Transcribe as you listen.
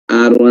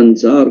R1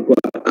 छ अर्को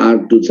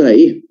R2 छ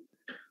है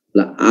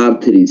ल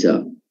R3 छ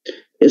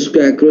यसको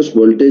एक्रॉस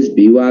भोल्टेज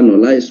V1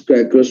 होला यसको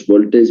एक्रॉस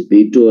भोल्टेज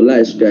V2 होला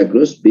यसको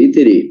एक्रॉस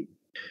V3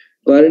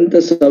 करेन्ट त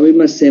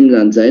सबैमा सेम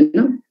जान्छ हैन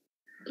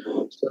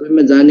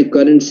सबैमा जाने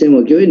करेन्ट सेम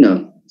हो कि होइन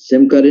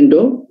सेम करेन्ट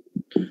हो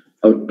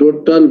अब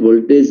टोटल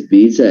भोल्टेज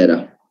V छ हेर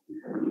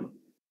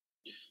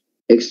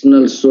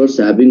external source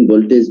having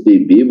voltage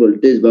V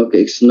voltage भएको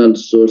external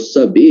source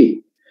छ V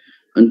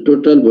and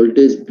total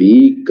voltage V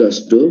equals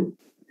to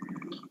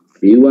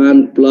V1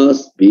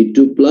 plus V2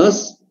 plus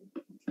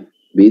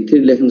V3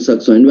 लेख्न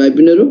सक्छौ हैन भाइ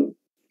पिनहरु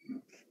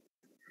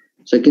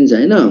सकिन्छ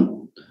हैन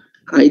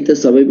I त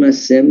सबैमा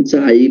सेम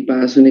छ I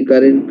पास हुने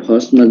करेन्ट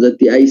फर्स्ट मा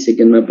जति I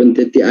सेकेन्ड मा पनि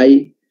त्यति I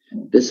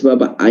त्यसमा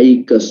अब I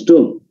equals to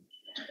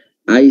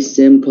I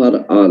same for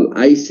all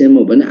I same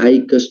हो भने I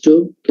equals to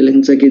के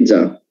लेख्न सकिन्छ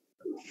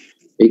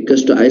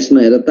equals to I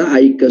मा हेर त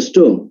I equals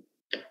to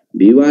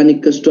V1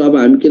 equals to अब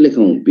हामी के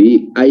लेखौं V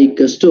I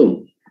equals to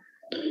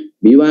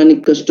V1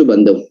 equals to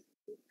भन्दै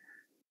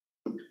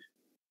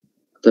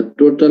त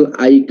टोटल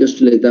I equals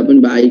to लेख्दा पनि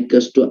I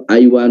equals to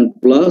I1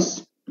 plus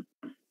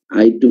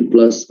I2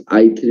 plus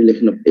I3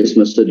 लेख्न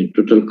यसमा sorry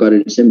total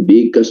current same V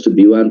equals to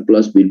V1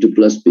 plus V2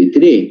 plus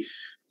V3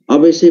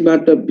 अब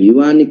यसैबाट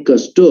V1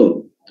 equals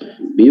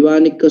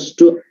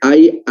to I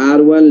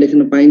R1 लेख्न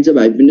पाइन्छ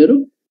भाइ पिनहरु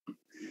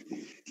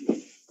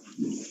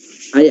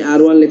I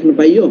R1 लेख्न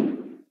पाइयो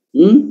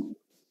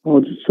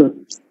हजुर सर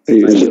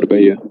हजुर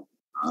पाइयो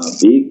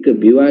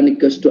V1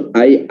 equals to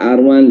I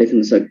R1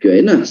 लेख्न सक्यो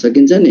हैन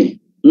सकिन्छ नि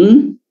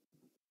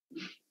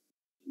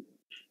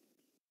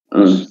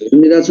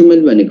सुनिरा छु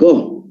मैले भनेको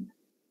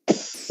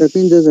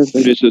सकिन्छ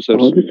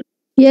सर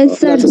यस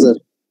सर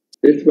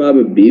त्यसमा अब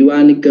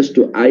V1 equals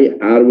to I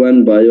R1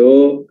 भयो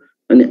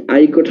अनि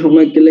I को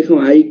ठाउँमा के लेखौं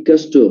I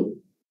equals to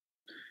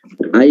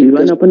I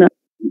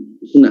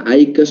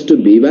equals to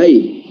V by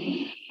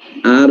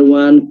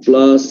R1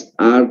 plus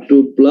R2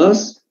 plus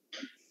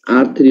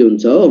R3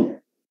 हुन्छ हो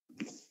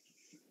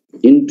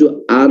इन्टु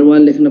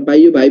R1 लेख्न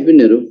पाइयो भाइ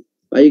पिनहरु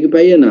पाइयो कि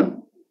पाइएन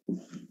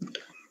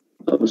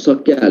अब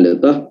सकिहाल्यो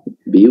त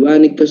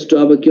V1 equals to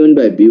अब के हुने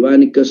भयो V1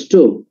 equals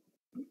to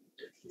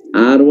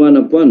R1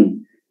 upon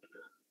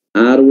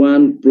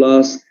R1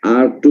 plus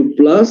R2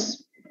 plus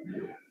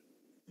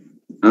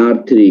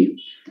R3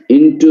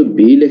 into V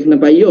लेख्न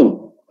पाइयो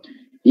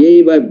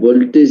यही भाइ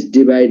भोल्टेज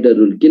डिवाइडर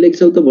रुल के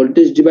लेख्छौ त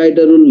भोल्टेज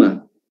डिवाइडर रुलमा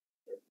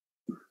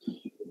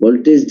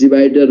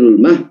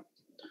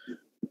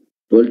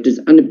भोल्टेज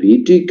अनि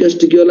V2 equals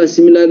to के होला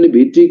similarly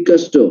V2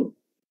 equals to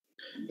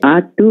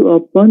R2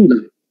 upon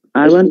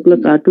R1 plus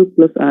R2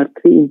 plus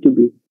R3 into V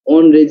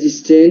on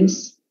resistance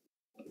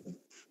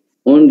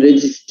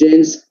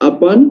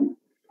upon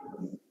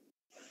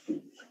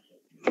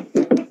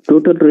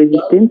total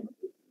resistance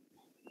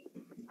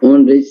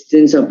on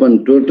resistance upon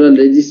total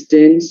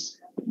resistance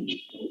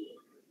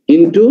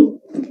into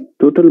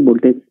total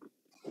voltage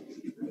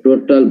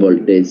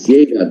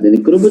यही गर्दैन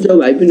कुरो बुझ्यौ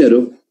भाइ पिनहरु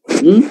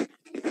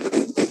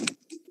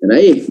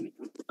right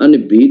अनि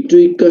V2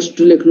 equals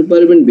to लेख्नु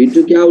पर्यो भने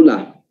V2 के आउला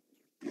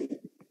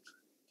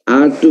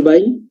R2 by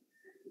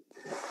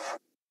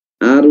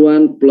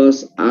R1 plus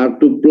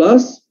R2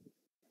 plus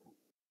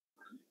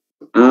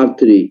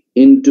R3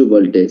 into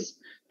voltage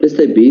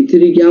त्यस्तै V3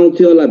 के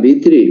आउँथ्यो होला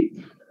V3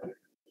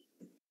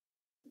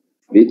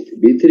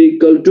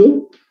 equal to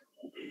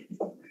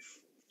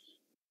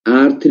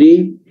R3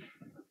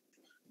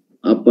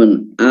 upon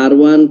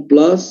R1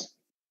 plus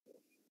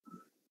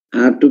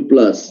R2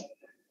 plus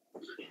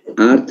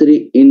R3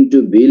 into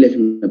V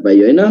लेख्न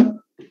पाइयो हैन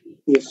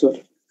यस सर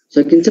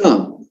सकिन्छ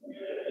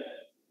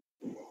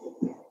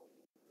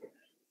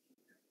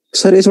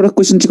सर यसबाट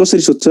क्वेशन चाहिँ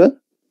कसरी सोध्छ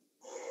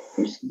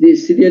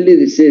सिरियली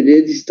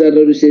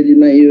रेजिस्टरहरु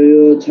सेरीमा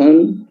यो छन्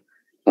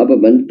अब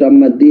भन्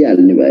टर्ममा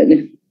दिइहाल्ने भयो नि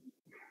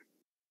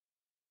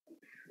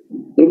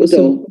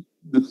बुझ्यौ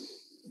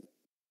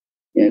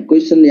यहाँ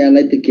क्वेशन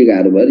यहाँलाई त के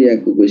गाह्रो भयो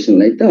यहाँको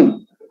क्वेशनलाई त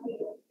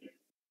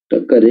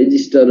टक्क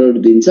रेजिस्टरहरु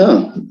दिन्छ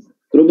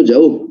कुरो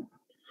बुझ्यौ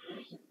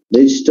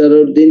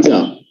रेजिस्टरहरु दिन्छ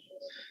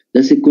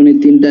जस्तै कुनै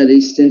तीनटा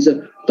रेजिस्टेन्स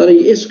तर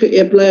यसको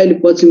एप्लाई अहिले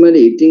पछि मैले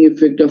heating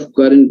effect of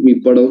current me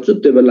पढाउँछु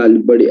त्यो बेला अलि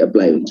बढी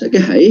एप्लाई हुन्छ के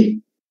है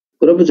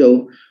कुरो बुझ्यौ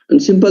अनि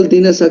सिम्पल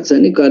दिन सक्छ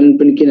नि करेन्ट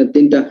पनि किन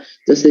तीनटा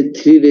जस्तै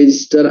 3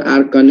 resistor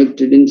R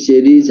connected in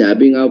series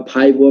having a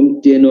 5 Om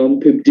 10 Om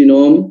 15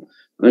 Om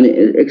अनि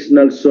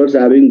एक्सटर्नल सोर्स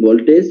ह्याभिङ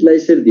भोल्टेज लाई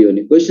यसरी दियो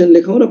नि क्वेशन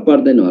लेखौं र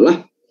पर्दैन होला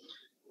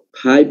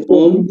 5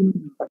 ओम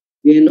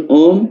 10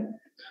 ओम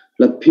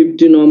ल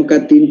 15 ओम का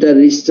तीनटा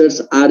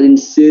resistors are in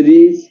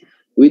series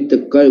with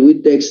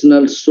the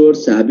external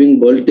source having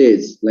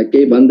voltage like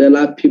के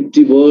भन्दैला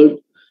 50 volt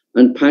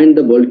and find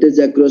the voltage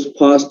across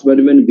first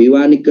when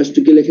V1 equals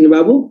to के लेख्ने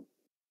बाबु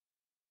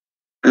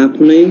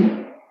आफ्नै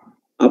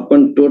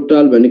अपन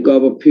टोटल भनेको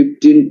अब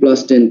 15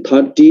 plus 10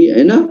 30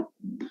 हैन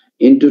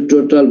into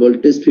total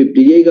voltage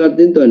 50 यही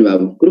गर्दिन त नि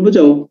बाबु कुरो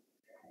बुझ्यौ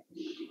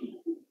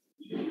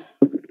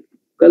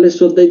कले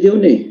सोध्दै दियौ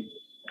नि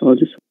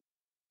हजुर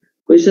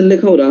क्वेशन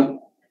लेखौ र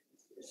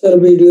सर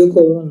भिडियो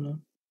को भन्नु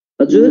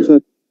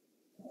हजुर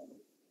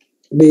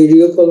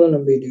भिडियो खोल्नु न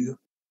भिडियो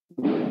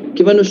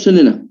के भन्नु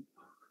सुनेन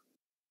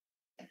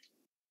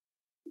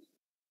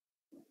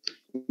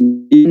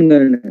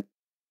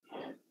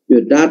यो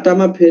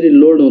डाटामा फेरि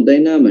लोड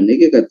हुँदैन भन्ने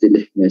के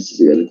कतिले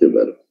मेसेज गरे त्यो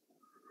भएर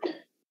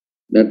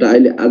डाटा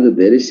अहिले आज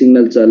धेरै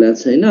सिग्नल चलेको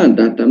छैन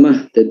डाटामा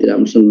त्यति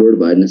राम्रोसँग लोड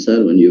भएन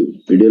सर भने यो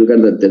भिडियो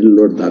गर्दा धेरै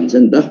लोड तान्छ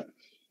नि त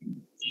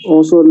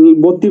सर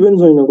बत्ती पनि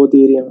छैन कति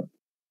एरियामा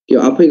के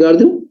आफै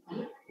गर्दिउ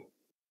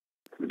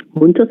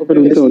हुन्छ सर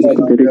हुन्छ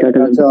धेरै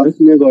डाटा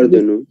आफूले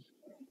गर्दैनौ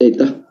त्यही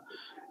त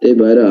त्यही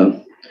भएर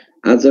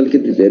आज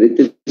अलिकति धेरै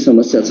त्यो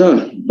समस्या छ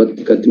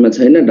बत्ती कतिमा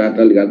छैन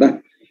डाटाले गर्दा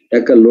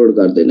ट्याक्क लोड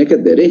गर्दैन के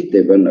धेरै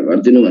त्यही भएर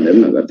नगर्दिनु भनेर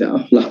नगर्थे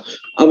ल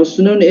अब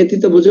सुन्यौ नि यति त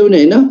बुझ्यौ नि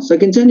हैन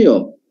सकिन्छ नि हो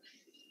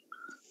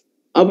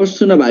अब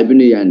सुन भाइ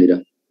पनि यहाँनिर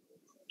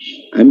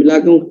हामी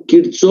लागौं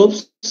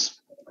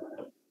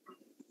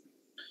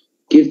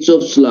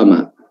किर्चोफ्स लमा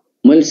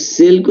मैले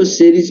सेलको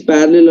सिरिज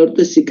प्यारलेलहरु त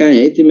सिकाएँ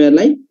है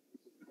तिमीहरुलाई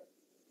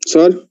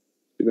सर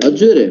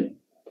हजुर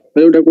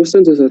एउटा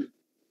क्वेशन छ सर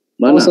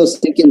भन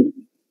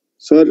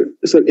सर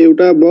सर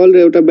एउटा बल र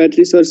एउटा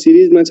ब्याट्री सर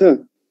सिरिजमा छ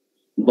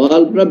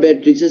बल्ब र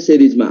ब्याट्री चाहिँ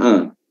सिरिजमा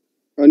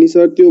अनि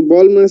सर त्यो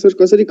बलमा सर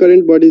कसरी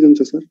करेन्ट बढी हुन्छ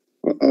सर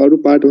अरु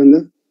पार्ट भन्दा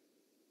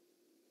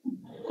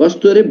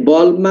कस्तो रे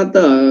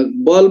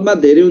बल्बमा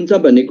धेरै हुन्छ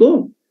भनेको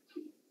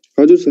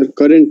हजुर सर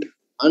करेन्ट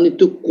अनि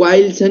त्यो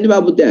कोइल छ नि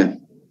बाबु त्यहाँ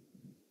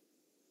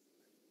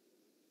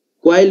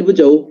कोइल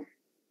बुझौ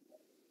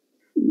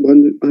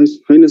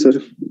हैन सर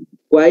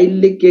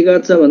कोइलले के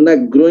गर्छ भन्दा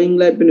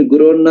ग्रोइङलाई पनि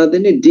ग्रो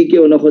नदिने डिके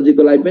हुन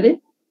खोजेकोलाई पनि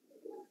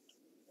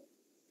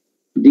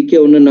डिके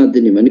हुन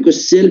नदिने भनेको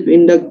सेल्फ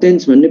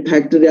इन्डक्टेन्स भन्ने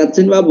फ्याक्टर याद छ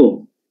नि बाबु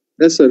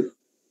यस सर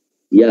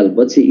याल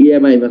पछि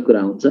ईएमआई मा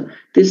कुरा आउँछ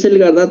त्यसैले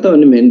गर्दा त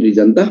अनि मेन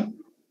रिजन त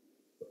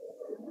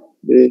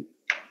ए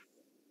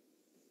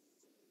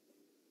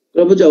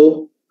प्रभु जाऊ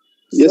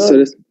यस सर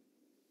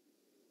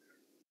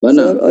भन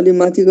सर अलि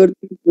माथि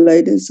गर्नु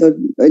लाइट सर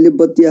अहिले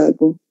बत्ती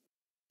आएको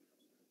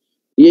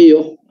यही हो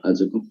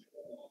आजको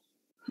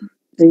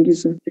थ्यांक यू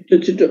सर छिटो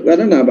छिटो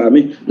गर न अब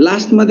हामी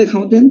लास्टमा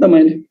देखाउँथे नि त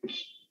मैले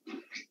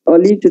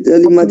अलि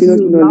माथि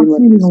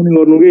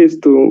गर्नु के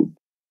यस्तो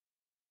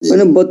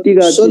हैन बत्ती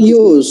गएको सर यो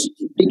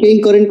डिकेइङ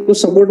करेन्टको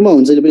सपोर्टमा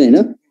हुन्छ नि पनि हैन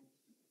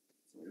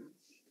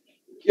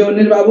के हो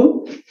नि बाबु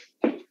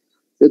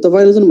यो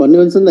तपाईले जुन भन्ने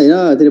हुन्छ नि हैन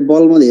त्यो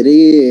बलमा धेरै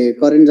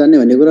करेन्ट जाने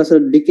भन्ने कुरा सर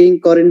डिकेइङ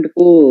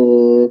करेन्टको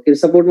के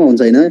सपोर्टमा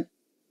हुन्छ हैन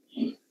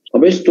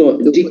अब यस्तो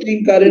डिकेइङ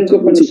करेन्टको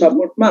पनि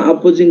सपोर्टमा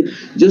अपोजिङ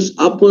जस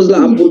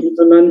अपोजलाई अपोज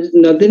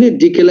नदिने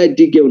डिकेलाई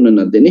डिके हुन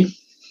नदिने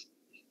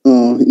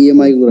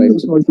ईएमआई कुरा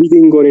हुन्छ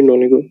डिकेइङ करेन्ट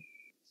भनेको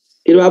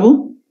के बाबु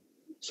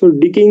सर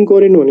डिकेइङ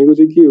करेन्ट भनेको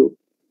चाहिँ के हो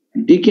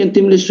डिके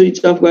तिमीले स्विच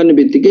अफ गर्ने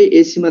बित्तिकै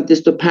एसीमा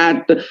त्यस्तो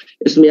फ्याट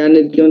यसमा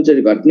यहाँनिर के हुन्छ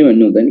घट्ने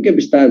भन्ने हुँदैन के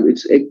बिस्तारै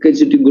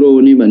एकैचोटि ग्रो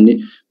हुने भन्ने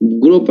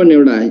ग्रो पनि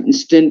एउटा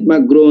इन्स्टेन्टमा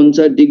ग्रो हुन्छ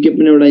डिके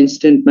पनि एउटा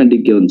इन्स्टेन्टमा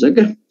डिके हुन्छ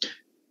क्या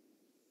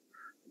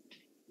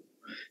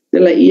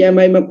त्यसलाई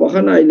ईएमआई मा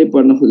पखन अहिले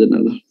पढ्न खोजेन ल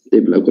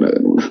त्यही बेला कुरा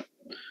गरौँ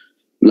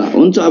ल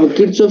हुन्छ अब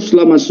किर्चोफ्स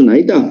लमा सुन है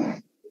त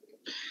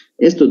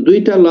यस्तो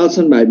दुईटा ल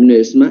छन् भाइ बहिनी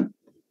यसमा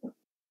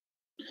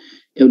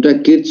एउटा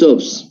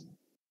किर्चोफ्स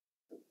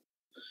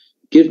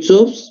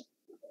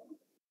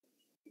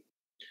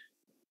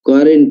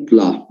करेन्ट ल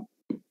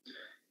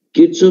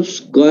किर्चोफ्स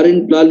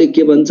करेन्ट लले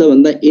के भन्छ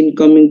भन्दा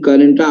इनकमिङ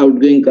करेन्ट र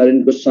आउटगोइङ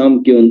करेन्टको सम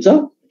के हुन्छ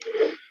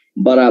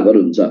बराबर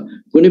हुन्छ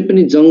कुनै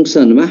पनि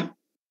जंक्सनमा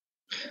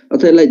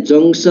अथवा यसलाई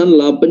जंक्सन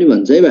ल पनि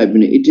भन्छ है भाइ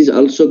बहिनी it is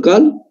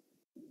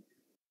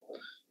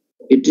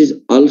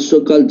also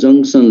call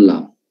junction ल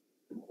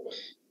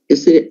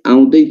यसरी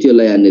आउँदै थियो ल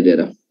यहाँनिर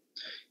हेर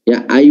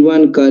यहाँ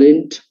I1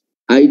 current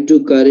I2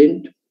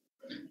 current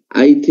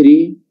I3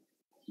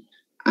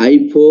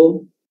 I4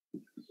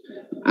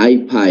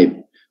 I5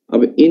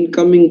 अब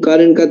इनकमिङ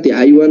करेन्ट कति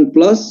I1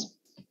 plus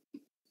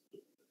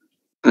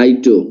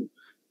I2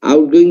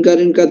 outgoing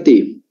current कति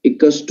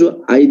equals to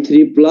I3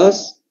 plus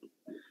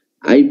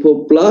I4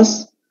 plus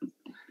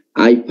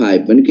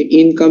I5 भनेको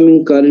incoming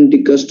current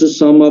equals to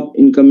some of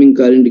incoming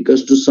current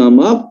equals to some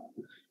of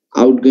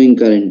outgoing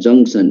current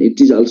junction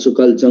it is also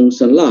called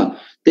junction ल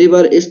त्यही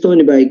भएर यस्तो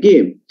हुने भयो कि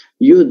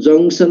यो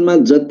जंक्सनमा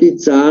जति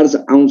चार्ज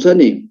आउँछ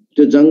नि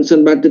त्यो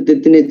जंक्सनबाट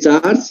त्यति नै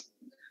चार्ज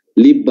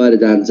लिप भएर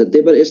जान्छ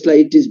त्यही भएर यसलाई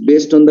it is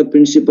based on the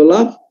principal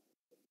of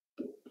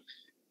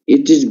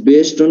it is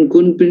based on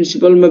कुन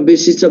प्रिन्सिपलमा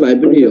बेसिस छ भाइ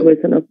पनि यो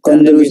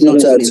conservation of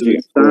charge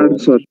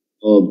sir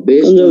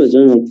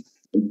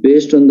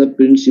based on the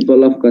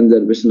principle of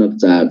conservation of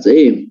charge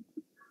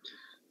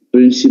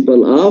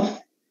principle of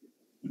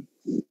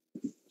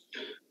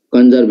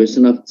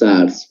conservation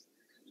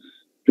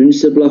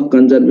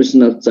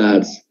of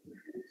charge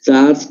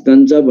charge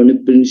conserve भन्ने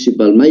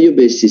principal मा यो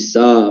basis छ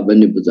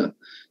भन्ने बुझ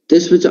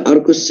त्यसपछि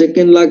अर्को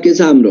सेकेन्ड ल के छ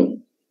हाम्रो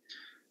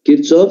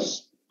किर्चोफ्स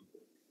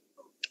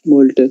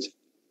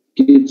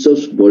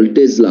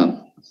भोल्टेज ल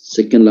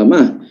सेकेन्ड ल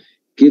मा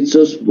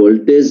किर्चोफ्स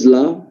भोल्टेज ल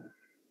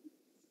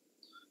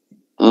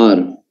or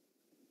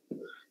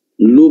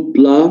loop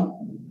law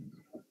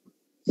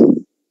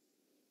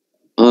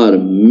or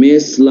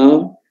mesh law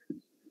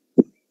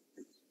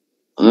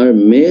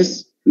Hermès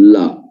ल।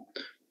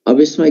 अब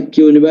यसमा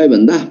के हुने भयो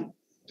भन्दा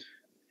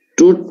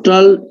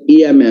टोटल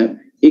EMF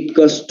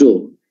इक्वल्स टु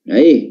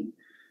है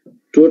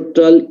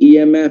total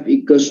EMF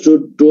equals to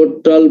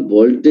total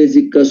voltage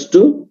equals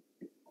to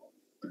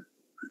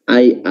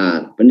IR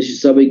भनेपछि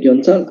सबै के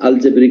हुन्छ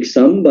अल्जेब्रिक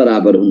सम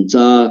बराबर हुन्छ।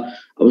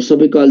 अब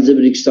सबैको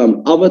अल्जेब्रिक सम।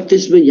 अब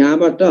त्यसमा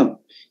यहाँबाट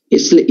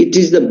यसले it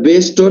is the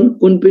based on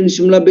कुन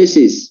प्रिन्सिपल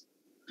बेसिस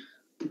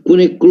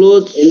कुनै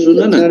क्लोज सुन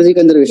न energy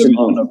conservation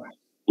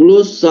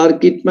close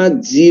सर्किटमा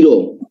 0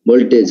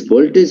 voltage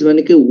voltage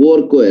भनेको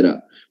वर्क हो हेर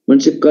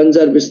भनेपछि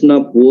conservation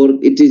of work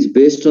it is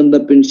based on the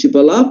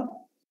principal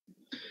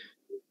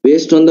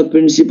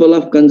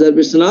of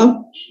conservation of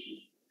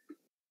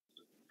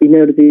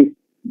energy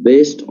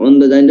based on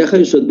the जानिराखै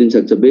सोधिन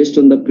सक्छ based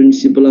on the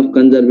principle of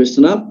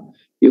conservation of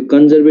यो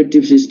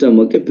conservative system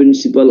हो के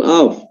principle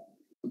of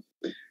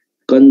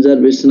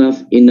conservation of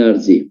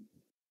energy।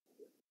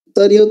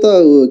 तर यो त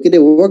के रे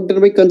work done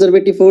by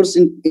conservative force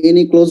in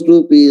any close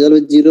group is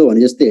always 0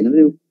 भने जस्तै हैन र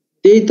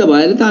त्यही त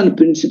भएर त अनि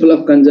principal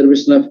of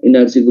conservation of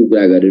energy को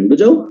कुरा गर्यौं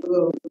बुझौ।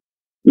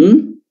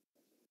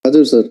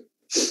 हजुर सर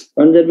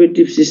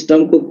कन्जर्भेटिभ सिस्टम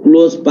को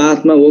क्लोज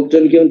पाथमा वर्क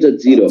डन के हुन्छ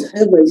 0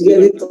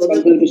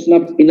 कन्जर्भेसन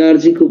अफ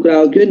एनर्जी को कुरा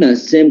हो के हैन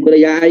सेम कुरा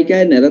यहाँ आइका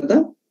हैन र त।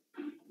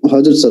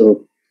 हजुर सर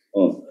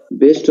हो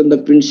based on the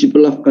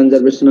principal of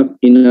conservation of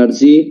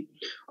energy.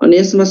 अनि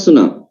यसमा सुन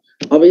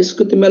अब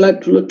यसको तिमीलाई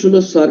ठुलो ठुलो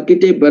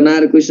सर्किटै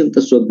बनाएर क्वेशन त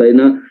सोध्दैन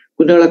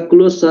कुनै एउटा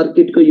क्लोज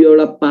सर्किट को यो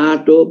एउटा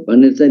पार्ट हो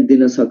भन्ने चाहिँ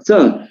दिन सक्छ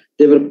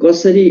त्यही भएर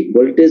कसरी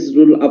भोल्टेज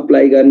रुल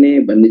अप्लाई गर्ने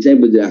भन्ने चाहिँ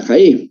बुझिराख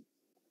है।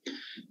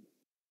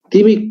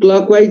 तिमी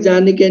क्लकवाइज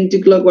जाने कि anti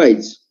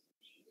clockwise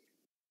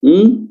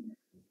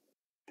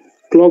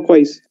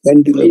clockwise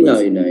anti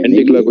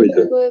clockwise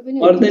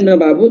पर्दैन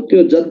बाबु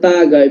त्यो जता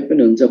गए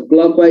पनि हुन्छ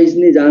क्लकवाइज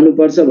नै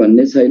जानुपर्छ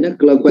भन्ने छैन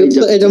क्लकवाइज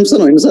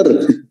एजम्पसन हैन सर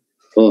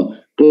हो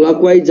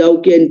क्लकवाइज जाऊ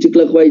कि एन्टी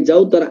क्लकवाइज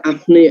जाऊ तर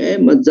आफ्नै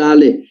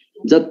मजाले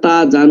जता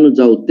जानु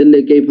जाऊ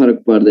त्यसले केही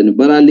फरक पर्दैन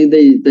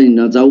बरालिँदै चाहिँ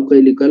नजाऊ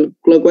कहिले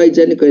क्लकवाइज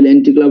जाने कहिले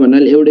एन्टी क्लक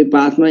भन्नाले एउटै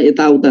पाथमा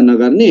यताउता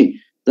नगर्ने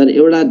तर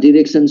एउटा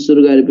डाइरेक्सन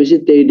सुरु गरेपछि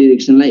त्यही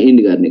डाइरेक्सनलाई एन्ड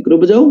गर्ने कुरो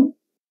बुझौ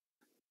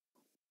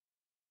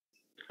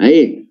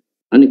है।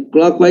 अनि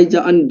क्लकवाइज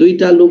अनि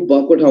दुईटा लुप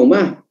भएको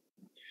ठाउँमा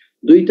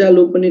दुईटा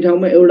लुप पनि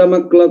ठाउँमा एउटामा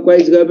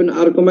क्लकवाइज गए पनि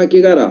अर्कोमा के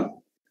गर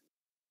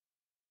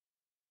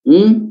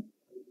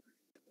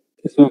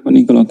त्यसमा पनि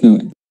क्लकै हो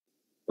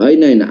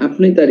हैन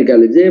आफ्नै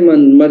तरिकाले जे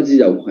मन मर्जी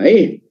जाऊ है।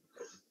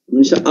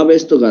 अब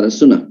यस्तो गर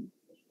सुन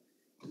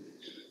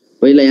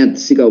पहिला यहाँ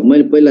सिकाऊ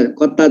मैले पहिला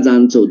कता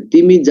जान्छौ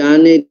तिमी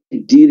जाने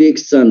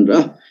डाइरेक्सन र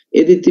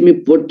यदि तिमी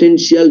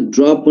पोटेन्शियल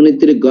ड्रप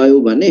हुनेतिर गयौ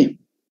भने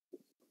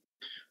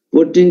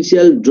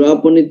पोटेन्शियल ड्रप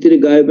हुनेतिर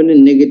गयो भने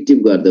नेगेटिभ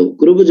गर्देऊ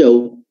कुरो बुझौ।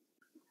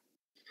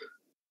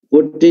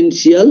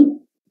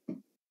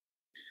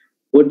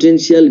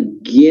 पोटेन्शियल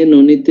गेन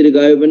हुनेतिर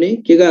गयो भने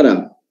के गर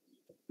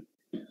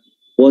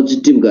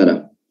पोजिटिभ गर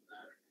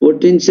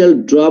पोटेन्शियल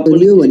ड्रप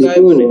हुनेतिर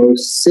गयो भने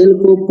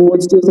सेलको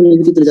पोजिटिभ र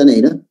नेगेटिभतिर जाने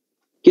हैन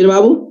के रे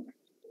बाबु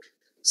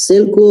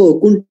सेलको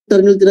कुन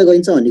टर्मिनलतिर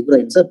गइन्छ भन्ने कुरा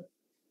हैन सर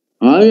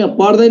हैन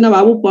पर्दैन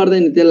बाबु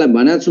पर्दैन त्यसलाई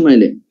भनेको छु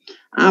मैले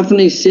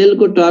आफ्नै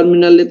सेलको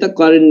टर्मिनलले त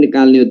करेन्ट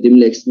निकाल्ने हो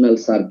तिमीले एक्सटर्नल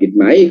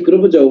सर्किटमा है कुरो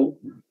बुझौ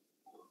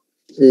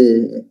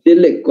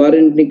त्यसले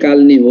करेन्ट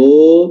निकाल्ने हो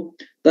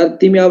तर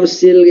तिमी अब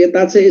सेल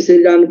यता चाहिँ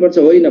यसरी जानुपर्छ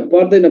होइन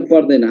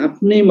पर्दैन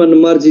आफ्नै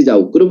मनमर्जी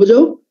जाऊ कुरो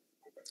बुझौ।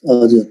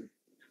 हजुर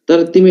तर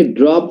तिमी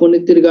ड्रप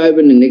हुनेतिर गयो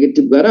भने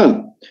नेगेटिभ गर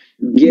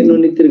गेन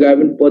हुनेतिर गयो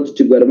भने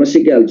पोजिटिभ गर म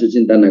सिकाइहाल्छु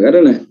चिन्ता नगर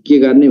न के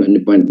गर्ने भन्ने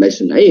पोइन्टलाई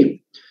सुन है।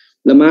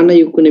 ल मान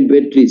यो कुनै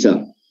ब्याट्री छ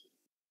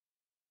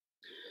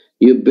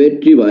यो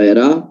ब्याट्री भएर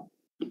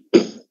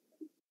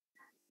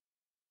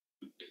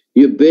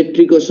यो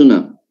ब्याट्रीको सुन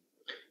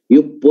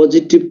यो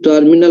पोजिटिभ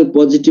टर्मिनल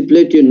पोजिटिभ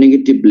प्लेट यो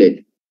नेगेटिभ प्लेट।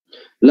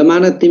 ल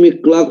मान तिमी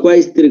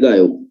क्लकवाइज तिर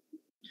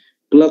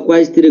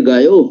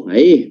गयो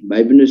है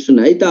भाइ बहिनी सुन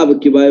है त अब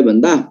के भयो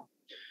भन्दा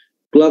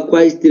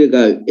क्लकवाइज तिर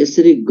गयो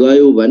यसरी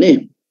गयो भने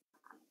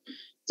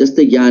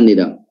जस्तै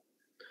यहाँनिर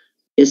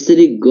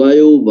यसरी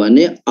गयो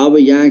भने अब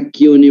यहाँ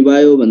के हुने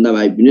भयो भन्दा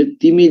भाइ बहिनी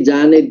तिमी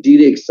जाने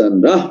डाइरेक्सन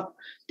र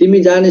तिमी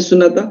जाने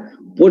सुन त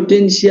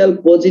potential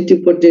positive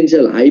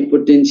potential high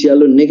potential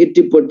हो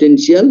नेगेटिभ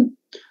पोटेन्शियल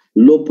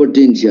लो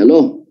पोटेन्शियल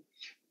हो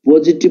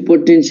positive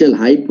potential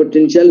high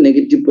potential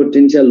negative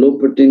potential लो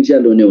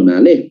पोटेन्शियल हुने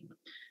हुनाले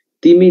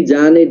तिमी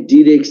जाने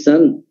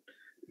डाइरेक्सन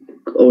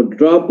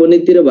ड्रप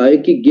हुनेतिर भयो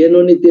कि गेन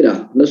हुनेतिर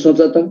ल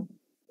सोच त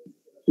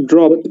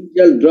ड्रप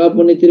पोटेन्शियल ड्रप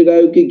हुनेतिर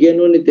गयो कि गेन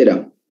हुनेतिर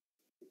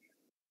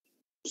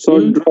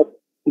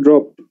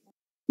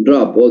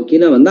ड्रप हो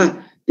किन भन्दा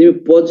तिमी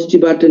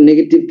पोजिटिभबाट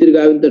नेगेटिभतिर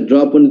गयो भने त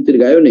ड्रप हुनेतिर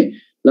गयो नि।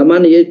 ल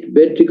मान यो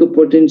ब्याट्रीको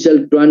पोटेन्शियल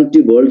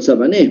 20 भोल्ट छ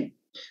भने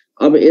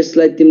अब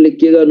यसलाई तिमीले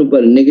के गर्नु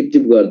पर्यो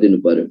नेगेटिभ गरिदिनु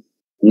पर्यो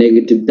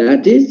नेगेटिभ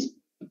दैट इज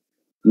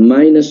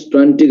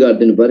 -20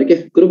 गरिदिनु पर्यो के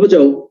कुरो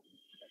बुझौ।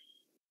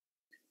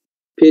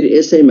 फिर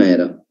यसैमा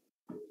हेर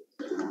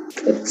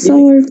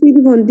सर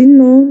फेरि भन्दिन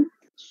न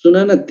सुन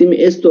न तिमी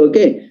यस्तो हो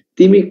के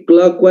तिमी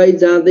क्लकवाइज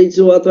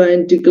जाँदैछौ अथवा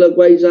एन्टी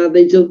क्लकवाइज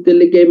जाँदैछौ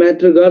त्यसले केही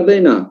म्याटर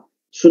गर्दैन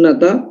सुन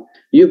त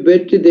यो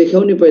ब्याट्री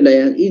देखाउ नि पहिला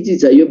यहाँ इजी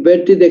छ यो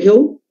ब्याट्री देखाउ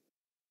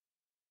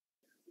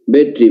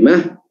ब्याट्रीमा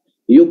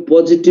यो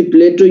पोजिटिभ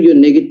प्लेट हो यो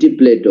नेगेटिभ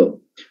प्लेट हो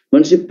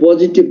भनेपछि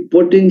पोजिटिभ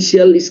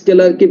पोटेन्शियल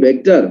स्केलर कि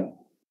भेक्टर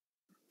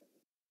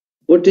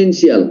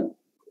पोटेन्शियल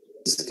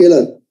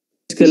स्केलर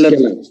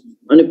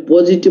अनि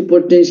पोजिटिभ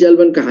पोटेन्शियल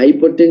भनेको हाई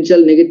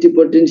पोटेन्शियल नेगेटिभ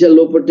पोटेन्शियल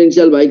लो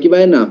पोटेन्शियल भयो कि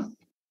भएन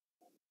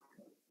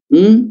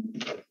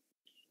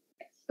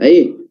है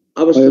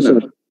अब सुन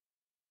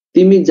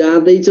तिमी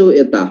जाँदैछौ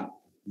यता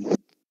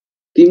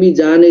तिमी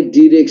जाने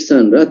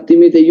डिरेक्सन र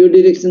तिमी त यो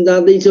डिरेक्सन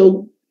जाँदैछौ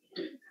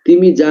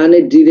तिमी जाने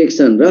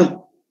डिरेक्सन र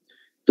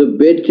त्यो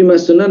ब्याट्रीमा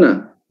सुन न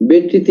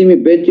ब्याट्री तिमी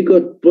ब्याट्रीको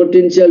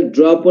पोटेन्शियल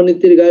ड्रप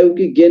हुनेतिर गयौ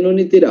कि गेन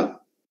हुनेतिर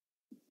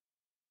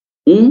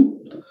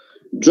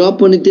ड्रप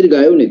हुनेतिर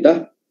गयौ नि त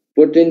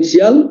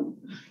पोटेन्शियल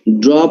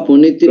ड्रप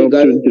हुनेतिर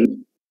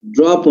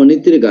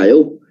गयौ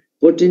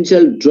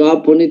पोटेन्शियल ड्रप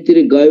हुनेतिर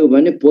गयो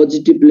भने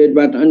पोजिटिभ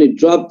प्लेटबाट अनि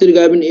ड्रप तिर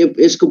गयो भने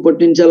यसको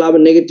पोटेन्शियल अब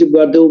नेगेटिभ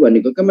गर्देऊ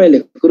भनेको के मैले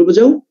कुरो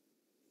बुझौ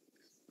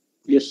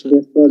यस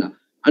सर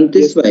अनि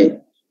त्यसपछि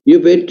यो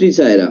ब्याट्री छ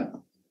हेर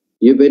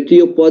यो ब्याट्री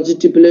यो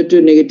पोजिटिभ प्लेट यो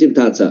नेगेटिभ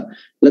थाहा छ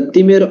ल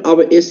तिमीहरु अब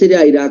यसरी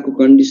आइराको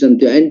कन्डिसन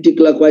थियो एन्टी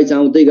क्लकवाइज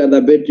आउँदै गर्दा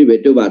ब्याट्री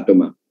भेट्यो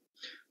बाटोमा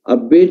अब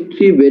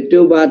ब्याट्री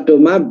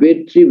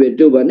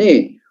भेट्यो भने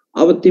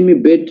अब तिमी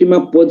ब्याट्रीमा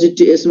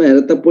पोजिटिभ यसमा हेर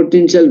त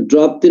पोटेन्शियल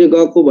ड्रप तिर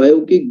गएको भयो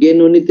कि गेन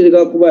हुनेतिर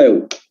गएको भयो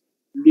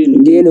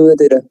गेन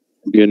हुनेतिर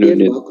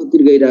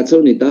भएकोतिर गइराछौ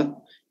नि त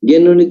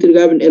गेन हुनेतिर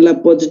गयो भने यसलाई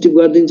पोजिटिभ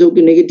गरिदिन्छौ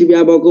कि नेगेटिभ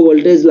यहाँ भएको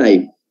भोल्टेजलाई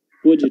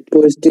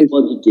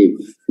पोजिटिभ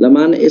ल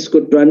मान यसको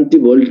 20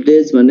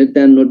 भोल्टेज भने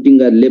त्यहाँ नोटिङ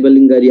गरे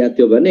लेबलिङ गरिया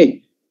थियो भने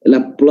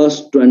यसलाई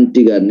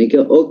 +20 गर्ने के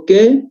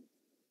ओके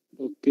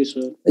ओके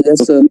सर यस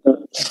सर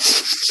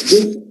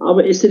अब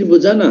यसरी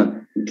बुझ न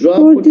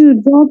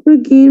ड्रप र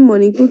गेन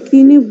भनेको के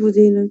नै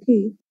बुझेन के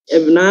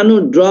नानो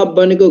ड्रप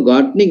भनेको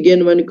घट्ने गेन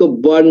भनेको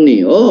बढ्ने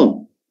हो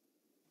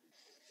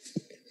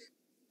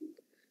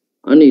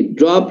अनि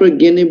ड्रप र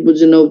गेन नै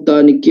बुझ्नौ त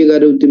अनि के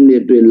गर्यौ तिमीले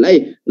 12 लाई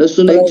ल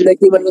सुन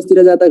देखि माइनसतिर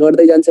जाँदा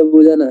घट्दै जान्छ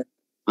बुझन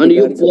अनि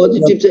यो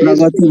पोजिटिभ छ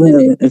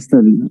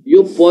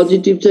यो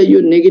पोजिटिभ छ यो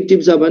नेगेटिभ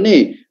छ भने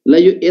ल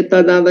यो यता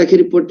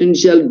जाँदाखेरि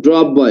पोटेन्शियल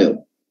ड्रप भयो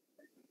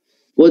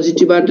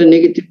पोजिटिभबाट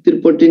नेगेटिभ तिर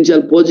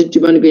पोटेन्शियल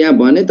पोजिटिभ भनेको यहाँ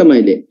भने त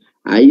मैले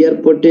हायर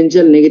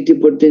पोटेन्शियल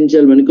नेगेटिभ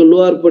पोटेन्शियल भनेको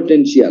लोअर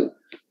पोटेन्शियल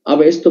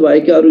अब यस्तो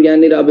भयो कि अरु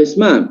यहाँनिर अब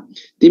यसमा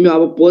तिमी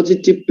अब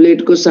पोजिटिभ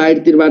प्लेटको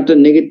साइड तिरबाट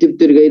नेगेटिभ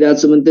तिर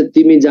गइराछौ भने त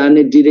तिमी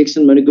जाने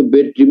डाइरेक्सन भनेको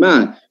ब्याट्रीमा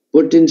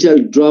पोटेन्शियल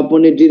ड्रप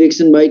हुने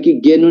डाइरेक्सन भयो कि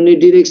गेन हुने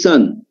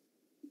डाइरेक्सन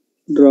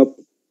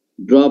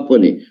ड्रप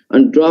हुने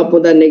अनि ड्रप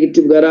हुँदा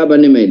नेगेटिभ गरा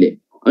भने मैले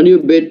अनि यो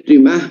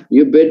ब्याट्रीमा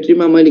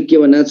मैले के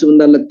भनेको छु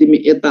भन्दा ल तिमी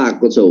यता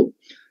आएको छौ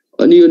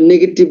अनि यो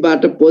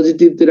नेगेटिभबाट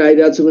पोजिटिभ तिर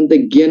आइराछ भने त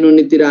गेन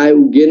हुनेतिर आयो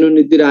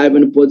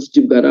भने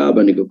पोजिटिभ गरा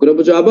भनेको कुरा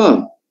बुझ्यौ अब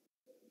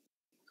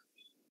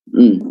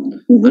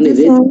अनि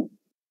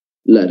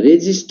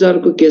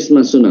रेजिस्टरको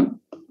केसमा सुन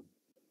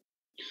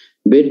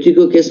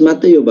ब्याट्रीको केसमा त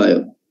यो भयो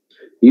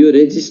यो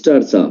रेजिस्टर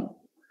छ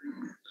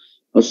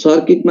अब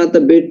सर्किटमा त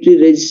ब्याट्री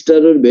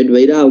रेजिस्टरहरु भेट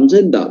भइरा हुन्छ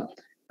नि त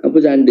अब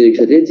जान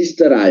डाइरेक्सन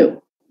रेजिस्टर आयो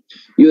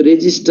यो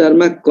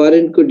रेजिस्टरमा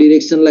करेन्टको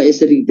डाइरेक्सनलाई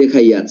यसरी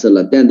देखाइया छ ल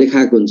त्यहाँ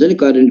देखाएको हुन्छ नि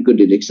करेन्टको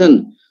डाइरेक्सन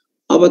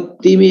अब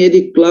तिमी यदि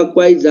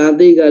क्लकवाइज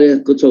जाँदै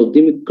गरेको छौ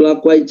तिमी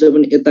क्लकवाइज छ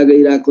भने यता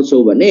गइराको छौ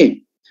भने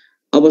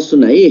अब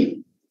सुन है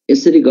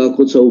यसरी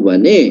गएको छौ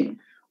भने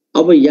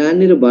अब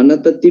यहाँनिर भन्न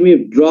त तिमी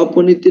ड्रप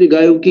हुनेतिर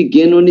गयौ कि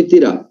गेन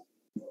हुनेतिर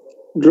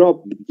ड्रप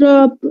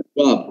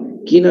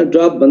किन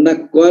ड्रप भन्दा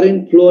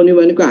करेन्ट फ्लो हुने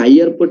भनेको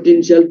हायर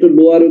पोटेन्शियल टु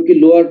लोअर हो कि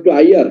lower to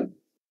higher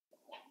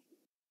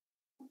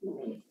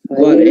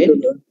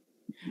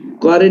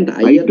current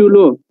higher to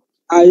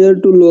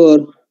lower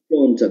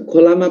हुन्छ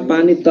खोलामा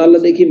पानी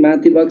तलदेखि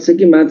माथि बग्छ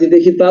कि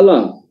माथिदेखि तल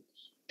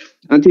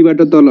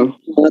माथिबाट तल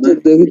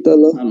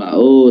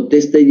हो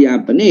त्यस्तै यहाँ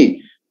पनि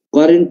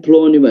करेन्ट फ्लो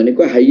हुने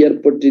भनेको हायर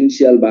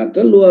पोटेन्शियलबाट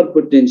लोअर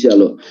पोटेन्शियल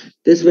हो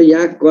त्यसमा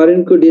यहाँ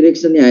करेन्टको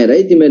डाइरेक्सन यहाँ हेर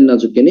है तिमीले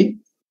नचुक्ने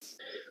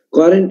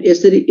करेन्ट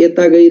यसरी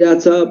यता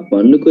गइराछ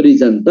भन्नुको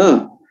रिजन त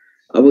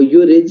अब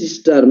यो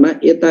रेजिस्टरमा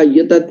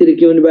यतातिर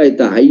के हुने भयो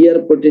त हायर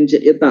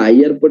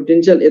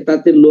पोटेन्शियल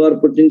यतातिर लोअर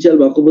पोटेन्शियल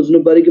भएको बुझ्नु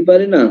पर्यो कि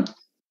परेन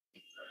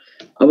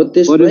अब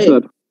त्यसमै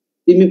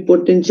तिमी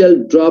पोटेन्शियल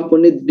ड्रप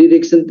हुने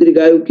डाइरेक्सन तिर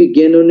गयौ कि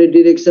गेन हुने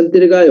डाइरेक्सन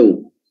तिर गयौ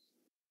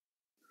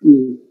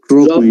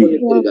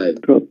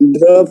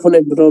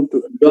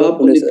ड्रप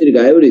हुनेतिर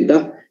गयो नि त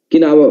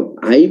किन अब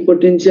high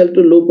potential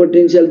to low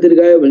potential तिर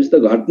गयो भने त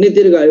घट्ने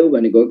तिर गयो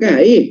भनेको क्या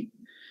है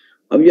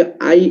अब यो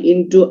I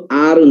इन्टु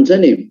R हुन्छ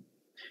नि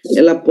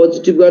यसलाई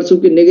पोजिटिभ गर्छौ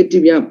कि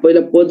नेगेटिभ यहाँ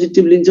पहिला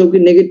पोजिटिभ लिन्छौ कि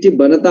नेगेटिभ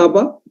भन त अब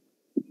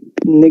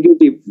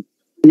नेगेटिभ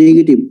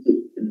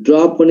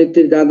ड्रप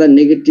हुनेतिर जाँदा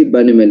नेगेटिभ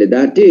भने मैले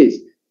दैट इज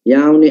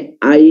यहाँ आउने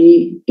I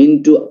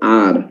इन्टु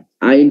R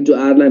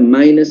लाई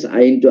माइनस I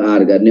इन्टु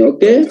R गर्ने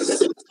ओके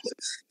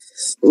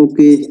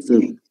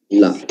सर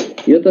ल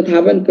यो त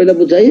थाहा भयो नि पहिला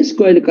बुझाइ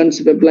यसको अहिले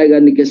कन्सेप्ट एप्लाई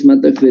गर्ने केसमा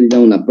त फेरि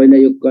जाउँला पहिला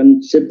यो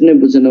कन्सेप्ट नै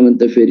बुझेन भने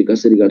त फेरि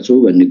कसरी गर्छौ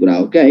भन्ने कुरा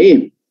हो क्या है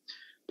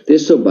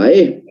त्यसो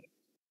भए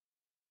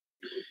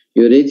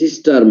यो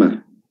रेजिस्टरमा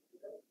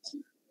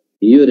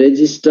यो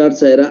रेजिस्टर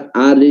छ हेर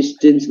आर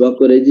रेजिस्टेन्स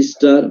भएको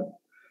रेजिस्टर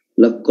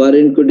ल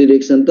करेन्टको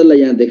डाइरेक्सन त ल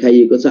यहाँ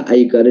देखाइएको छ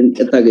आई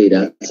करेन्ट यता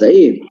गइरहेको छ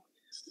है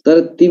तर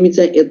तिमी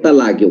चाहिँ यता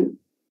लाग्यौ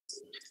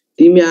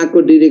तिमी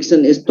आको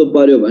डाइरेक्सन यस्तो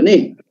पर्यो भने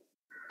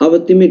अब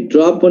तिमी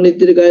ड्रप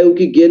हुनेतिर गयौ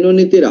कि गेन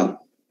हुनेतिर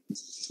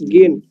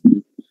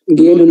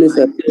गेन हुने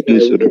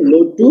सर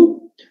लो टु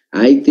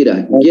हाई तिर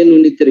गेन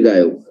हुनेतिर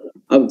गयौ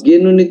अब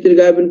गेन हुनेतिर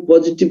गयो भने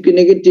पोजिटिभ कि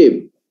नेगेटिभ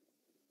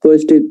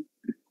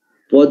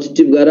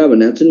पोजिटिभ गरा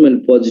भनेको छु नि मैले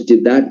positive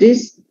that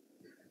is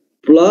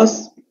plus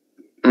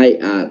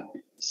IR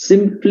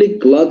simply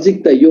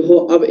logic त यो हो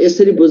अब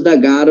यसरी बुझ्दा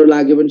गाह्रो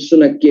लाग्यो भने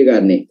सुन के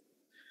गर्ने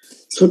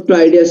छोटो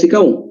आइडिया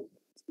सिकाऊ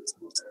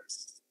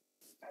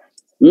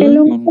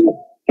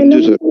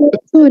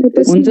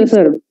हुन्छ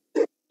सर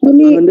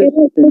अनि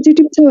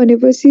पोजिटिभ छ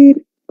भनेपछि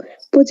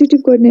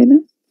पोजिटिभ गर्ने हैन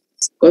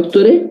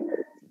कस्तो रे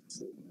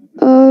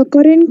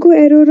करेन्टको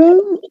एरो र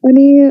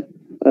अनि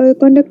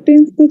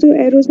कन्डक्टेन्सको जो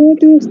एरो छ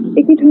त्यो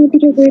एकै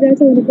ठाउँतिर गइरहेछ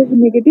भनेपछि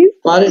नेगेटिभ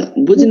करेन्ट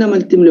बुझिन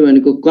मैले तिमीले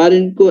भनेको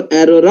करेन्टको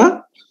एरो र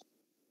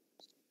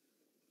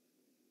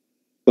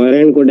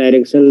करेन्टको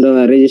डाइरेक्सन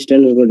र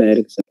रेजिस्टेन्सको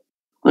डाइरेक्सन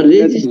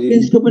अनि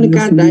रेजिस्टेन्सको पनि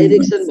कहाँ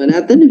डाइरेक्सन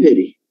भने त नि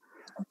फेरि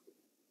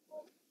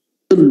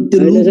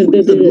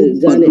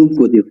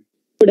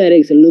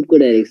लुपको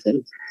डाइरेक्सन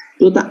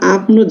त्यो त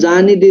आफ्नो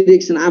जाने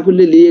डाइरेक्सन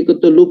आफूले लिएको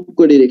त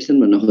लुपको डाइरेक्सन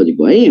भन्न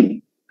खोजेको है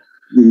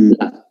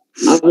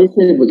अब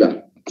यसरी बुझ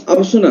अब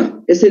सुन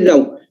यसरी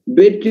जाऊ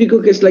ब्याट्रीको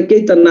केसलाई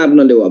केही तनाव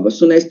नलेऊ अब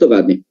सुन यस्तो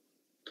गर्ने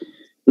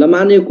ल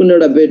माने कुनै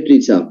एउटा ब्याट्री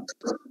छ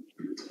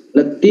ल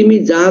तिमी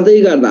जाँदै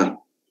गर्दा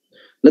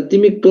ल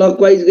तिमी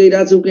क्लकवाइज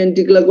गइराछौ कि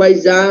एन्टी क्लकवाइज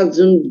जहाँ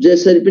जुन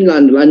जसरी पनि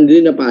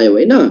लिन पायौ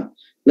हैन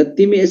ल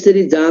तिमी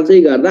यसरी जाँदै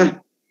गर्दा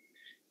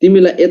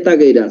तिमीलाई यता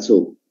गइराछौ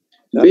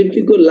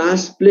ब्याट्रीको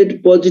लास्ट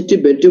प्लेट पोजिटिभ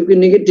भेट्यौ कि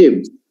नेगेटिभ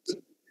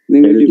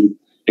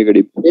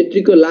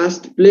ब्याट्रीको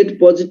लास्ट प्लेट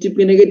पोजिटिभ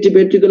कि negative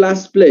ब्याट्रीको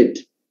last plate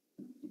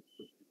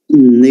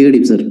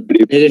negative sir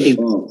negative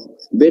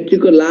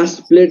ब्याट्रीको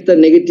last plate त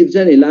नेगेटिभ छ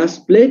नि लास्ट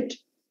प्लेट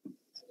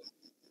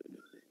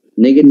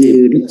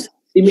नेगेटिभ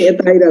तिमी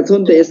यता आइराछौ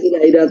नि त यसरी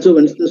आइराछौ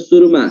भने त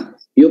सुरुमा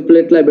यो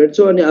प्लेटलाई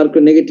भेट्छौ अनि अर्को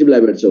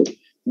नेगेटिभलाई भेट्छौ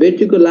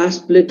ब्याट्रीको लास्ट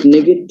प्लेट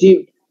नेगेटिभ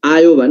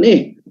आयो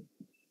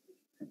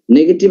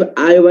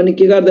भने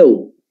के गर्दैौ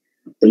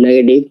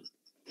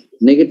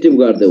नेगेटिभ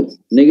गर्दैौ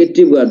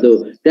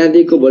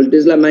त्यहाँदेखिको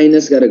भोल्टेजलाई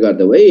माइनस गरेर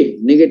गर्दैौ है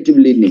नेगेटिभ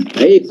लिने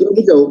है कुरो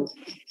बुझौ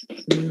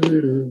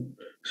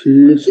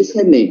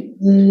त्यसैले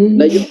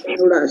ल यो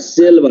एउटा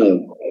सेल भयो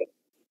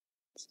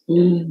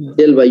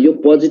यो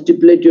पोजिटिभ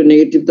प्लेट यो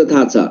नेगेटिभ त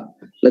थाहा छ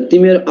ल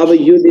तिमीहरु अब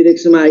यो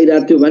डाइरेक्सनमा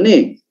आइराथ्यौ भने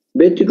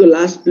ब्याट्रीको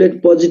लास्ट प्लेट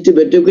पोजिटिभ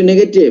भेट्यौ कि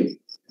नेगेटिभ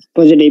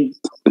पोजिटिभ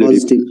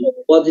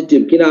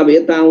किन अब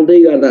यता आउँदै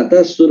गर्दा त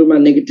सुरुमा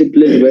नेगेटिभ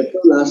प्लेट भेट्यौ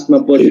लास्टमा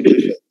पोजिटिभ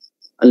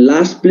अनि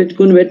लास्ट प्लेट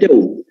कुन भेट्यौ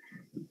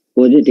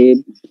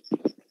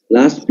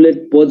लास्ट प्लेट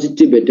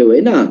पोजिटिभ भेट्यौ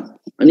हैन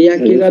अनि यहाँ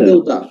के गर्दैौ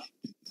त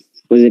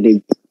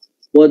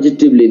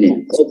पोजिटिभ लिने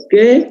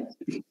ओके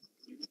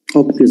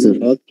सर ल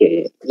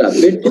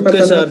ब्याट्रीमा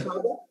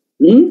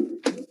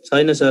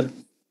छैन सर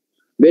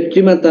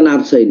ब्याट्रीमा तनाव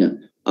छैन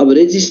अब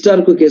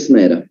रेजिस्टरको केसमा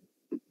हेर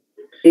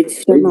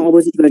रेजिस्टरमा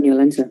अपोजिट गर्ने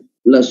होला नि सर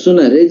ल सुन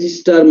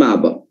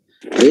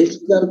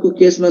रेजिस्टरको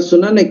केसमा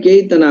सुन न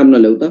केही तनाव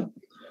नल्याउ त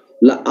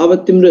ल अब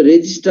तिम्रो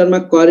रेजिस्टरमा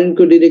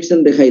करेन्टको डाइरेक्सन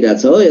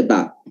देखाइराछ हो यता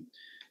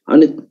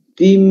अनि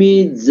तिमी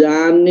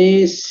जाने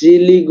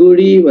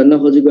सिलिगुडी भन्न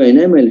खोजेको हैन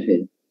है मैले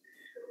फेरि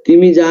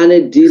तिमी जाने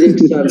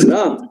डाइरेक्सन र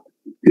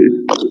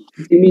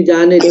तिमी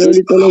जाने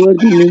अलि तल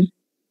गर्दिनु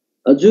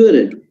हजुर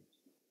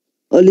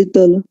अलि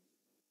तल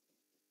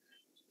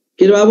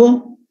के रे बाबु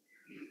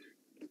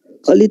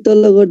अलि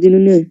तल गर्दिनु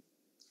नि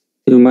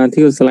त्यो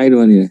माथिको स्लाइड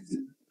भनिरे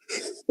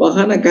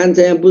पखाना कान्छ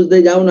यहाँ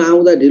बुझ्दै जाऊ न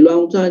आउँदा ढिलो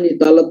आउँछ अनि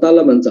तल तल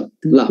भन्छ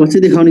ल पछि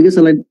देखाउने के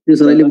स्लाइड त्यो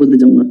स्लाइडले बुझ्दै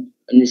जाऊ न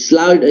अनि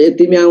स्लाइड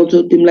तिमी आउँछौ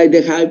तिमीलाई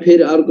देखाए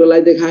फेरि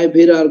अर्कोलाई देखाए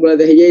फेरि अर्कोलाई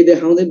देखाए यही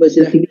देखाउँदै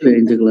बसिरहेको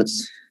हुन्छ क्लास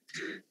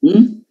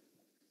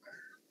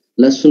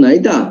ल सुन है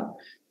त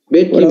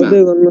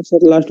ब्याट्रीमा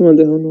सर लास्टमा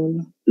देखाउनु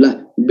होला ल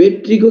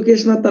ब्याट्रीको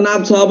केसमा तनाव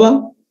छ अब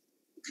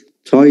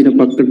छैन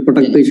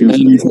पटक्कै छैन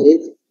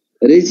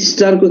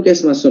रेजिस्टरको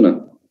केसमा सुन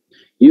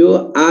यो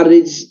आर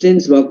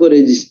रेजिस्टेन्स भएको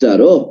रेजिस्टर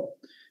हो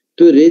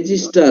त्यो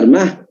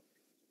रेजिस्टरमा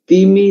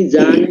तिमी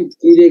जाने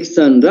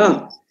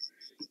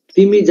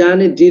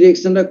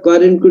डिरेक्सन र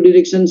करेन्टको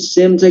डिरेक्सन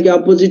सेम छ कि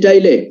अपोजिट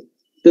अहिले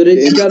त्यो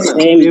रेजिस्टरमा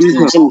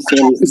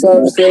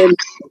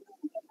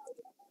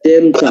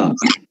सेम छ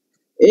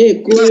ए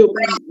कोही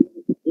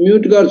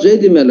म्युट गर्छु है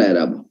तिमीहरूलाई हेर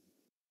अब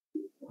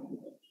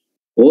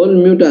होल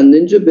म्युट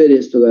हानिदिन्छु फेरि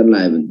यस्तो गर्न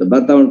आयो भने त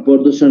वातावरण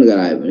प्रदूषण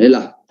गरायो भने ल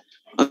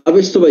अब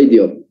यस्तो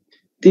भइदियो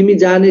तिमी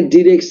जाने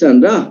डिरेक्सन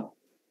र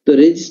त्यो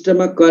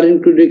रेजिस्टरमा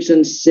करेन्टको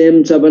डिरेक्सन सेम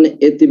छ भने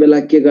यति बेला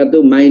के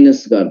गर्दौ माइनस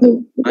गर्दौ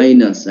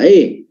माइनस है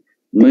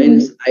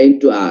माइनस आई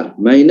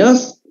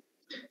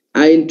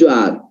इन्टु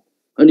आर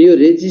अनि यो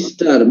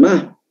रेजिस्टरमा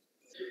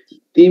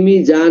तिमी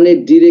जाने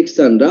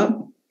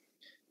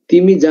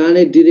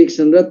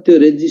डिरेक्सन र त्यो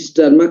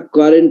रेजिस्टरमा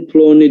करेन्ट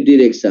फ्लो हुने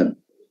डिरेक्सन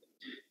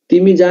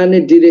तिमी जाने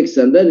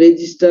डिरेक्सन र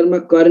रेजिस्टरमा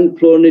करेन्ट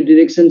फ्लो हुने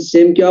डिरेक्सन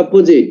सेम कि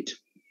अपोजिट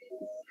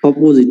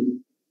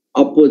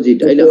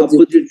अपोजिट अहिले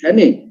अपोजिट छ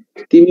नि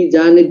तिमी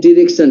जाने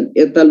डिरेक्सन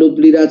यता लुप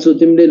लिइराछौ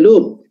तिमीले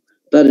लुप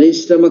तर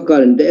रेजिस्टरमा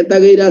करेन्ट त यता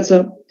गइराछ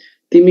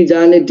तिमी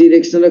जाने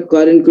डिरेक्सन र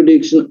करेन्टको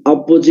डिरेक्सन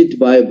अपोजिट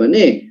भयो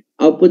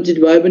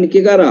भने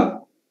के गर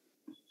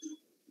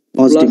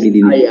प्लस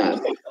आइआर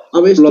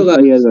अब यस्तो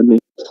गर्ने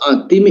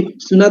तिमी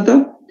सुन त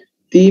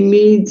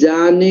तिमी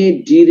जाने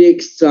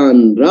डिरेक्सन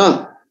र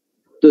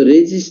त्यो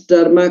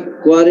रेजिस्टरमा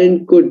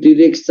करेन्टको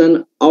डिरेक्सन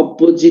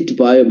अपोजिट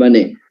भयो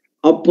भने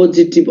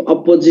अपोजिटिभ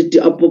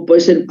अपोजिटिभ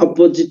अपोजिटिभ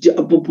अपोजिटिभ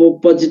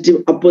अपोजिटिभ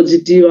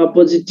अपोजिटिभ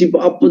अपोजिटिभ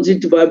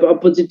अपोजिट भयो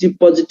अपोजिटिभ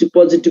पोजिटिभ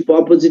पोजिटिभ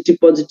अपोजिटिभ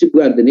पोजिटिभ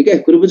गर्दैन क्या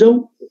कुरो बुझौ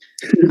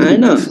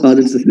हैन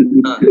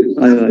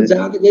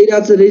जहाँ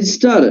गइराछ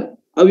रेजिस्टर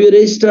अब यो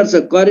रेजिस्टर छ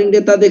करेन्ट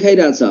यता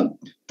देखाइराछ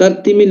तर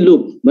तिमी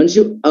लुप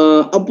भनेपछि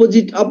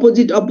opposite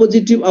opposite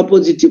अपोजिटिभ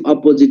अपोजिटिभ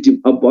अपोजिटिभ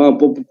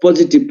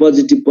positive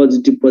positive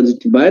positive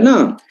positive भएन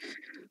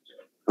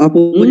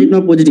अपोजिटमा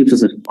पोजिटिभ छ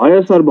सर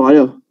भयो सर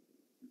भयो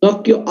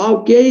सक्यो अब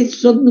केही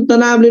सोध्नु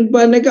तनाव लिनु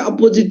पर्ने क्या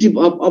अपोजिटिभ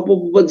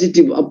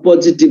अपोजिटिभ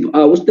अपोजिटिभ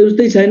उस्तै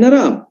उस्तै छैन र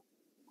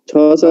छ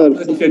सर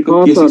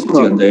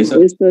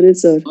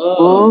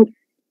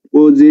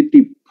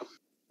पोजिटिभ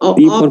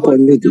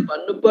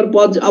भन्नु पर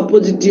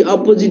अपोजिटिभ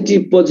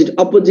अपोजिटिभ पोजिटिभ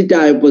अपोजिट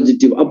आयो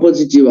पोजिटिभ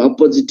अपोजिटिभ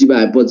अपोजिटिभ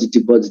आयो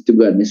पोजिटिभ पोजिटिभ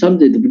गर्ने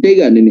सम्झे त त्यही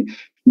गर्ने नि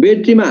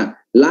ब्याट्रीमा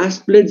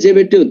लास्ट प्लेट जे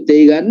भेट्यो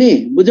त्यही गर्ने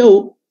बुझौ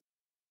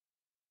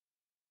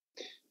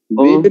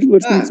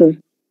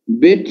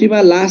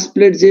ब्याट्रीमा लास्ट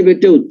प्लेट जे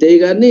भेट्यो त्यही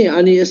गर्ने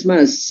अनि यसमा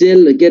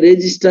सेल के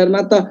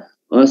रेजिस्टरमा त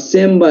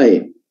सेम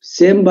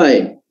भए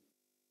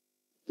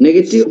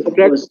नेगेटिभ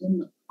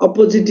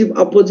अपोजिटिभ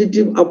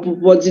अपोजिटिभ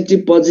अपोजिटिभ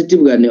पोजिटिभ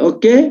गर्ने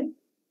ओके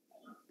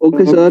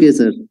ओके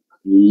सर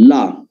ल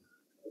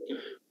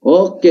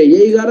ओके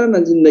यही गर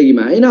न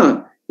जिन्दगीमा हैन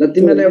ल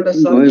तिमीलाई एउटा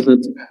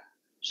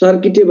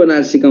सर्किटै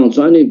बनाएर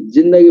सिकाउँछु अनि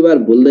जिन्दगीभर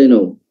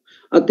भुल्दैनौ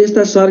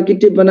त्यस्ता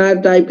सर्किटै बनाएर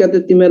टाइपका त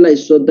तिमीलाई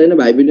सोध्दैन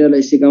भाइ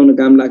बहिनीहरुलाई सिकाउन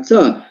काम लाग्छ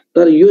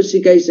तर यो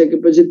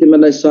सिकाइसकेपछि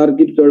तिमीलाई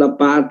सर्किटको एउटा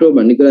पार्ट हो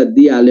भन्ने कुरा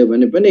दिइहाल्यो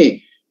भने पनि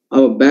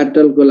अब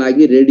ब्याटलको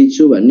लागि रेडी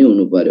छु भन्ने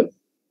हुनु पर्यो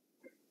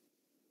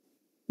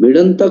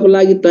भिडन्तको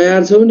लागि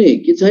तयार छौ नि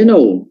कि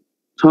छैनौ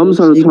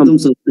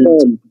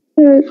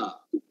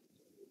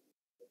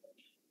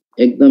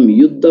एकदम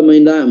युद्ध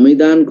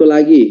मैदानको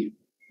लागि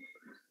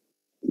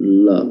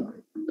ल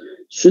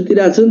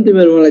सुतिरा छौ नि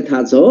तिमीहरु मलाई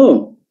थाहा छ हो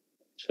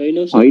हैन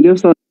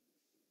सर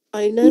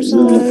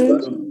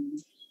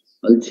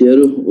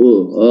अल्छीहरु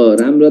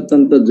राम्रो त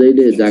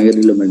जहिले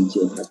जाँगेरिलो मान्छे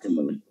हो थाहा थियो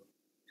मलाई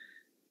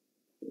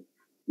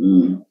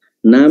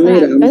नामै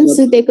राम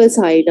सुतेको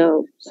छैन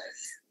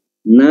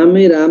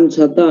नामै राम छ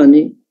त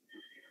अनि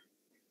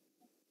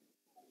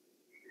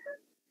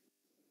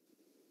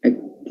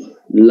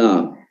ल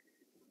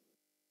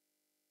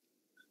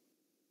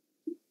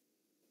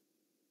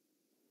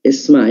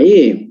यसमा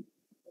है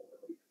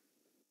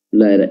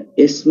ल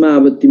यसमा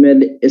अब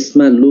तिमीहरुले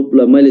यसमा लुप ल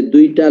मैले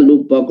दुईटा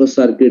लुप भएको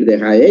सर्किट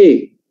देखाए है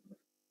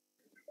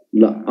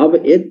ल अब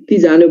यति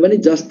जान्यो भने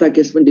जस्ता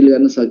केस पनि डिल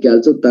गर्न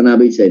सकिहाल्छौ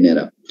तनावै छैन र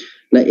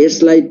ल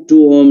यसलाई 2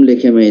 ओम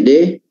लेखे मैले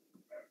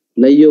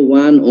ल यो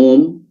 1 ओम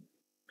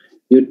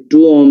यो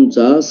 2 ओम छ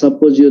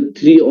सपोज यो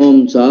 3 ओम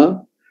छ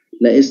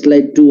ल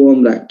यसलाई 2 ओम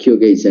राखियो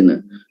केही छैन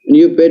अनि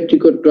यो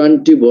ब्याट्रीको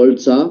 20 भोल्ट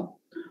छ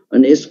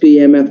अनि यसको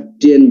इएमएफ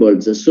 10 भोल्ट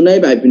छ सुनाइ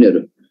भाइ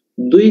पिनहरु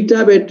दुईटा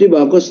ब्याट्री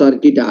भएको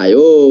सर्किट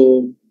आयो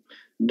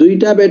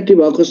दुईटा ब्याट्री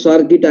भएको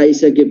सर्किट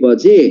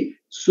आइसकेपछि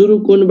सुरु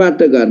कुनबाट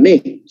गर्ने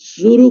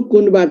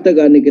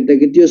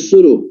केटाकेटी यो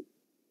सुरु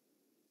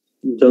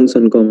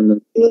जंक्सन कमन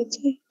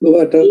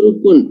सुरु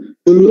कुन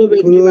ठुलो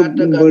ब्याट्रीबाट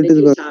गर्ने कि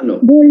सानो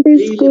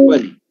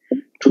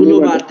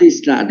ठुलोबाट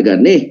स्टार्ट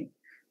गर्ने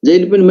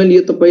जहिले पनि मैले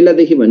यो त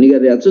पहिलादेखि भनि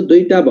गरिरहेको छु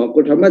दुईटा भएको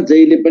ठाउँमा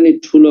जहिले पनि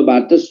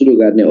ठुलोबाट सुरु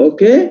गर्ने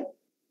ओके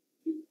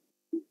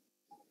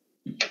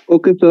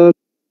ओके सर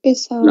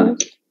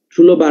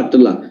ठुलोबाट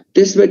ल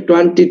त्यसमै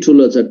 20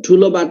 ठुलो छ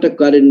ठुलोबाट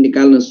करेन्ट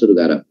निकाल्न सुरु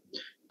गर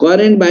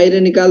करेन्ट बाहिर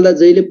निकाल्दा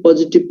जहिले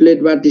पोजिटिभ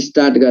प्लेटबाट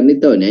स्टार्ट गर्ने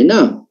त हो नि हैन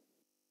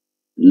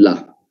ल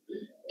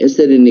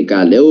यसरी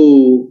निकाल्यौ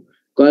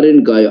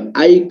करेन्ट गयो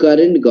आई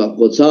करेन्ट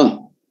गएको छ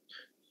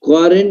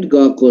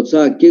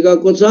के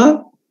गएको छ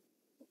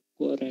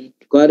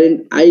करेन्ट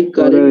आई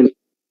करेन्ट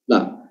ल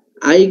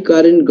आई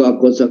करेन्ट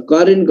गएको छ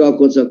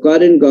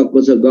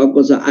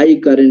आई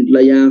करेन्ट ल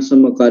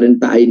यहाँसम्म करेन्ट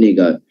त आई नै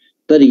गयो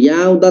तर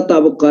यहाँ आउँदा त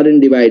अब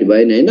करेन्ट डिभाइड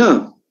भएन हैन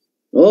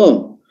हो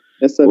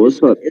हो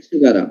सर यसो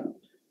गर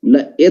ल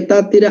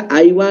यतातिर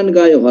I1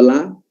 गयो होला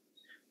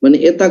भने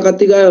यता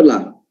कति गयो होला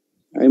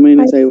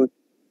I-I1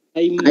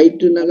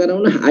 I2 नगरौ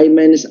न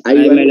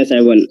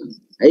I-I1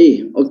 है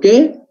ओके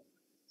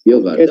यो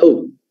गर्दै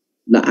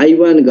ल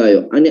I1 गयो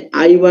अनि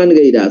I1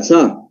 गइराछ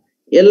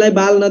यसलाई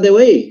बाल नदेऊ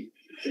है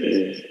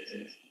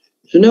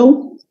सुन्यौ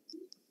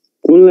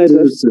कुनलाई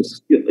सर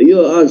यो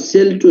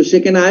सेल 2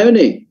 सेकेन्ड आयो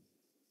नि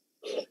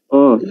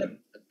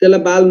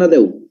त्यसलाई बाल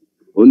नदेऊ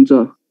हुन्छ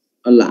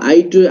ल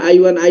I2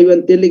 I1 I1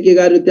 त्यसले के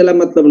गर्यो त्यसलाई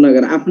मतलब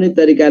नगर आफ्नै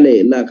तरिकाले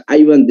ल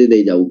I1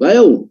 दिँदै जाऊ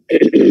गयो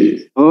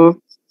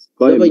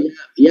अब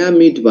यहाँ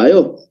मिट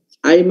भयो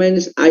I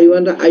minus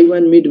I1 र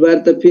I1 मिट भएर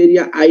त फेरि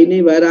यहाँ I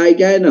नै भएर आयो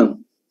कि आएन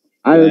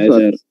आयो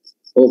सर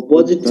हो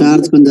पोजिटिभ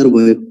चार्ज कन्जर्भ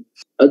भयो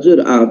हजुर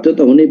त्यो त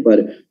हुनै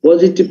पर्यो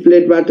पोजिटिभ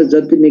प्लेटबाट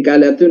जति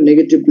निकालेको थियो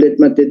नेगेटिभ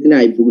प्लेटमा त्यति नै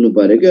आइपुग्नु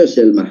पर्यो के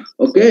सेलमा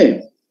ओके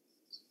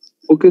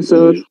ओके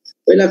सर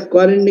पहिला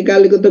करेन्ट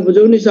निकालेको त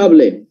बुझौ नि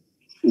सबले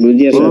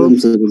बुझियो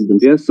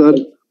सर यस सर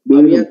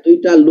अब यहाँ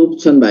दुईटा लुप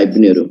छन् भाइ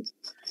बहिनीहरु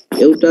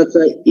एउटा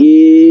छ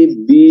A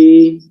B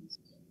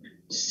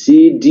C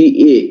D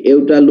A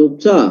एउटा लुप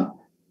छ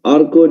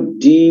अर्को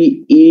D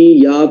E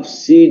F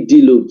C D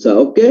loop छ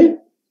ओके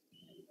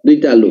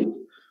दुईटा लुप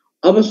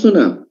अब सुन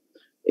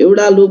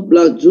एउटा लुप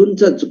जुन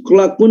छ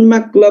कुनमा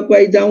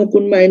क्लकवाइज जाउँ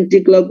कुनमा एन्टी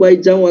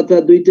क्लकवाइज जाउँ अथवा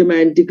दुईटैमा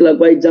एन्टी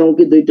क्लकवाइज जाउँ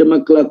कि दुईटैमा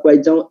क्लकवाइज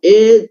जाउँ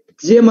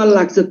जे मन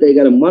लाग्छ त्यही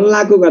गर मन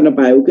लागेको गर्न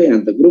पायौ के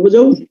यहाँ त गुरु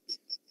बुझौ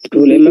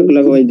ठुलेमा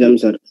क्लकवाइज जाम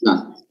सर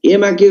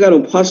एमा के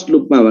गरौँ फर्स्ट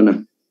लुपमा भन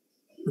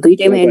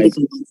दुईटैमा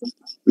एन्टी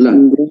ल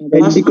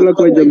एन्टी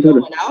क्लकवाइज जाम सर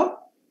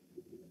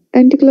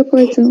एन्टी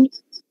क्लकवाइज जाउँ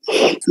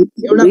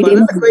एउटा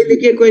भन त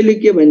कहिले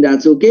के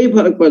भनिरहेको छौ केही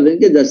फरक पर्दैन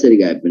के जसरी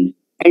गए पनि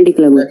anti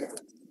clockwise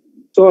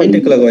anti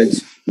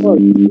clockwise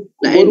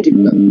anti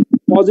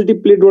positive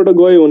प्लेटबाट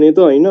गयो भने त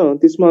हैन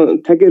त्यसमा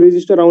ठ्याक्कै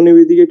रेजिस्टर आउने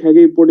बित्तिकै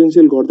ठ्याक्कै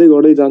पोटेन्शियल घट्दै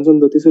घट्दै जान्छ नि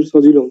त त्यसरी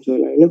सजिलो हुन्छ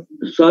होला हैन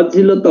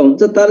सजिलो त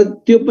हुन्छ तर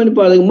त्यो पनि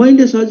पर्दैन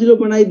मैले सजिलो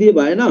बनाइदिए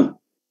भएन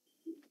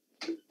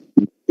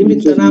तिमी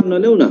तनाव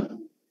नल्याउ न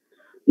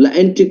ल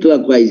एन्टी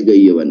क्लकवाइज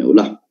गइयो भने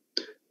ल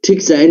ठीक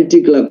छ एन्टी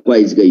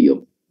क्लकवाइज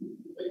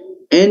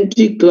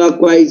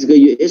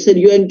गइयो यसरी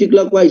यो एन्टी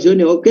क्लकवाइज हो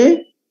नि ओके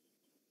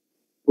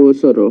हो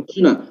सर हो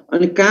सुन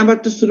अनि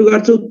कहाँबाट सुरु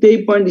गर्छौ त्यही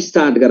पोइन्ट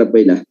स्टार्ट गर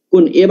पहिला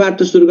कुन ए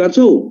बाट सुरु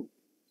गर्छौ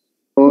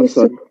हो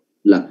सर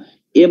ल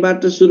ए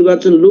बाट सुरु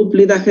गर्छौ लुप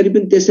लिँदाखेरि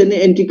पनि त्यसरी नै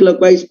एन्टी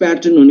क्लकवाइज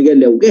प्याटर्न हुने गरी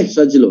ल्याउ के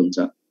सजिलो हुन्छ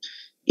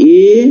A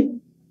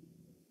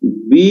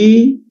B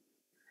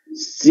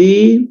C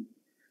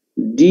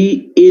D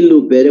A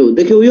loop हेर्यौ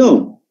देख्यौ यो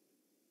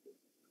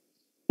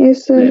यस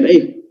सर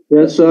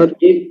यस सर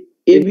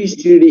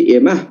एबीसीडी ए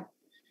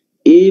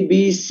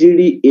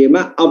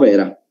मा अब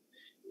हेर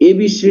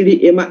एबीसीडी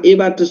ए मा ए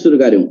बाट सुरु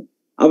गर्यौ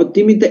अब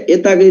तिमी त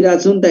यता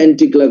गइराछौ नि त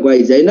एन्टी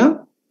क्लकवाइज हैन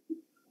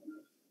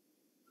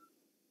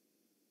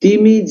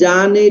तिमी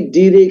जाने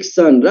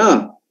डाइरेक्सन र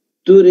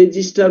त्यो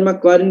रेजिस्टरमा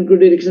करेन्टको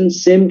डाइरेक्सन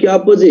सेम कि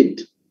अपोजिट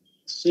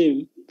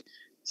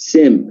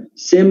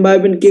सेम भए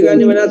पनि के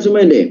गर्ने भनेको छु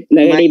मैले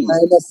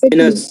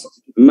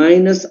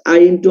माइनस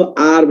आई इन्टु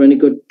आर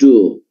भनेको 2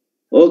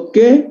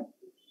 ओके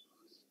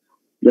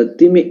र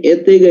तिमी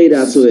यतै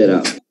गइराछौ हेर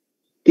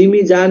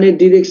तिमी जाने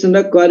डाइरेक्सन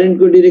र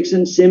करेन्टको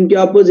डाइरेक्सन सेम कि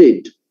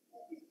opposite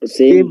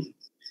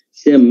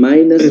same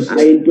minus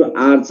I into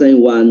R चाहिँ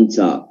 1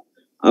 छ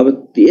अब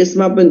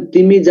यसमा पनि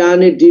तिमी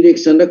जाने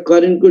डाइरेक्सन र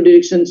करेन्टको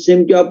डाइरेक्सन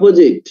सेम कि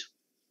opposite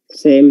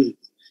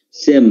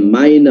same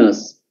minus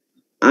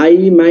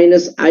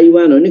I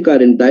one हो नि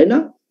करेन्ट हैन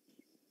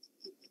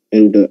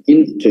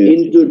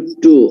इन्टु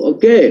 2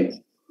 ओके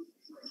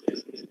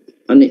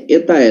अनि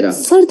यता हेर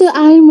सर त्यो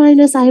आई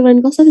माइनस आई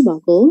वान कसरी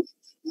भएको हो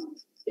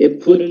ए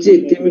फुच्ची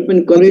तिमी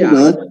पनि कति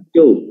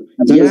आयो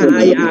यहाँ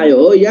आई आयो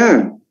हो यहाँ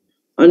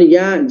अनि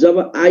यहाँ जब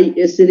आई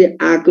यसरी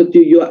आएको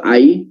थियो यो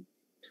आई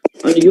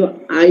अनि यो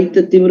आई त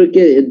तिम्रो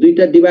के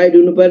दुईटा डिवाइड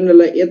हुनु पर्ने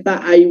ल यता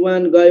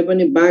I1 गयो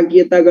पनि बाँकी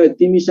यता गयो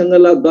तिमीसँग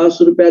ल 10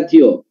 रुपैयाँ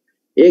थियो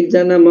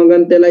एकजना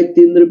मगन्तेलाई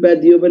 3 रुपैयाँ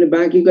दियो भने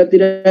बाँकी कति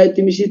रह्यो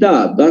तिमीसित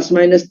 10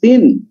 माइनस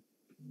 3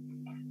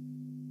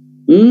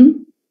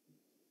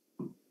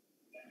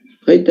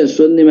 खै त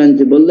सोध्ने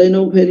मान्छे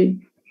बोल्दैनौ फेरि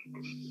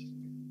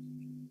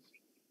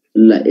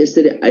ल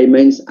यसरी I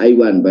माइनस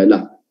I1 भयो ल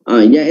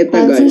यहाँ यता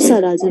गयो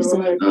सर हजुर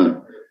सर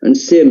अनि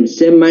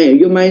सेम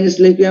यो माइनस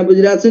लेख्यो यहाँ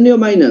बुझिरहेछ नि यो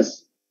माइनस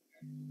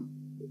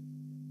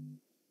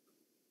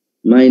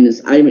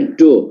I mean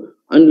 2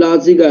 अनि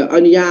लजिक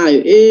अनि यहाँ आयो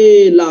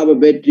ए ल अब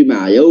ब्याट्रीमा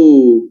आयो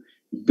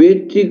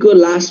ब्याट्रीको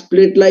लास्ट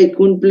प्लेटलाई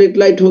कुन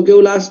प्लेटलाई ठोक्यौ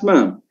लास्टमा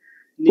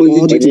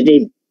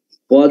पोजिटिभ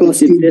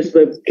त्यसपछि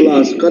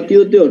प्लस कति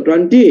हो त्यो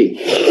 20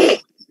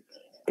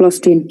 प्लस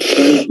 10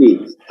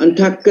 अनि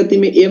ठ्याक्क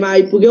तिमी एमा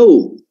आइपुग्यौ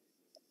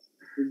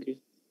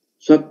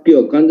सक्यो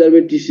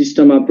conservative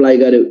system apply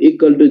गर्यौ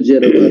equal to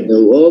 0 गर्यौ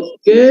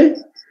okay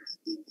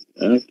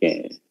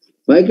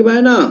भयो कि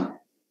भएन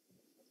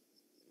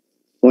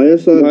भयो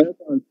सर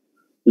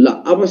ल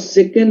अब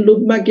सेकेन्ड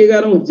लुपमा के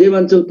गरौँ जे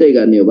भन्छौ त्यही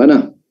गर्ने हो भन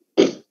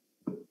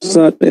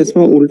सर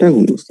यसमा उल्टा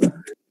घुम्नुस् त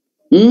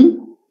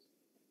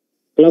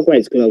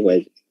क्लकवाइज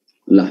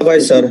ल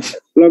सर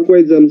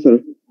क्लकवाइज जाम सर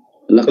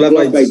ल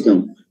क्लकवाइज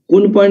जाउँ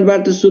कुन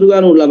पोइन्टबाट सुरु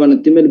गरौँ ल भन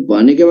तिमीले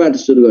भनेकोबाट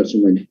सुरु गर्छु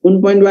मैले कुन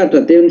पोइन्टबाट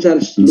त्यही अनुसार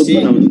लुप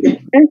बनाउनु के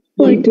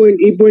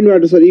ई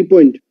पोइन्टबाट सर ई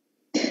पोइन्ट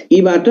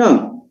ई बाट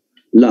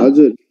ल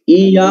हजुर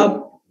ई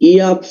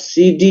of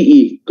C D E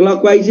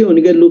clockwise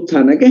हुने गरी लुप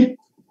थाहा के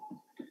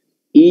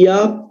ई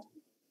of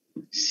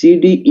C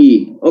D E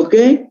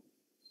okay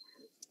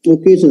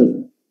okay sir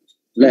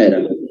ल हेर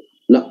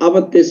ल अब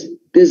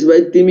त्यस भए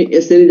तिमी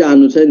यसरी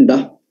जानु छ नि त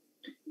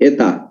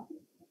यता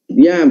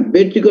यहाँ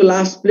ब्याट्रीको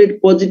लास्ट प्लेट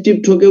पोजिटिभ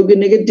ठोक्यौ कि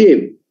नेगेटिभ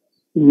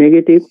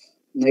नेगेटिभ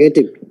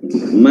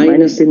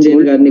माइनस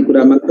 10 गर्ने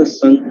कुरामा त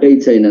शंकै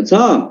छैन छ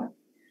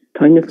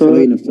छैन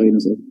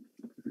सर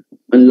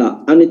ल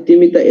अनि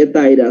तिमी त यता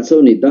आइराछौ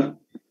नि त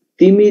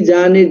तिमी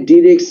जाने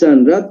डाइरेक्सन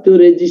र त्यो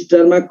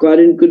रेजिस्टरमा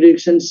करेन्टको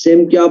डाइरेक्सन सेम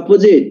कि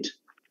अपोजिट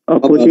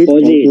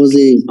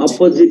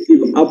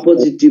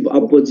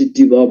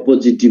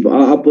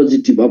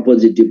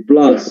अपोजिटिभ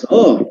प्लस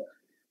हो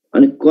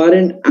अनि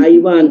करेन्ट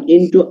I1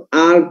 इन्टु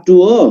R2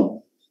 हो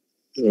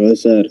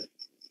सर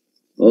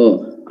हो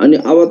अनि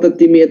अब त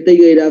तिमी यतै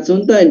गइराछौ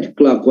नि त एन्टी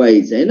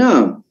क्लकवाइज हैन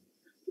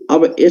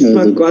अब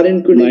यसमा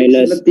करेन्टको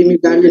डाइरेक्सन र तिमी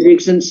जाने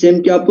डाइरेक्सन सेम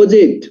कि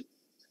अपोजिट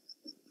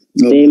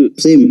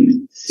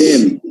सेम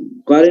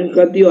करेन्ट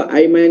कति हो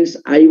I minus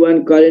I1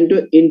 करेन्ट हो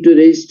इन्टु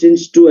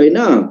रेजिस्टेन्स 2 हैन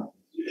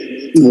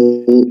हो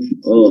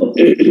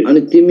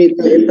अनि तिमी त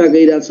यता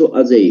गइराछौ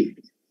अझै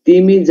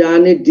तिमी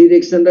जाने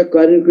डाइरेक्सन र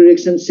करेन्टको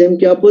डाइरेक्सन सेम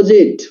कि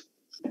अपोजिट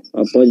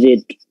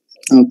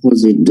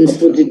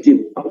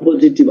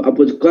अपोजिटिभ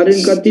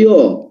करेन्ट कति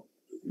हो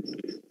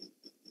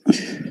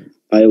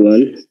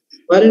I1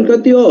 करेन्ट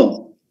कति हो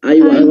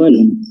I1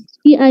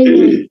 3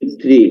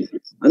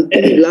 अनि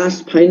तिमी लास्ट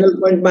फाइनल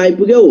पोइन्टमा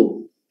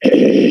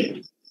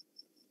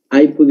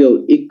आइपुग्यौ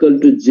इक्वल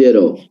टु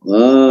 0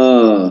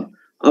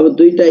 अब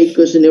दुईटा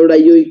इक्वेसन एउटा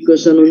यो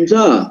इक्वेसन हुन्छ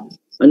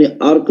अनि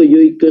अर्को यो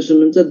इक्वेसन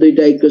हुन्छ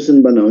दुईटा इक्वेसन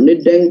बनाउने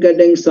ड्याङका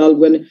ड्याङ सल्भ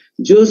गर्ने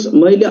जोस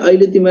मैले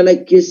अहिले तिमीलाई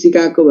के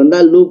सिकाएको भन्दा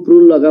लुप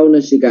रुल लगाउन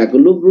सिकाएको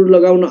लुप रुल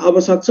लगाउन अब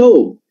सक्छौ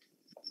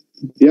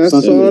यस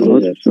सर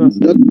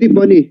जति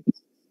पनि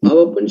अब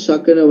पनि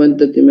सकेन भने त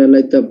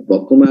तिमीलाई त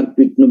भक्कुमार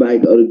पिट्नु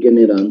बाहेक अरु के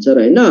नै रहन्छ र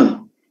हैन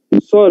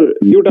सर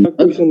एउटा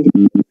क्वेशन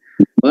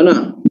भन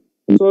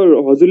सर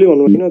हजुरले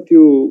भन्नु हैन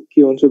त्यो के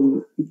भन्छ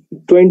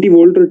 20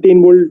 भोल्ट र 10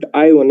 भोल्ट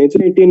आयो भने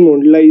चाहिँ 10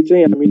 भोल्टलाई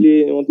चाहिँ हामीले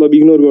मतलब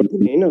इग्नोर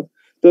गर्दिने हैन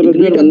तर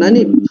इग्नोर भन्दा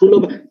नि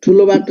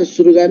ठुलोबाट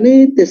सुरु गर्ने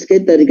त्यसकै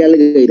तरिकाले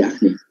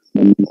गइराख्ने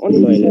अनि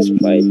 -5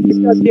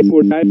 10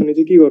 भोल्ट आयो भने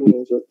चाहिँ के गर्नु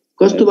हो सर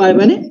कस्तो भयो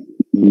भने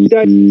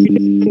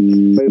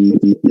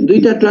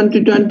दुईटा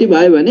 20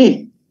 भयो भने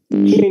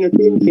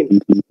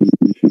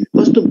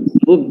कस्तो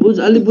बुझ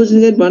अलि बुझ्ने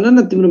गरी भन न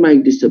तिम्रो माइक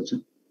डिस्टर्ब छ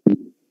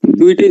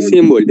दुईटै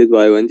सेम भोल्टेज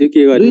भयो भने चाहिँ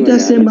के गर्ने दुईटा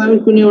सेम भयो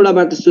कुनै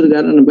एउटाबाट सुरु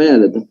गर्न न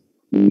भइहाल्यो त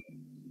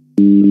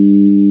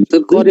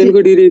सर करेन्टको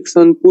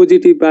डाइरेक्सन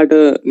पोजिटिभबाट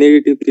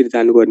नेगेटिभतिर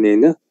जानु पर्ने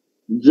हैन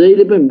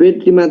जहिले पनि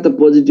ब्याट्रीमा त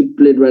पोजिटिभ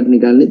प्लेटबाट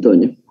निकाल्ने त हो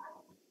नि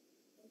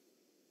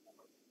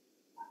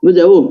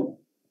बुझ्यौ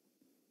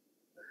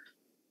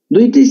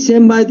दुईटै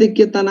सेम भयो त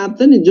के तनाव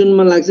त नि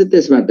जुनमा लाग्छ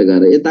त्यसबाट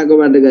गर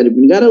यताकोबाट गरे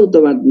पनि गर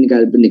उताबाट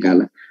निकाले पनि निकाल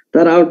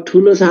तर अब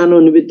ठुलो सानो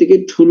हुने बित्तिकै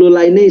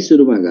ठुलोलाई नै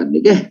सुरुमा गर्ने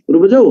के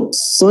बुझ्यौ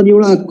सर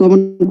एउटा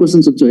कमन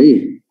क्वेशन सोध्छु है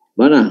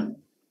भन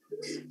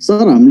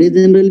सर हामीले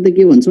जेनरली त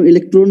के भन्छौं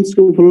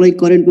इलेक्ट्रोन्सको फ्लोलाई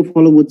करेन्टको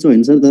फ्लो बुझ्छौ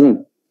हैन सर तर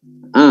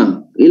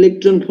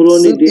इलेक्ट्रोन फ्लो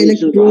नि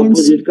डाइरेक्सनको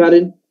opposite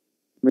current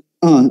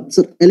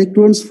sir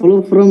electrons flow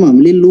from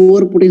हामीले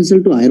lower potential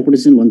to higher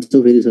potential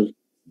भन्छौं फेरि sir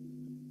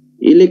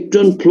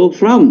electron flow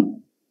from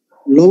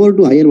lower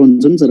to higher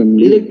भन्छौं नि सर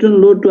हामीले इलेक्ट्रोन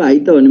लो टु हाई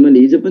त भने मैले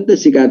हिजो पनि त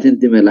सिकाएको थिएँ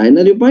तिमीलाई हैन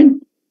यो पोइन्ट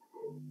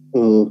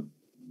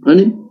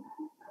अनि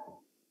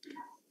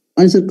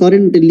सर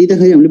करेन्ट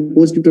लिँदाखेरि हामीले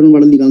पोजिटिभ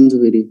टर्मिनलबाट निकाल्छौं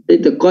फेरि त्यही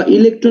त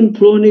इलेक्ट्रोन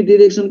फ्लो नि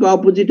डाइरेक्सनको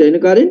अपोजिट हैन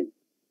करेन्ट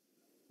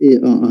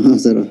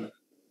सर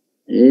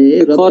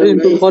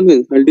करेन्टको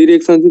कन्भेन्सनल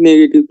डाइरेक्सन चाहिँ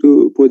नेगेटिभ टु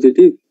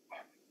पोजिटिभ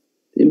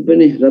तिमी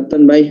पनि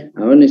रतन भाइ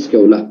हावा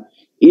निस्क्यौ ल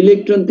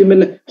इलेक्ट्रोन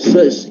तिमीलाई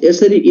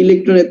यसरी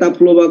इलेक्ट्रोन यता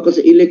फ्लो भएको छ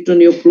इलेक्ट्रोन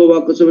यो फ्लो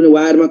भएको छ भने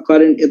वायरमा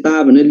करेन्ट यता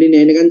भनेर लिने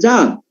हैन कान्छ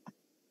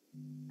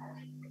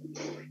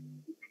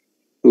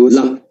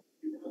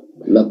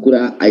ल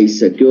कुरा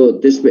आइसक्यो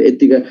त्यसपछि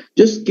यतिका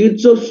जस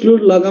किर्चोफ्स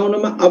लुज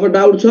लगाउनमा अब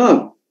डाउट छ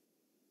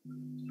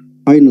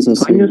हैन sir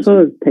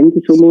thank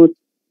you so much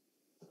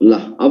ल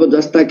अब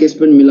जस्ता केस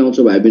पनि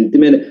मिलाउँछौ भाइ बहिनी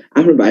तिमीले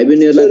आफ्नो भाइ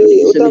बहिनीहरुलाई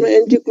एउटामा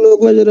एन्टी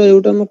क्लकवाइज र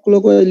एउटामा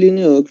क्लकवाइज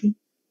लिने हो कि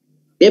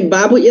ए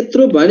बाबु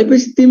यत्रो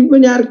भनेपछि तिमी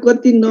पनि यार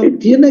कति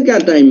थिएन क्या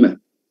टाइममा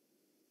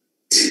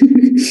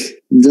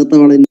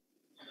जताबाट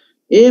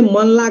ए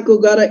मल्लाको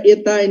गर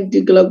यता एन्टी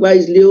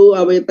क्लकवाइज ल्याऊ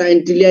अब यता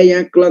एन्टी ल्या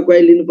यहाँ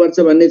क्लकवाइज लिनुपर्छ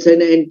भन्ने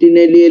छैन एन्टी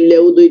नै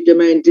ल्याऊ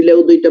दुईटामा एन्टी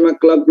ल्याऊ दुईटामा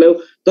क्लक ल्याऊ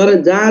तर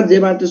जहाँ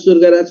जेबाट सुरु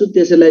गरेको छु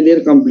त्यसैलाई लिएर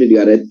कम्प्लिट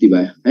गरे यति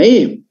भयो है ए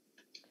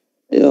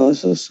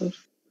हस् सर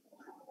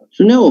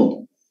सुन्यौ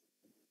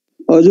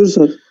हजुर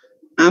सर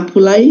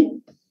आफुलाई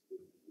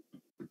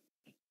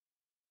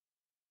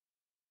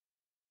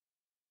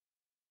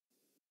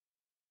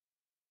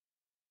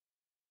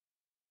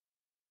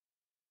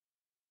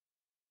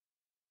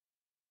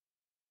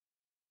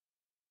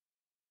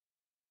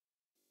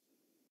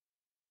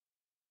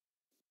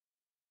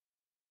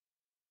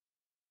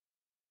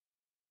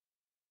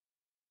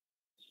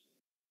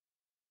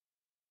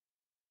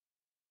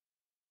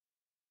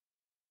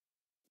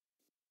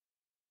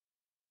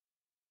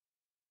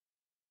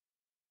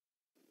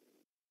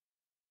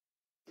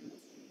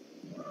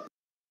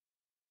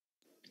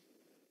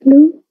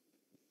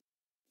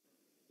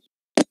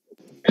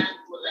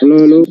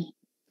हेलो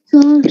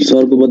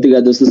सरको बत्ती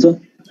गए जस्तो छ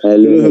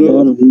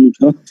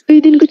दुई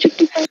दिनको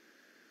छुट्टी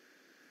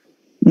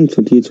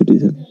छुट्टी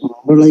छ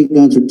हाम्रो लागि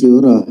कहाँ छुट्टी हो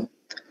र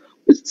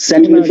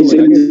स्याटरडे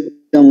फिजिकल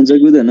एक्जाम हुन्छ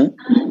कि हुँदैन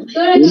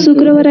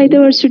शुक्रबार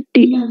आइतबार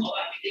छुट्टी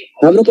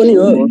हाम्रो पनि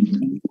हो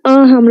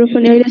हाम्रो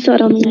पनि अहिले सर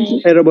आउनुहुन्छ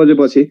 13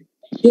 बजेपछि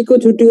के को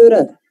छुट्टी हो र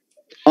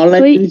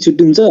अनलाइन पनि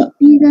छुट्टी हुन्छ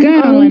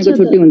कहाँ अनलाइनको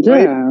छुट्टी हुन्छ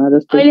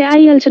अहिले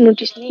आइहाल्छ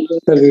नोटिस नि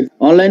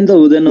अनलाइन त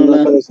हुँदैन होला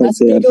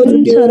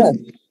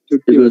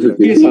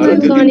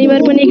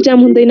शनिबार पनि एक्जाम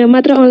हुँदैन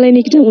मात्र अनलाइन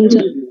एक्जाम हुन्छ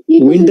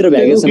विन्टर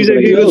भ्याकेसन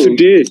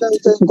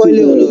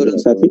कहिले हुनु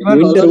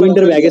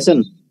विन्टर भ्याकेसन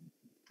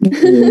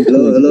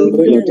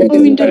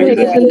विन्टर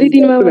भ्याकेसन 2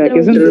 दिनमा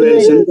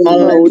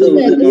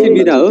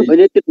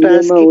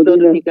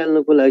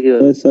निकाल्नको लागि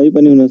सही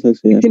पनि हुन सक्छ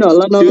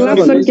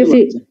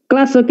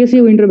क्लास सकेपछि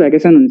विन्टर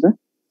भ्याकेसन हुन्छ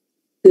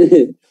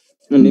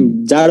अनि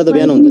जाडो त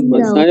बिहान हुन्छ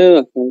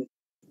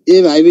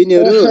ए भाइ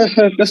बहिनीहरु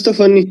कस्तो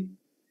फनी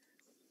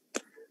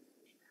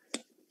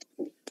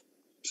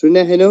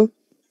सुन्ने छैनौ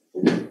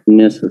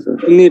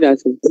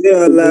सुनिरहेछ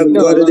हल्ला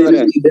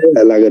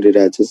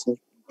गरिरहेछ सर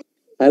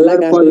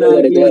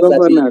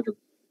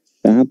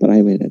कहाँ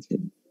पढाइ भइरहेछ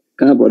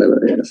कहाँ पढाइ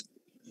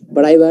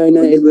पढाइ भएन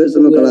एक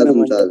बजेसम्म क्लास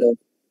हुन्छ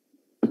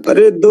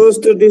अरे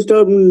दोस्त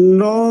डिस्टर्ब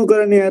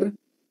नगर नि यार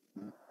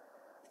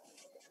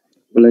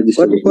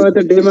कतिपय त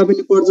डेमा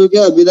पनि पढ्छु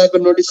क्या विधाको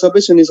नोटिस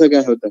सबै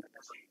सुनिसकेको हो त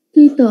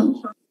त्यही त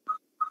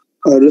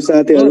अरु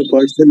साथीहरु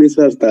पढ्छ नि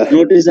सर त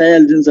नोटिस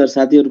आइहाल्छ नि सर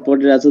साथीहरु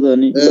पढिरहेछ त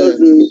अनि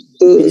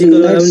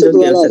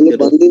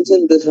भनिदिन्छ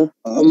नि त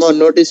म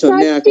नोटिस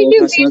भन्ने आको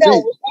खासमा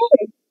चाहिँ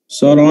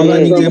सर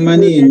अनलाइन एक्जाममा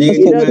नि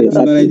नेगेटिभ मार्किङ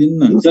गराइदिनु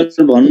न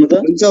सर भन्नु त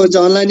हुन्छ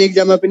अनलाइन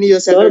एक्जाममा पनि यो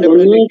स्याटरडे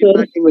नेगेटिभ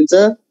मार्किङ हुन्छ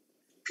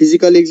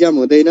फिजिकल एक्जाम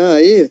हुँदैन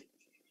है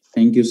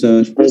थ्यांक यू सर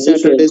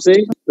स्याटरडे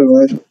चाहिँ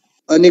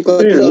अनि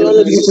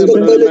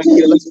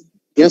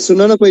यहाँ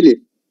सुन न पहिले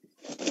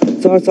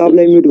सर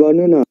सबलाई म्युट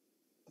गर्नु न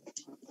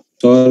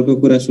सरको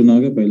कुरा सुनाउ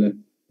के पहिला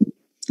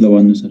ल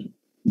भन्नु सर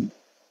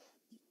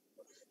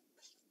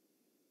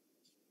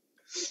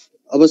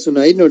अब सुन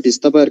है नोटिस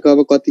तपाईहरुको अब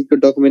कतिको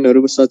डकुमेन्टहरु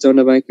सच्याउन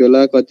बाँकी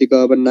होला कतिको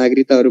अब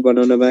नागरिकताहरु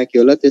बनाउन बाँकी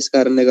होला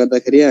त्यसकारणले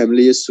गर्दाखेरि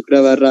हामीले यो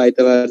शुक्रबार र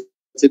आइतबार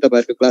चाहिँ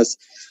तपाईहरुको क्लास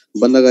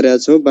बन्द गरेका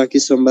छौं बाँकी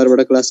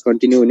सोमबारबाट क्लास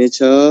कन्टिन्यू हुनेछ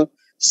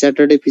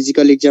स्याटरडे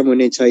फिजिकल एक्जाम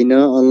हुने छैन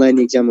अनलाइन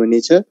एक्जाम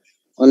हुनेछ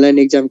अनलाइन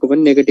एक्जामको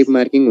पनि नेगेटिभ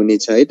मार्किङ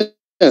हुनेछ है त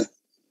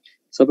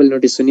सबैले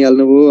नोटिस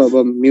सुनिहाल्नुभयो अब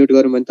म्युट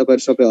गरौँ भने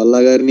तपाईहरु सबै हल्ला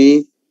गर्ने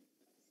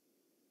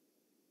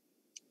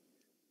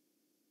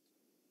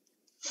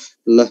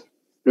ल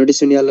नोटिस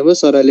सुनिहाल्नुभयो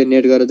सरले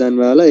नेट गरेर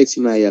जानुभयो होला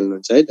एकछिनमा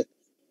आइहाल्नुहुन्छ है त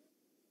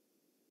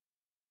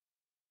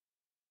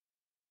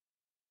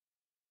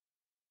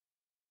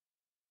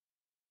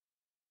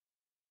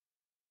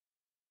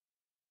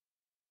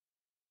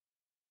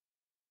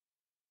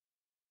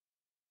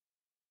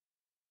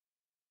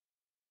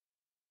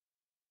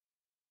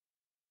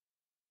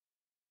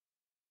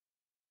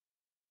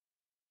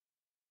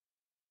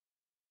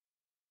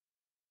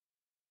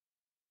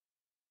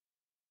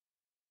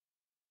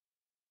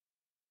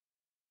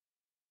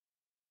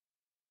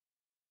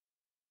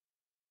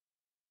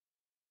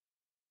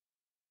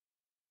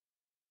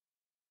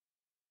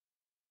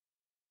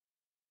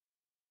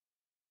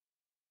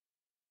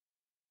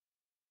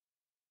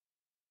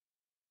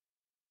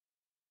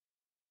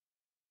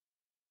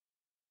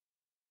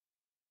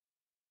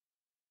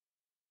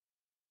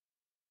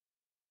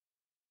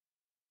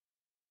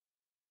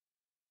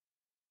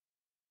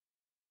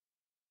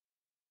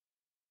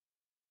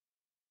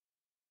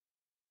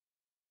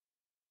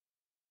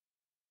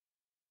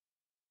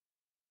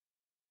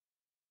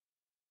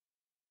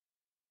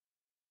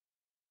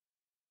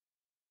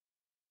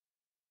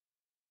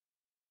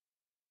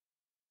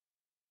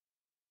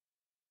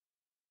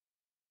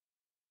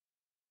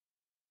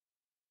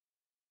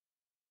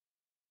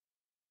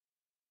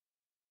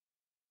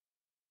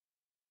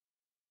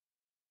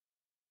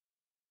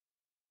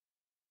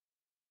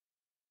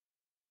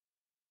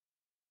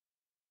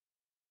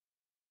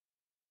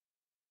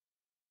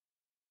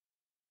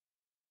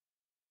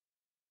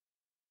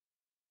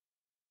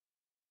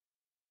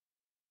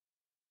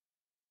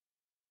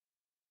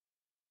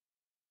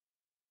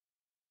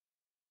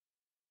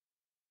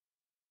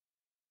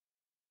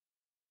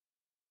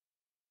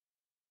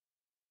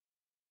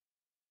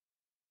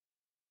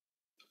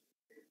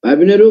भाइ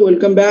बहिनीहरु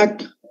वेलकम ब्याक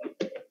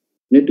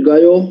नेट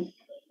गयो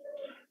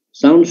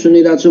साउन्ड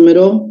सुनिरहेको छु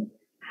मेरो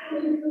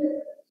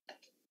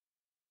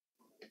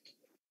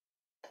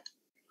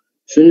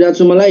सुनिरहेको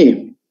छु मलाई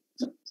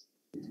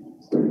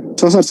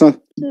सर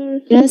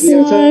यस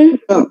सर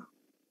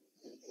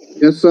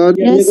यस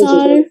सर यस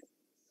सर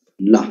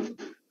ल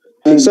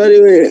सर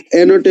यो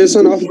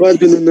एनोटेसन अफ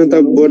गरिदिनु न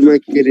त बोर्डमा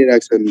के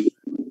लेखिरहेको छ नि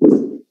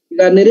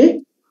गर्ने रे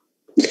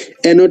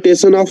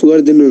एनोटेसन अफ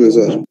गरिदिनु न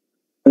सर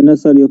हैन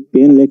सर यो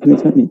पेन लेख्ने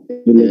छ नि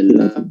ल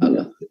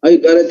अहिले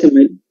गरे थिए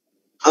मैले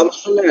अब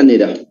सुन्ने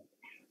हानेर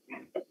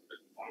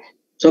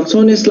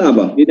सक्छौ नि यसलाई अब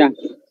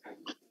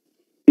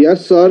यस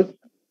सर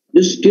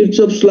यो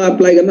स्टिप्स ला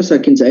अप्लाई गर्न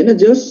सकिन्छ हैन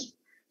जस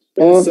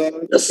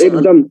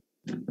एकदम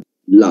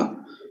ल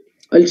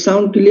अहिले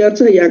साउन्ड क्लियर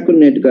छ यहाँको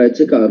नेट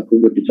गएछ का अर्को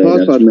गोटी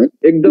सर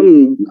एकदम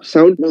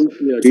साउन्ड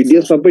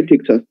भिडियो सबै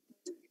ठीक छ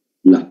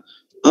ल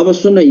अब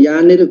सुन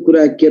यहाँनिर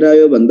कुरा के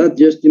रह्यो भन्दा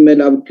जस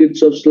तिमीले अब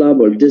किर्चोफ्स ल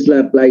भोल्टेजलाई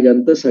एप्लाई गर्न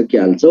त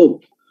सकिहाल्छौ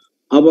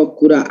अब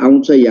कुरा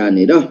आउँछ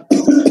यहाँनिर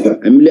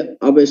हामीले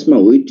अब यसमा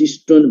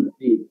व्हिटस्टोन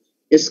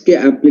यसकै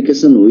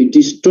एप्लिकेसन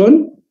व्हिटस्टोन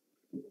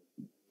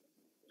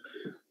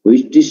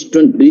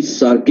ब्रिज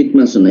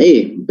सर्किटमा सुन है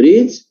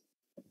ब्रिज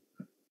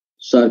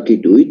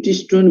सर्किट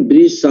व्हिटस्टोन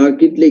ब्रिज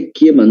सर्किटले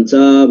के भन्छ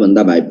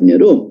भन्दा भाइ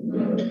बहिनीहरु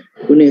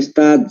कुनै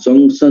यस्ता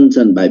जंक्सन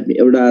छन् भाइ बहिनी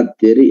एउटा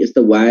धेरै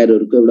यस्ता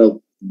वायरहरुको एउटा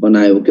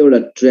बनायो के एउटा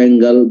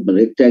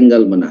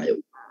रेक्ट्याङ्गल बनायो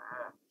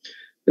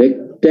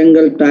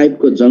रेक्ट्याङ्गल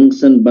टाइपको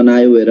जंक्सन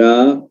बनायो हेर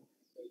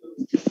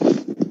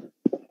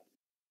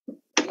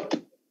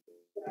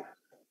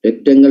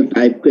रेक्ट्याङ्गल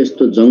टाइपको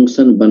यस्तो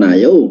जंक्सन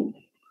बनायो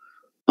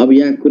अब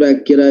यहाँ कुरा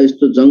के र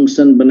यस्तो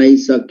जंक्सन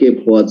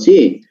बनाइसकेपछि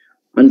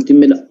अनि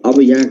तिमीले अब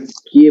यहाँ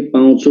के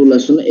पाउँछौ ल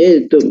सुन ए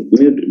त्यो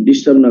म्युट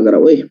डिस्टर्ब नगर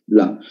ओइ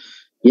ल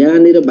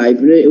यहाँनिर भाइ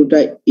पनि एउटा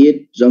ए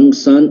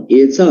जंक्सन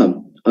ए छ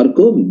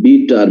अर्को बी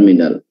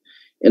टर्मिनल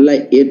यसलाई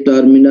ए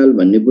टर्मिनल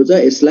भन्ने बुझ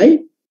यसलाई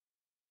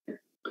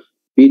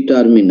बी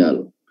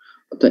टर्मिनल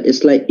अथवा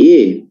यसलाई ए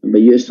अब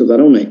यो यस्तो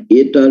गरौँ न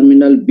ए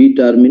टर्मिनल बी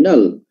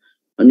टर्मिनल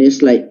अनि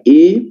यसलाई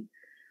ए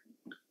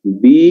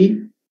बी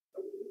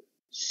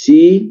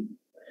सी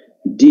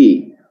डी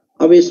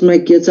अब यसमा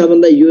के छ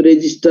भन्दा यो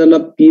रेजिस्टरलाई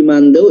पी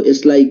मान्देऊ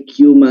यसलाई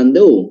क्यू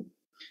मान्देऊ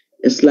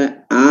यसलाई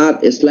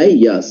आर यसलाई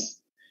S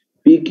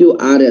P Q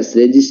R S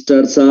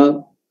resistor छ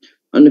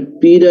अनि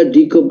पी र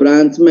डी को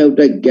ब्रान्चमा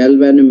एउटा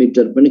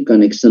ग्याल्भेनोमिटर पनि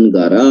कनेक्सन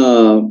गर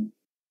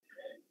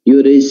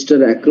यो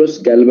रेजिस्टर एक्रॉस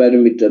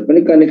ग्याल्भेनोमिटर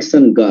पनि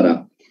कनेक्सन गर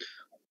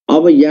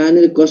अब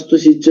यहाँनिर कस्तो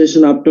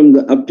सिचुएसन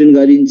अब्टेन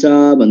गरिन्छ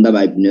भन्दा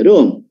भाइ बहिनीहरु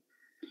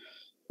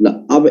ल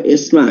अब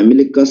यसमा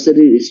हामीले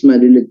कसरी यसमा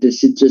रिलेटेड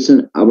सिचुएसन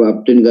अब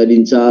अब्टेन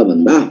गरिन्छ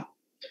भन्दा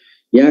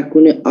यहाँ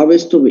कुनै अब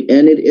यस्तो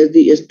यहाँनिर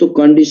यदि यस्तो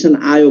कन्डिसन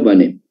आयो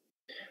भने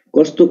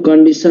कस्तो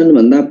कन्डिसन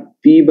भन्दा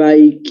P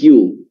by Q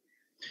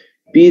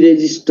P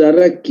resistor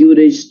र क्यू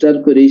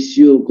रेजिस्टर को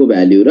रेशियो को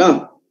भ्यालु र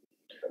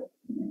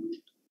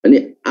अनि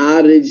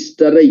आर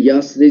रेजिस्टर र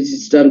एस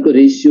रेजिस्टर को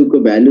रेशियो को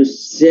भ्यालु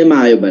सेम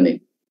आयो भने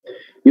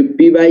यो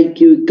P by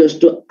Q equals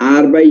to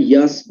are by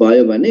S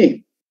भयो भने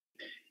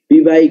P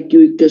by Q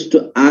equals to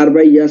are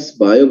by S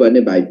भयो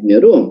भने भाइ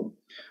बहिनीहरु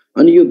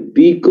अनि यो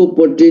बी को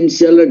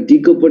पोटेन्शियल र डी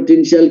को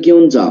पोटेन्शियल के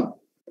हुन्छ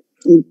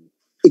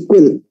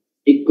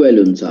इक्वल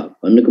हुन्छ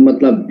भन्नुको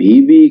मतलब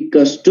VB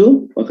इक्वल्स टु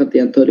वखत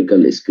यहाँ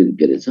थोरिकल स्क्रिन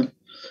के रहेछ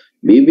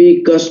VB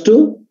equals to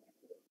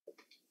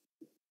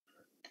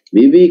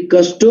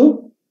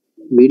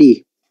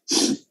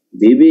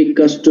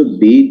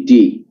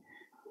VD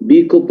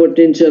B को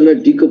पोटेन्शियल र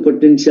D को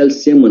पोटेन्शियल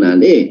सेम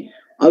हुनाले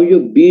अब यो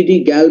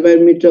BD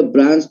galvanometer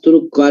branch through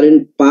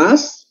current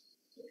pass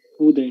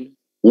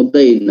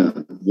हुँदैन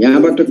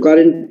यहाँबाट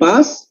करेन्ट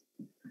पास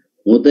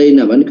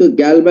हुँदैन भनेको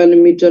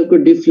ग्याल्भेनोमिटर को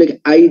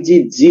deflect IG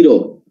 0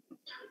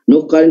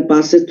 no current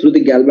passes through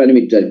the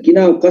galvanometer किन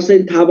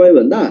कसरी थाहा भयो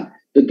भन्दा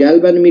त्यो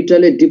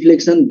ग्याल्भेनोमिटरले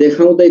डिफ्लेक्सन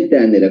देखाउँदै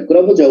त्यहाँनिर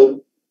कुरा बुझौ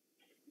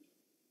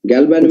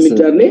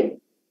ग्याल्भेनोमिटरले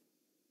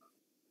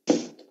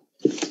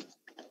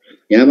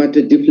यहाँबाट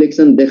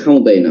डिफ्लेक्सन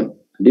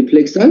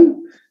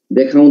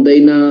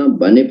देखाउँदैन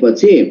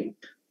भनेपछि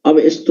अब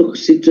यस्तो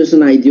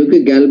सिचुएसन आइदियो कि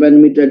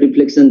ग्याल्भेनोमिटर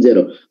डिफ्लेक्सन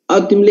 0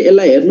 अब तिमीले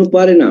यसलाई हेर्नु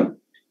परेन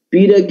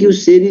पी र क्यू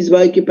सिरिज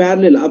भयो कि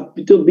प्यारलल अब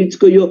त्यो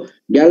बीचको यो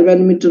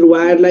ग्याल्भेनोमिटर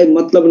वायरलाई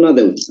मतलब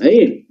नदेऊ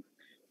है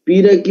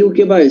पी र क्यू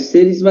के भयो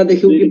सिरिजमा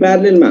देख्यौ कि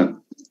प्यारललमा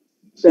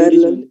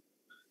प्यारलल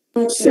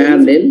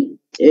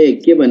ए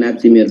के भना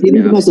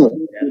तिमीहरु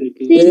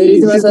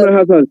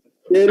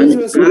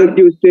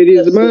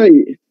सिरिजमा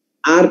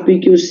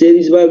आरपीक्यू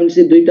सिरिज भयो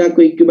भने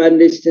दुईटाको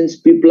equivalent resistance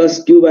P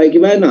plus Q भयो कि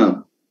भएन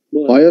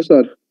भयो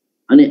सर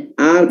अनि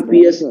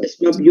आरपीएस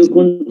यसमा यो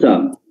कुन छ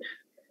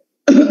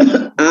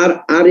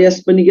आरएस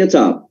पनि के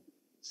छ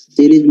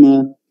सिरिजमा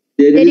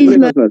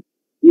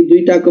यी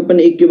दुईटाको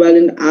पनि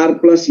इक्विभ्यालेन्ट आर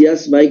प्लस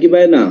एस भयो कि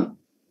भएन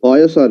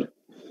भयो सर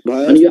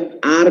अनि यो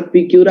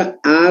आरपीक्यू र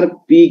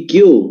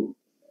आरपीक्यू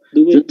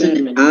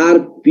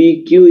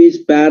आरपीक्यू इज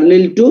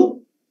प्यारलल टु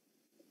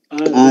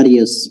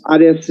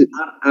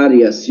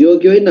आरएस यो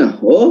के होइन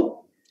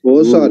हो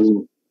सर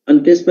अनि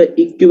त्यसमा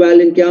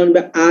इक्विभ्यालेन्ट के आउनु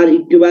भयो आर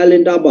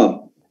इक्विभ्यालेन्ट अब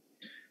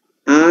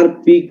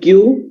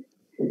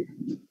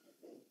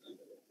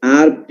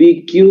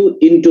आरपीक्यू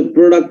इन्टु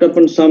प्रोडक्ट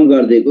अपन सम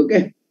गरिदिएको के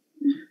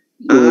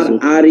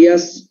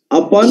आरएस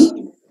अपन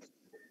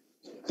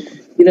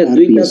किन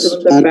दुईटा त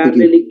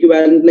प्यारलल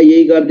इक्विभ्यालेन्टलाई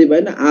यही गर्दै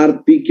भएन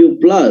आरपीक्यू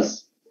प्लस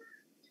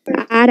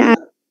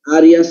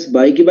आरएस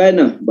भयो कि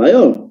भएन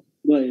भयो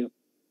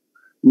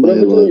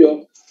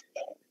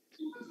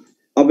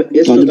अब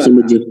यसो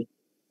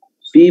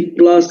P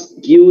plus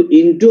Q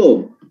into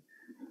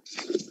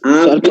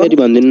R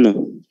भन्दिनु न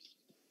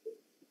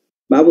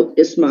बाबु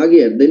यसमा अघि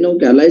हेर्दैनौ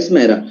के होला यसमा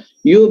हेर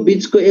यो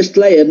बीचको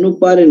यसलाई हेर्नु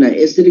परेन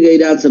यसरी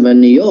गइराछ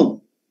भन्ने यो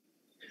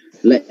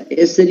ल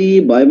यसरी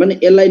भयो भने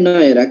यसलाई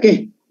नहेर के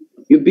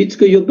यो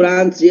बीचको यो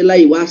ब्रान्च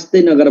यसलाई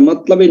वास्तै नगर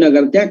मतलबै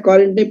नगर त्यहाँ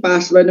करेन्ट नै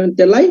पास भएन भने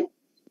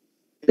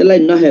त्यसलाई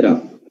नहेर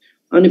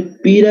अनि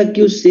पी र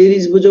क्यू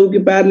सिरिज बुझौ कि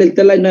प्यारलेल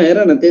त्यसलाई नहेर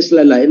न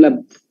त्यसलाई ल यसलाई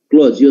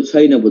क्लोज यो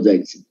छैन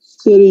बुझाइछ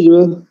सिरिज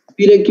हो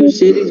पी र क्यू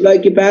सिरिज भयो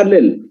कि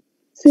प्यारलेल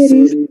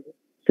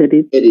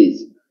सिरिज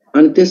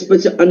अनि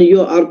त्यसपछि अनि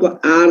यो अर्को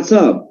आर छ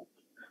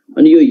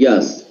अनि यो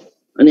यस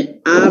अनि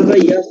आर र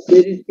यस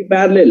सिरिज कि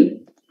प्यारलेल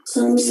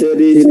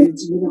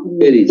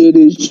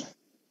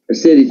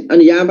सिरिज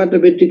अनि यहाँबाट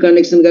ब्याट्री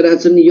कनेक्सन गरेका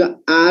छन् यो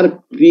आर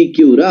पी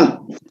क्यू र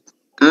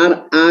are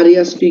R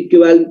S P Q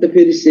value त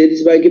फेरि सिरिज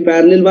भयो कि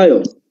प्यारलेल भयो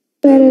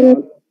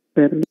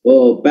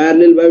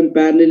प्यारलेल भयो भने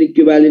प्यारलेल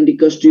इक्विभ्यालेन्ट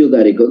इक्वल्स टु यो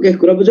गरेको के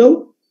कुरा बुझौ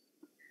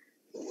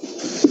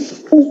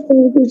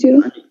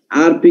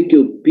R P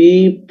Q P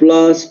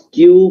plus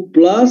Q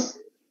plus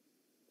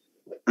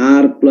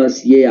are plus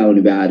ए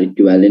आउने भयो आर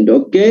इक्विभ्यालेन्ट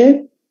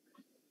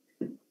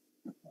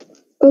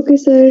ओके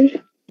सर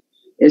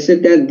यसै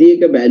त्यहाँ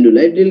दिएका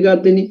भ्यालुलाई डिल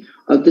गर्दै नि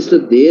अब त्यस्तो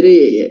धेरै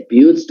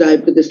ह्युज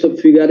टाइपको त्यस्तो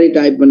फिगरै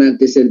टाइप बनाएर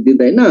त्यसरी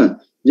दिँदैन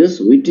जस्ट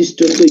व्हिट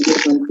स्टोनको यो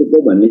कन्सेप्ट हो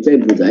भन्ने चाहिँ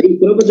बुझ है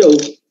कुरा बुझौ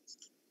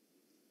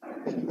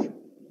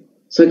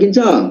सकिन्छ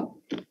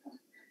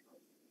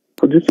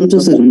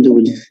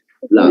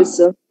ल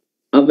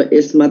अब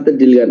यसमा त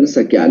डिल गर्न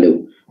सकिहाल्यौ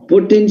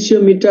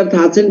पोटेन्सियोमिटर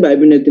थाहा छ नि भाइ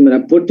बहिनी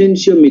तिमीलाई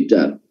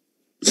पोटेन्सियोमिटर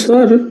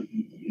सर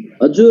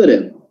हजुर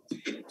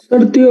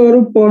सर त्योहरू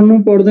पढ्नु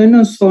पर्दैन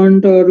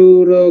सन्टहरू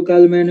र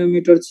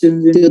ग्याल्भेनोमिटर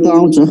चेन्ज त्यो त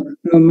आउँछ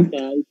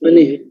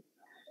अनि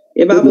ए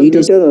बाबु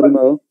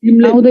मिटरहरुमा हो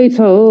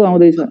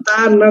आउँदैछ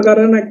तार नगर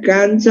न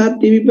कान्छा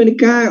तिमी पनि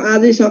कहाँ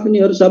आजै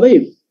सक्नेहरु सबै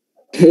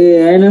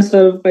हैन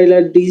सर पहिला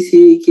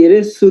डीसी के रे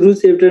सुरु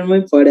च्याप्टरमै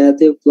पढाएको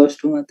थियो प्लस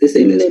 2 मा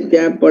त्यसैले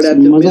त्यहाँ पढाएको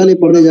थियो मजाले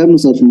पढ्दै जानु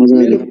सर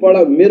मजाले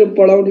मेरो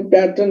पढाउने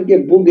प्याटर्न के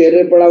बुक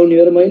हेरेर पढाउने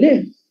हो र मैले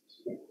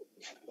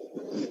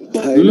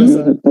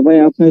तपाई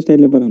आफ्नो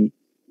स्टाइलले पढाउनु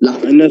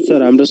हैन सर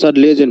हाम्रो सर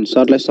लेजेन्ड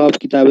सरलाई सब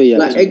किताबै याद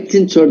छ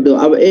एकछिन छोड दो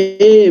अब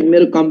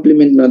मेरो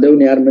कम्प्लिमेन्ट नदेऊ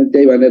नि यार मैले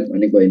त्यही भनेर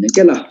भनेको हैन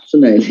के ल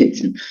सुन अहिले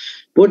एकछिन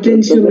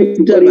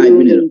पोटेन्सियोमिटर भाइ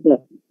बहिनीहरु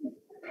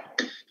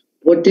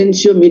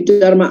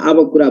पोटेन्सियोमिटरमा अब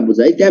कुरा बुझ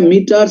है त्यहाँ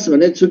मिटर्स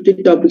भने छुट्टै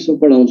टपिक्समा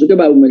पढाउँछु के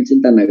बाबु मैले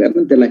चिन्ता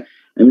नगर्नु त्यसलाई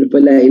हामीले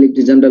पहिला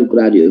इलेक्ट्रिक जनरल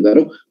कुराहरु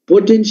गरौँ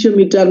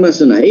पोटेन्सियोमिटरमा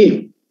सुन है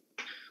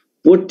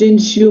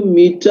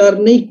पोटेन्सियोमिटर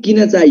नै किन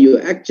चाहियो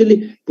एक्चुअली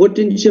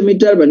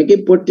पोटेन्सियोमिटर भनेकै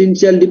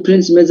पोटेन्शियल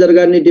डिफरेन्स मेजर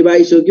गर्ने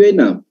डिभाइस हो कि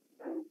हैन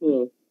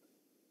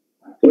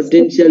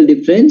पोटेन्शियल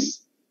डिफरेन्स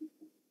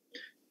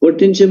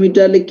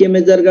पोटेन्सियोमिटरले के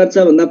मेजर गर्छ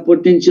भन्दा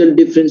पोटेन्शियल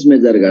डिफरेन्स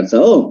मेजर गर्छ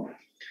हो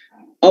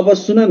अब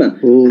सुन न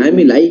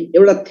हामीलाई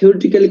एउटा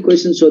थ्योरेटिकली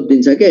क्वेशन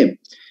सोधिन्छ के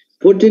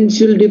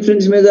पोटेन्शियल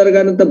डिफरेन्स मेजर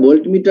गर्न त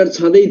भोल्टमिटर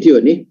छँदै थियो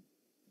नि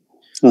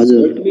हजुर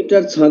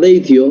भोल्टमिटर छँदै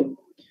थियो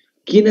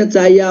किन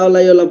चाहियो होला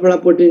यो लफडा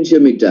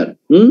पोटेन्सियोमिटर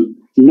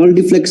नल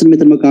डिफ्लेक्सन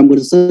मेथडमा काम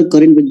गर्छ सर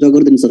करेन्ट पनि ड्र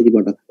गर्दैन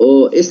सर्किटबाट ओ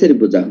यसरी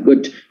बुझ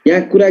गुड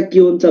यहाँ कुरा के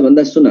हुन्छ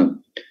भन्दा सुन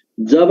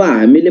जब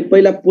हामीले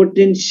पहिला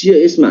पोटेन्सियो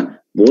यसमा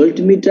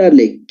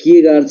भोल्टमिटरले के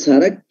गर्छ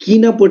र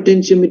किन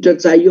पोटेन्सियोमिटर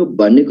चाहियो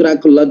भन्ने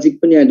कुराको लजिक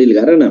पनि यहाँ डिल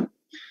गर न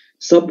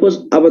सपोज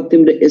अब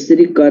तिम्रो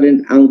यसरी करेन्ट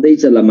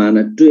आउँदैछ ल मान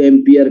 2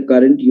 एम्पियर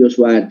करेन्ट यो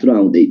वायर थ्रु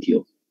आउँदै थियो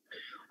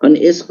अनि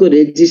यसको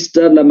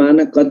रेजिस्टर ल मान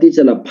कति छ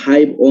ल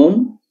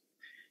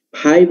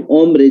 5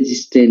 ओम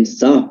रेजिस्टेन्स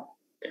छ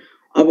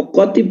अब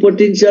कति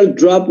पोटेन्शियल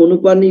ड्रप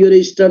हुनुपर्ने यो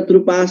रेजिस्टर थ्रु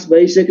पास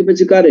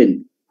भइसकेपछि current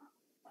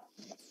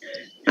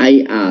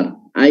IR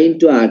I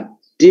into R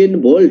 10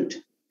 volt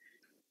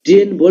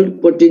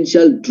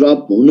potential drop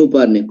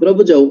हुनुपर्ने कुरा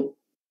बुझौ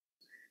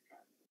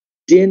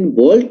 10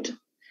 भोल्ट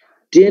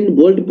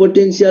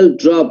पोटेन्शियल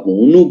ड्रप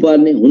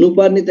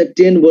हुनुपर्ने त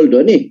 10 भोल्ट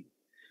हो नि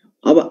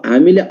अब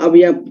हामीले अब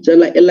यहाँ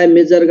यसलाई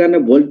मेजर गर्न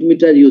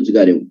भोल्टमिटर युज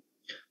गर्यौं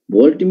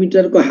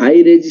भोल्टमिटरको हाई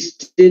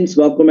रेजिस्टेन्स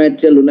भएको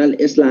मेटेरियल हुनाले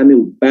यसलाई हामी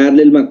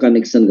प्यारलेलमा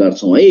कनेक्सन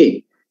गर्छौं है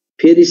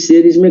फेरि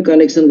सिरिजमै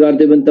कनेक्सन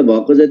गर्दै पनि त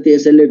भएको जति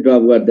यसैले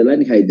ड्रप गर्देला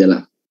नि खाइदेला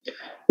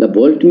ल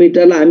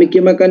भोल्टमिटरलाई हामी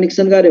केमा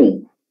कनेक्सन गर्यौं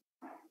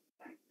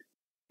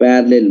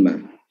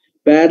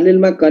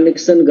प्यारलेलमा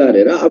कनेक्सन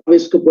गरेर अब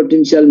यसको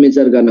पोटेन्शियल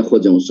मेजर गर्न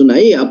खोजौं सुन है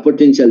अब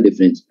पोटेन्शियल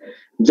डिफरेन्स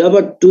जब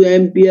 2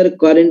 एम्पियर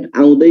करेन्ट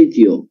आउँदै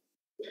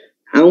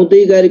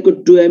गरेको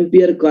 2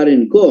 एम्पियर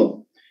करेन्टको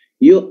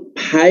यो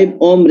 5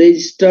 ओम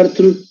रेजिस्टर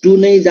थ्रु 2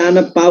 नै जान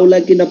पाउला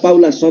कि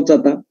नपाउला सोच त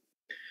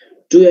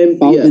 2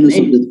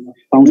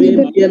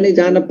 एम्पियर नै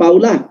जान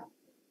पाउला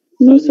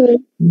नो सर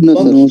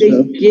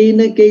केही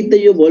न केही त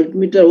यो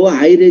भोल्टमिटर हो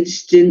हाई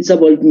रेजिस्टेन्स छ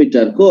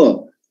भोल्टमिटरको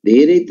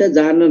धेरै त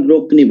जान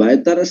रोक्ने भयो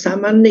तर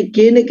सामान्य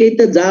केही न केही त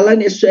जाला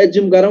नि यसो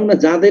एज्युम गरौँ न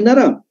जाँदैन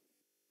र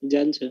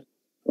जान्छ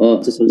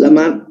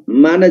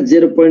मान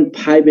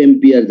 0.5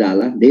 एम्पियर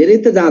जाला धेरै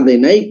त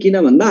जाँदैन है किन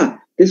भन्दा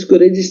त्यसको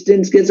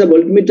रेजिस्टेन्स के छ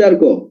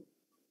भोल्टमिटरको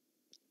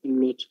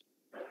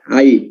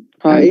हाई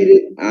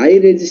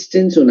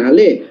रेजिस्टेन्स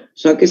हुनाले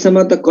सकेसम्म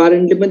त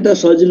करेन्टले पनि त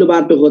सजिलो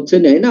बाटो खोज्छ नि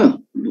हैन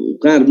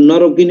कहाँ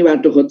नरोकिने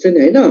बाटो खोज्छ नि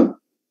हैन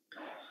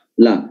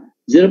ल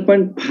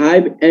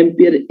 0.5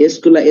 एम्पियर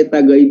यसको लागि यता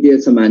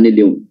गइदिएछ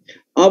मानिलियौ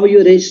अब यो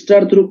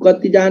रेजिस्टर थ्रु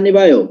कति जाने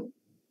भयो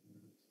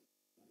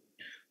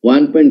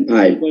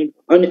 1.5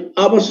 अनि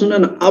अब सुन न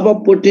अब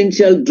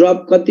पोटेन्शियल ड्रप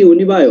कति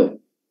हुने भयो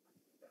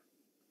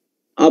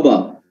अब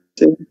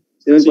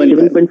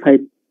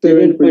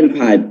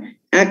 7.5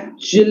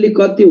 एक्चुअली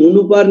कति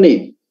हुनु पर्ने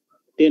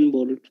 10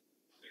 भोल्ट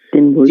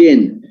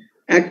 10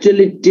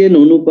 एक्चुअली 10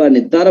 हुनु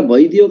पर्ने तर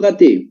भइदियो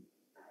कति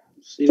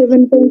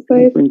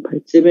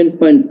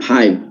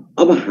 7.5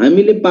 अब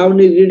हामीले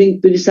पाउने रिडिङ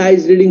प्रिसाइज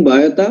रिडिङ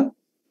भयो त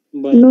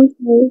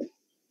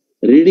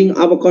रिडिङ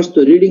अब कस्तो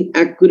रिडिङ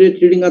एक्युरेट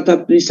रिडिङ अथवा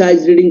प्रिसाइज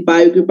रिडिङ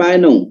पायो कि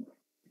पाएनौ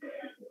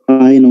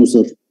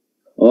sir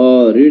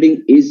reading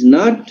is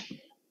not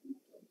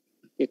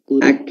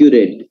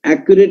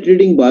accurate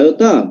reading भयो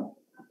त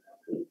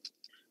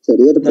सर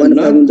यो त 0.5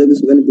 हुन्छ कि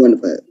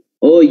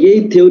 7.5 यही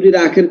थ्योरी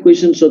राखेर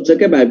क्वेशन सोध्छ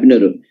क्या भाइ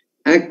बहिनीहरु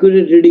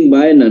एक्युरेट रिडिङ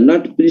भएन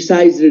नट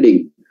प्रिसाइज रिडिङ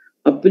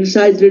अब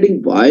प्रिसाइज रिडिङ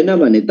भएन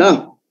भने त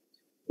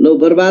लो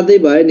बर्बादै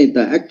भयो नि त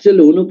एक्चुअल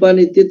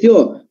हुनुपर्ने त्यो थियो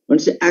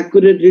भनेपछि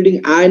एक्युरेट रिडिङ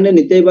आएन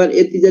नि त्यही भएर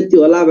यति जति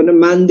होला भनेर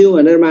मान्दियो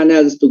भनेर माने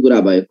जस्तो कुरा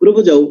भयो कुरो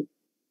बुझौ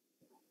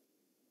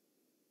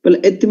पहिला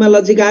यतिमा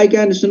लजिक आयो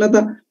क्या सुन त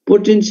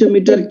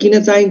पोटेन्सियोमिटर किन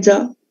चाहिन्छ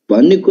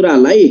भन्ने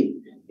कुरालाई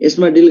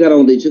यसमा डिल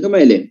गराउँदै छु के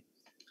मैले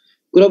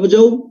कुरा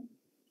बुझौ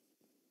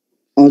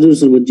हजुर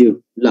सर बुझ्यो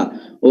ल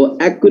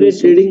एक्युरेट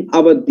रिडिङ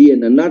अब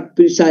दिएन नट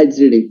प्रिसाइज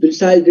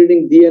रिडिङ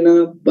दिएन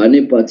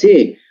भनेपछि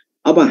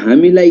अब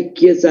हामीलाई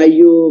के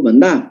चाहियो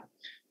भन्दा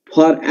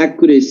फर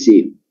एक्युरेसी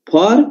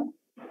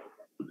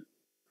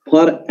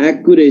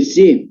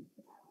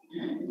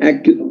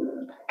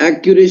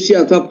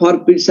अथवा फर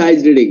प्रिसाइज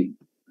रिडिङ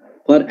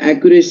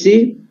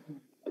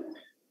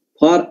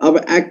अब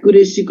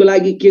एक्युरेसी को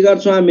लागि के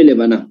गर्छौं हामीले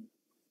भन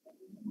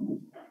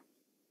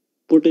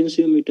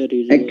पोटेन्सियोमिटर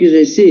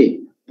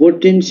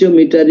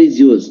इज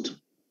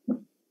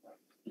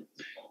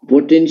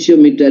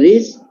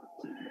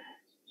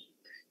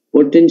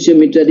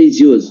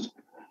युज्ड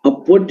अब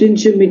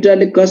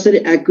पोटेन्सियोमिटरले कसरी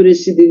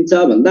एक्युरेसी दिन्छ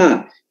भन्दा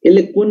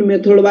यसले कुन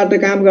मेथडबाट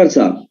काम गर्छ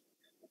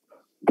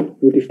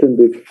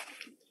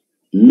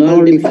नल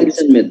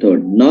डिफ्लेक्सन मेथड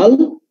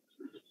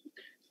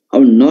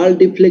अब नल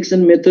डिफ्लेक्सन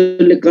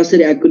मेथडले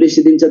कसरी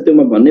एक्युरेसी दिन्छ त्यो म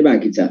भन्नै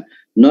बाँकी छ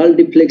नल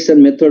डिफ्लेक्सन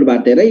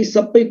मेथडबाट र यी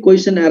सबै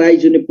क्वेशन अराइज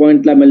हुने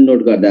पोइन्टलाई मैले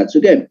नोट गर्दा छु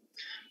के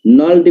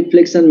नल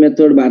डिफ्लेक्सन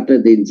मेथडबाट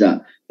दिन्छ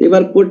त्यही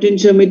भएर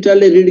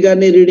पोटेन्सियोमिटरले रिड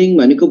गर्ने रिडिङ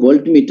भनेको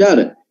भोल्टमिटर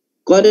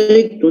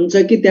करेक्ट हुन्छ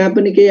कि त्यहाँ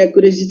पनि केही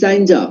एक्युरेसी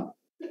चाहिन्छ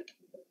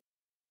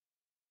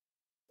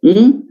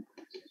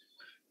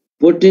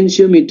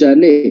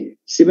पोटेन्सियोमिटरले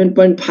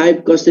 7.5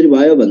 कसरी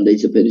भयो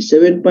भन्दैछ फेरि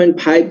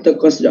 7.5 त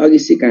कसरी अघि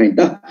सिकाएँ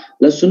त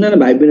ल सुन न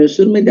भाइ बहिनीहरु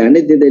सुरुमै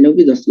ध्यानै दिँदैनौ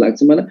कि जस्तो लाग्छ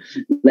मलाई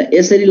ल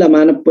यसरी ल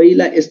मान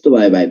पहिला यस्तो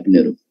भयो भाइ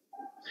बहिनीहरु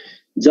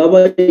जब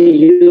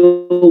यो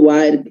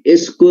वायर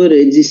यसको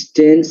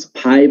रेजिस्टेन्स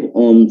 5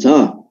 ओम छ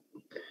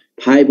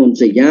 5 ओम छ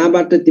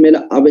यहाँबाट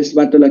तिमीलाई अब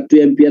यसबाट ल 2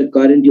 ampere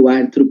current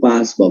wire through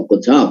pass भएको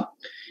छ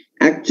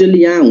एक्चुअली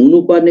यहाँ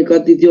हुनुपर्ने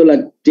कति थियो ल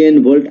 10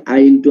 भोल्ट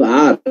आई इन्टु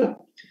आर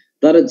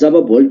तर जब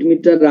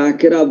भोल्टमिटर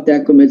राखेर अब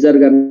त्यहाँको मेजर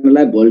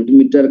गर्नलाई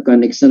भोल्टमिटर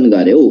कनेक्सन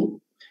गर्यौ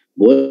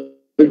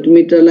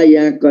भोल्टमिटरलाई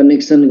यहाँ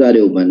कनेक्सन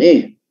गर्यौ भने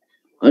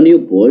अनि यो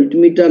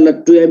भोल्टमिटरलाई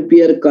 2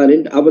 एम्पियर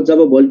करेन्ट अब जब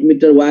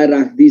भोल्टमिटर वायर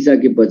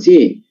राखिदिसकेपछि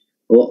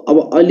अब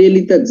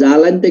अलिअलि त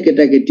जाला नि त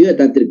केटाकेटी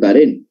यतातिर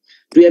करेन्ट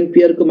 2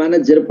 एम्पियर को मान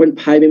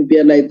 0.5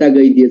 एम्पियरलाई यता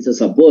गइदिएछ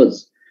सपोज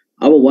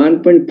अब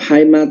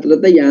 1.5 मात्र त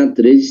यहाँ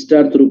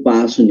रेजिस्टर थ्रु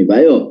पास हुने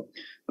भयो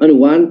अनि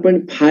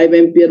 1.5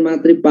 एम्पियर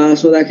मात्रै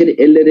पास हुँदाखेरि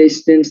यसले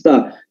रेजिस्टेन्स त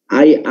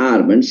आईआर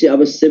भनेपछि अब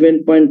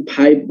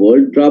 7.5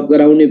 भोल्ट ड्रप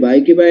गराउने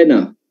भयो कि भएन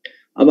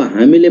अब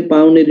हामीले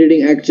पाउने रिडिङ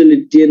एक्चुअली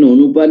 10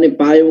 हुनुपर्ने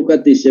पायौं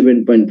कति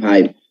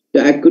 7.5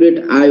 त्यो एक्युरेट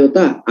आयो त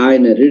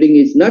आएन reading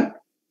is not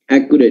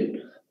accurate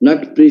not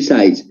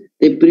precise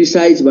त्यो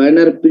प्रिसाइज भएन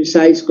र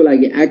प्रिसाइज को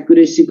लागि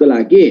एक्युरेसी को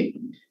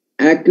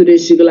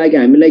लागि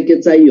हामीलाई के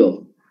चाहियो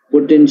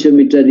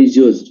पोटेन्सियोमिटर इज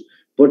युज्ड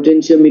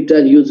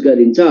पोटेन्सियोमिटर युज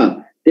गरिन्छ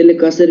त्यसले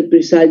कसरी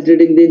प्रिसाइज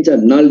रिडिङ दिन्छ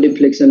नल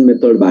डिफ्लेक्सन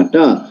मेथडबाट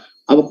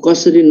अब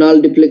कसरी नल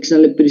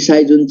डिफ्लेक्सनले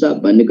प्रिसाइज हुन्छ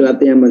भन्ने कुरा त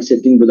यहाँ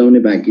सेटिङ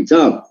बुझाउने बाँकी छ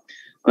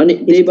अनि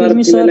त्यही भएर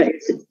तिमीलाई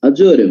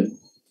हजुर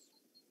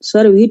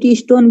सर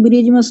व्हीटस्टोन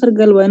ब्रिजमा सर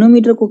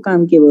ग्याल्भानोमिटर को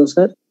काम के भयो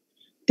सर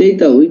त्यही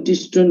त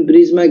व्हीटस्टोन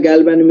ब्रिजमा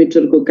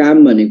ग्याल्भानोमिटर को काम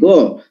भनेको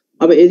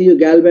अब यदि यो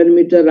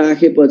ग्याल्भानोमिटर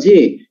राखेपछि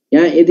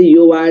यहाँ यदि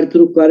यो वायर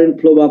थ्रु करेन्ट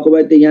फ्लो भएको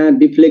भए त यहाँ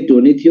डिफ्लेक्ट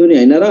हुने थियो नि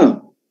हैन र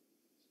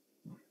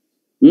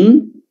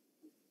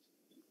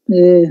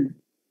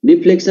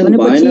डिफ्लेक्सन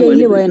भएन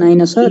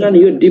भने सर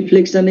यो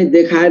डिफ्लेक्सन नै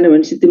देखाएन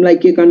भनेपछि तिमीलाई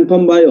के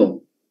कन्फर्म भयो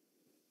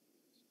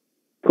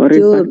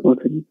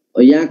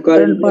यहाँ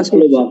करेन्ट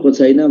फ्लो भएको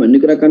छैन भन्ने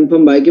कुरा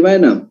कन्फर्म भयो कि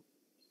भएन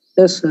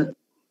यस सर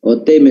हो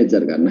त्यही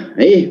मेजर गर्न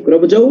है कुरा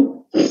बुझौ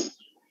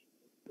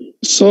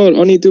सर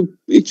अनि त्यो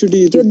एकचोटी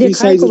त्यो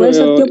देखाएको भए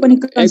सर त्यो पनि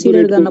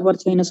कन्सिडर गर्न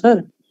पर्छ हैन सर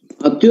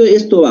त्यो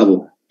यस्तो बाबु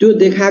त्यो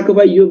देखाएको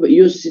भए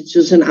यो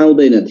सिचुएसन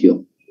आउँदैन थियो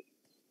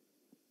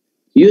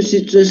यो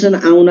सिचुएसन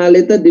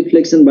आउनाले त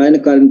डिफ्लेक्सन भएन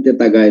करेन्ट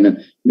त्यता गएन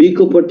बी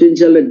को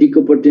पोटेन्शियल र डी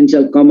को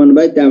पोटेन्शियल कमन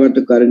भयो त्यहाँबाट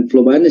करेन्ट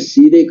फ्लो भएन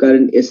सिधै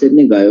करेन्ट यसरी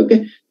नै गयो के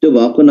त्यो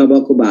भएको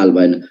नभएको बाल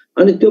भएन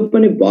अनि त्यो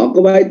पनि भएको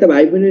भए त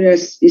भाइ पनि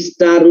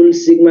star rule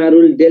sigma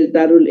rule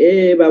delta rule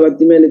ए बाबा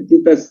तिमीले ती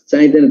त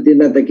चाहिदैन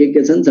तिनीला त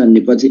के छन्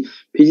नि पछि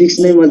फिजिक्स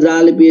नै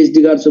मजाले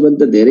पीएचडी गर्छौ भने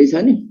त धेरै छ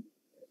नि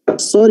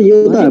सर यो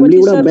त हामीले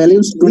एउटा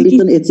ब्यालेन्स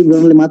कन्डिसन एचिभ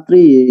गर्नले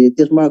मात्रै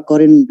त्यसमा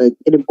करेन्ट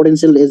के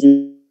पोटेन्शियल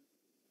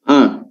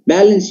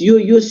ब्यालेन्स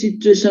यो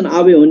सिचुएसन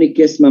अबे हुने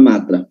केसमा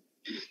मात्र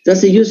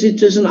जस्तै यो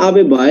सिचुएसन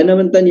अबे भएन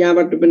भने त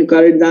यहाँबाट पनि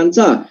करेन्ट जान्छ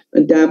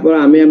अनि त्यहाँबाट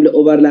हामीले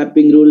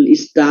overlapping rule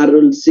star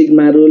rule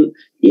sigma rule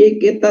एक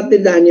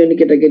यतातिर जाने हो नि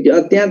केटाकेटी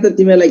त्यहाँ त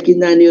तिमीलाई किन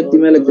जाने हो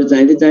तिमीलाई त्यो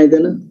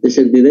चाहिँदैन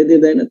त्यसरी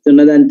दिँदैन त्यो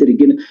नजानेतिर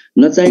किन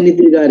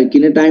नचाहिनेतिर गएर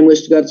किन टाइम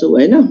वेस्ट गर्छौ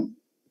हैन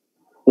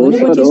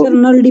भनेपछि सर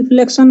नल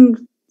डिफ्लेक्सन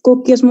को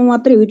केसमा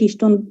मात्रै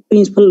व्हिटस्टोन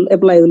प्रिन्सिपल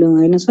एप्लाई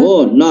हुँदैन सर हो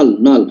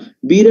नल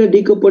बी र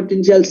डी को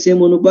पोटेन्शियल सेम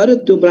हुनु पर्यो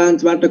त्यो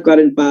ब्रान्चबाट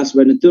करेन्ट पास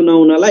भएन त्यो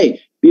नहुनलाई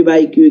P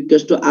by Q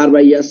equals to R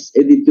by S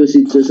यदि त्यो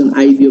सिचुएसन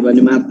आइदियो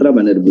भने मात्र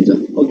भनेर बुझ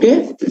ओके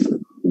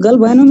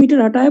गल्भानोमिटर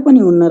हटाए पनि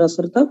हुन्न र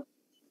सर त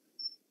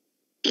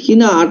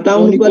किन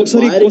हटाउनु पर्छ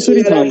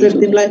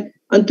तिमीलाई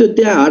अनि त्यो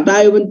त्यहाँ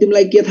हटायो भने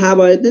तिमीलाई के थाहा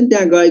भयो त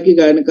त्यहाँ गयो कि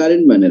गएन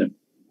करेन्ट भनेर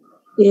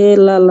ए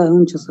ल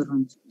हुन्छ सर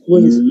हुन्छ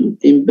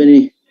तिमी पनि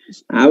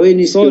आवे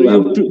नि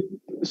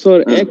सर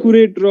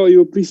एक्युरेट र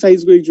यो प्रिसाइज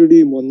को एकचोटी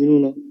भनिदिनु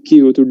न के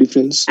हो त्यो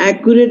डिफरेन्स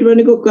एक्युरेट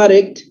भनेको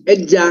करेक्ट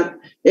एक्ज्याक्ट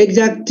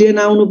 10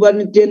 आउनु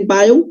पर्ने 10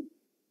 पायौ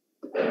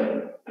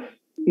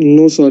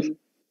नो सर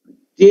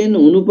 10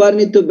 हुनु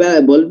पर्ने त्यो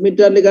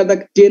भोल्टमिटरले गर्दा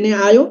 10 नै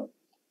आयो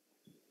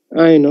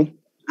आएन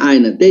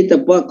त्यही त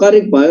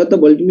करेक्ट भयो त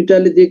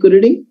भोल्टमिटरले दिएको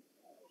रिडिङ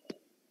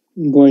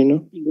भएन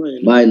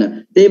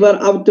त्यही भएर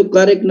अब त्यो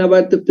करेक्ट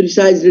नभए त्यो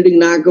प्रिसाइज रिडिङ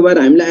नआएको भएर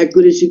हामीलाई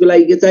एक्युरेसीको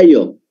लागि के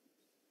चाहियो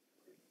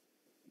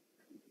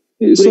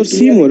सर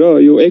सेम हो र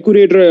यो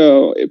एक्युरेट र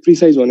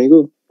प्रिसाइज भनेको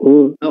हो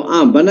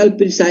बनाल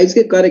प्रिसाइज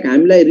के करेक्ट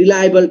हामीलाई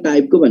रिलायबल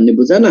टाइपको भन्ने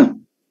बुझ न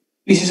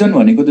प्रिसिजन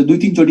भनेको त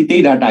 2-3 चोटी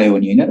त्यही डाटा आयो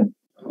नि हैन र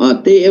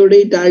त्यही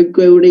एउटै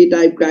टाइपको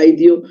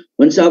आइदियो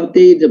भन्छ अब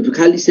त्यही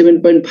खाली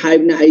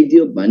 7.5 नै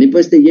आइदियो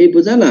भनेपछि त यही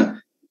बुझ न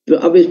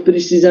अब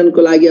प्रिसिजनको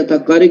लागि अथवा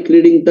करेक्ट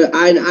रिडिङ त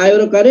आयो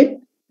र करेक्ट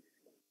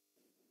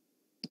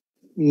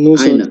नो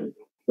सर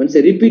भन्छ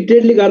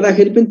रिपिटेडली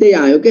गर्दाखेरि पनि त्यही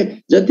आयो के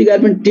जति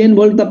गरे पनि 10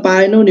 भोल्ट त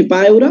पाएनौ नि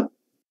पायौ र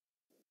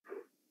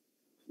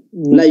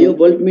ल यो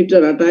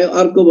भोल्टमिटर हटायो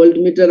अर्को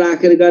भोल्टमिटर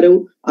राखेर गर्यौ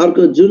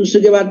अर्को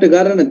जुनसुकैबाट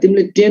गर न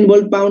तिमीले 10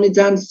 भोल्ट पाउने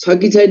चान्स छ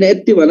कि छैन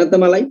यति भन त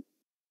मलाई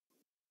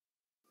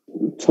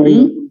छैन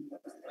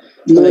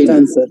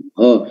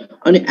हो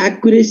अनि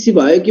एक्युरेसी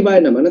भयो कि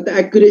भएन भन त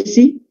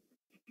एक्युरेसी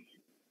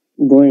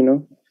भएन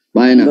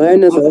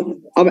सर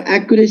अब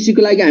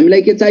एक्युरेसीको लागि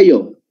हामीलाई के चाहियो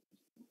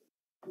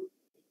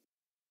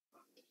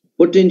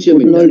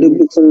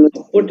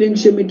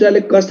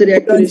पोटेन्सियोमिटरले कसरी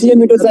एक्युरेसी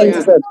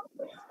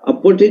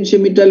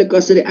पोटेन्सियोमिटरले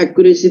कसरी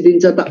एक्युरेसी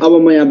दिन्छ त अब म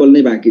यहाँ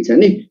बोल्नै बाँकी छ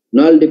नि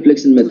नल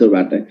डिफ्लेक्सन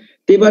मेथडबाट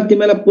त्यही भएर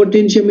तिमीलाई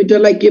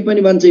पोटेन्सियोमिटरलाई के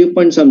पनि भन्छ यो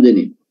पोइन्ट सम्झे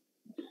नि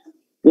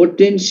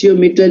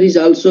पोटेन्सियोमिटर is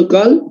also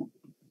call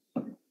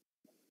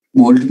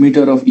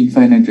भोल्टमिटर of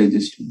infinite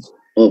resistance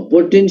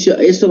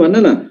यसो भन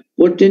न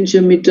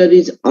पोटेन्सियोमिटर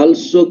इज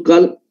अल्सो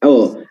कल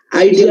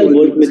आइडियल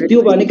भोल्टमिटर त्यो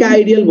भनेको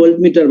आइडियल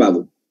भोल्टमिटर बाबु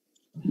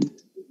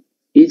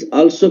is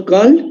also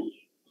called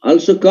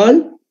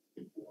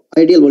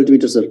ideal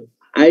भोल्टमिटर sir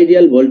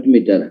ideal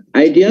भोल्टमिटर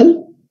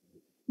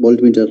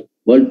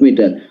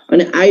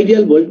अनि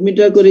आइडियल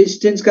भोल्टमिटर को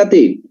रेजिस्टेन्स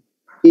कति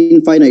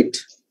infinite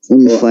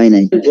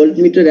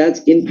भोल्टमिटर has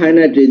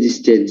infinite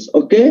resistance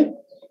okay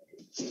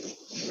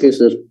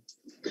sir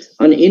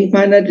अनि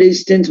इन्फाइनाइट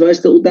रेजिस्टेन्स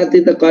भएपछि त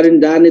उतातिर त करेन्ट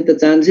जाने त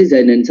चान्सै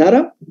छैन नि छ र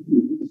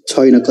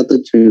छैन कतै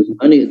छैन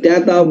अनि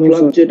त्यहाँ त अब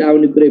फ्लक्चुएट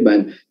आउने कुरै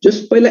भएन जस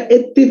पहिला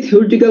यति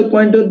थ्योरिटिकल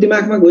पोइन्टहरु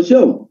दिमागमा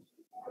घुस्यो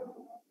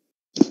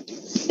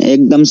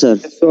एकदम सर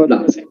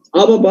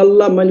अब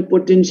बल्ल मैले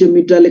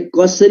पोटेन्सियोमिटरले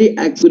कसरी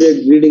एक्युरेट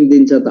रिडिङ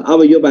दिन्छ त अब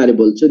यो बारे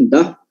बोल्छु नि त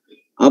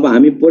अब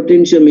हामी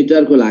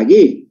पोटेन्सियोमिटरको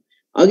लागि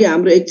अघि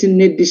हाम्रो एकछिन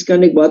नेट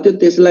डिस्कनेक्ट भयो थियो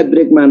त्यसलाई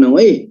ब्रेक मानौ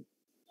है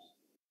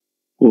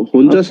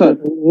हुन्छ सर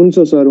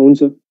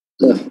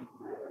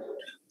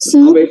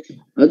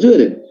हजुर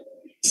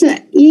सर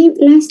यही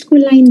लास्टको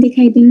लाइन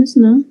देखाइदिनुस् न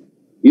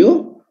यो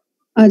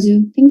हजुर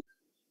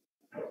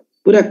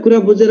पुरा कुरा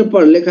बुझेर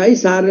पढ लेखा है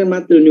सारे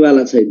मात्र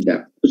हुनेवाला छैन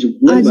त्यहाँ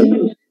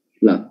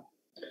ल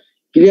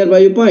क्लियर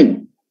भयो यो पोइन्ट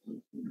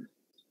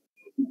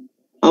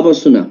अब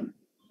सुन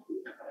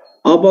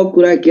अब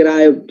कुरा के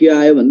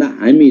आयो भन्दा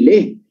हामीले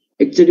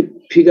एकचोटि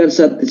फिगर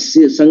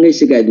सँगै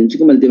सिकाइदिन्छु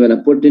कि मैले तिमीलाई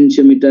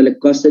पोटेन्सियोमिटरले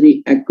कसरी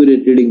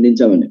एक्युरेट रिडिङ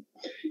दिन्छ भने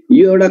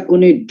यो एउटा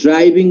कुनै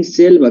ड्राइभिङ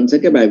सेल भन्छ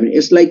के भाइ बहिनी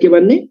यसलाई के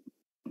भन्ने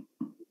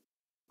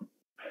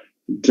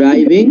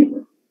driving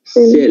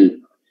sale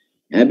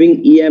having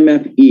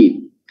EMF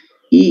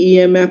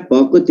EMF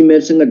भएको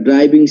तिमीहरुसँग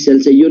ड्राइभिङ सेल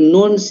छ यो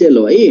नोन सेल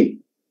हो है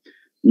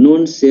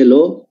नोन सेल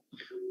हो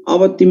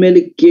अब तिमीले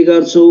के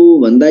गर्छौ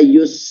भन्दा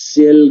यो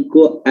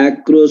सेलको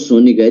एक्रोस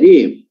हुने गरी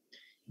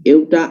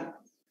एउटा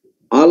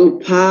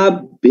अल्फा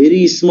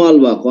भेरी स्मल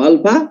भएको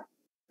अल्फा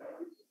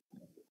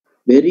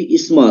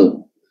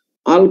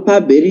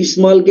भेरी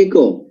स्मल के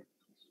को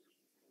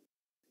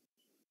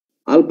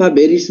अल्फा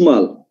भेरी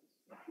स्मल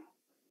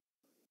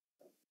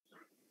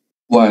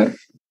वायर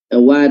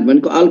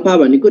भनेको अल्फा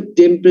भनेको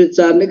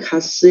टेम्परेचरले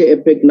खासै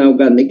इफेक्ट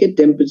नगर्ने के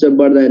टेम्परेचर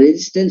बढ्दा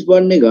रेजिस्टेन्स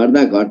बढ्ने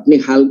घट्दा घट्ने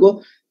खालको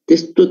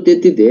त्यस्तो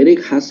त्यति धेरै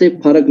खासै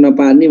फरक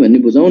नपार्ने भन्ने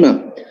बुझौँ न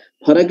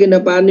फरकै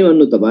नपार्ने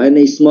भन्नु त भएन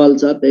स्मल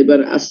छ त्यही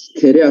भएर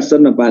धेरै असर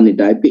नपार्ने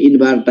टाइपको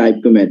इन्भर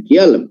टाइपको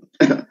मेटेरियल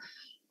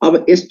अब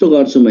यस्तो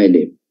गर्छु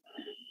मैले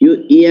यो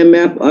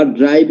इएमएफ अर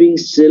ड्राइभिङ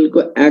सेलको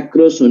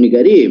एक्रॉस हुने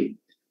गरी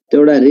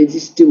एउटा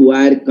रेजिस्टिभ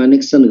वायर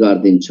कनेक्सन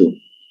गरिदिन्छु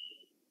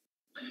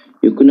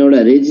यो कुनै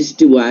एउटा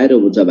रेजिस्टिभ वायर हो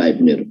बुझ भाइ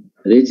बहिनीहरु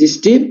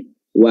रेजिस्टिभ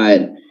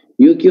वायर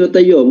यो के हो त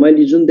यो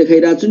मैले जुन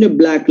देखाइरहेको छु नि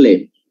ब्ल्याकले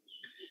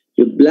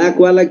यो ब्ल्याक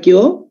वाला के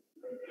हो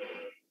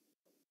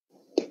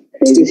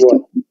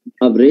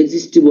अब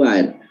रेजिस्टिभ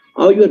वायर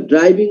अब यो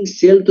driving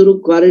sale through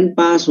current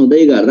pass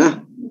हुँदै गर्दा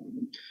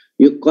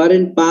यो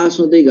करेन्ट पास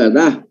हुँदै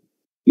गर्दा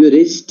यो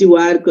रेजिस्टिभ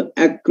वायरको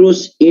एक्रॉस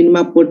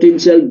इनमा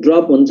पोटेन्शियल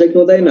ड्रप हुन्छ कि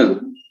हुँदैन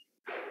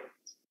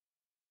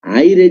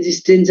हाई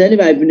रेजिस्टेन्स छ नि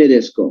भाइ बहिनीहरु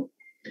यसको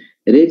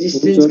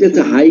रेजिस्टेन्स के छ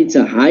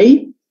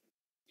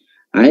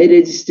हाई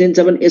रेजिस्टेन्स छ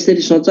भने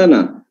यसरी सोच न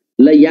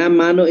ल यहाँ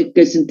मानौ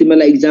एकैछिन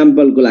तिमीलाई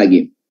एक्जाम्पलको लागि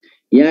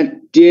यहाँ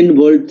 10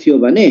 भोल्ट थियो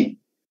भने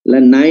ल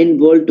 9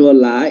 भोल्ट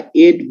होला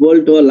 8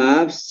 भोल्ट होला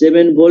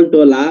 7 भोल्ट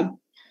होला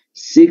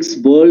 6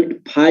 भोल्ट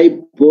 5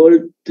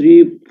 भोल्ट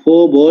 3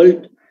 4 भोल्ट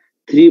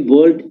 3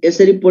 भोल्ट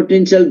यसरी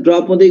पोटेन्शियल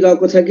ड्रप हुँदै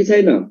गएको छ कि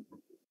छैन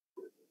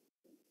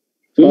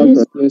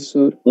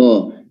हो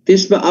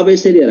त्यसमा अब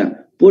यसरी हेर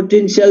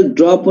पोटेन्शियल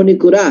ड्रप हुने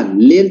कुरा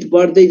लेन्थ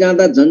बढ्दै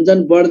जाँदा झन्झन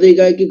बढ्दै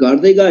गयो कि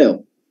घट्दै गयो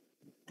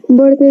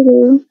बढ्दै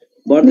गयो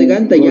नि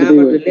त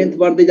यहाँबाट लेन्थ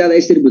बढ्दै जाँदा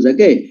यसरी बुझ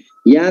के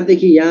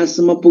यहाँदेखि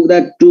यहाँसम्म पुग्दा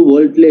 2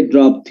 भोल्टले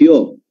ड्रप थियो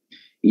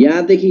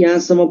यहाँदेखि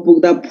यहाँसम्म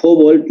पुग्दा 4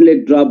 भोल्टले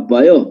ड्रप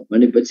भयो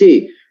भनेपछि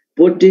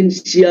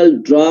potential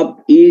drop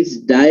is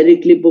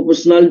directly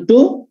proportional true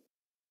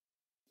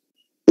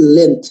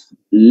length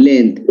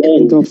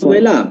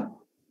पहिला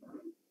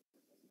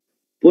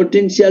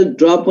पोटेन्शियल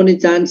ड्रप हुने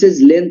चान्सेस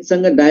लेन्थ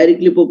सँग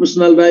डाइरेक्टली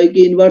प्रोपोर्सनल रह्यो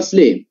कि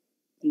इन्भर्सली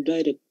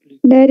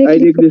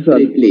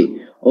डाइरेक्टली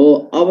हो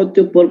अब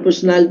त्यो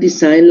प्रोपोर्सनालिटी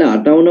साइनलाई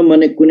हटाउन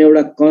मैले कुनै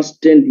एउटा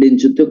कन्स्टेन्ट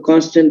लिन्छु त्यो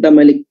कन्स्टेन्टलाई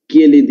मैले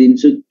के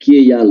लिदिन्छु के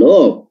यल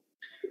हो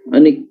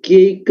अनि के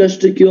इक्वल्स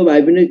टु के हो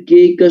भाइ पनि के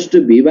equals to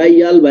v by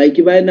l भयो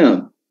कि भएन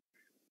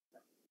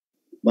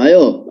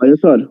भयो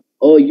सर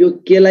ओ यो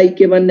के लाई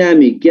के भन्ने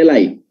हामी के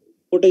लाई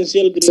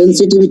पोटेन्शियल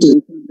सेन्सिटिभिटी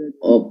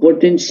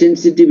पोटेन्शियल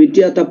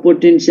सेन्सिटिभिटी अथवा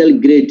पोटेन्शियल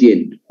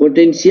ग्रेडियन्ट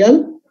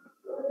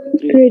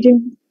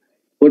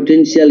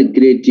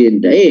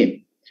है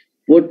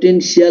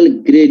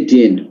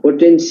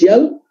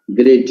पोटेन्शियल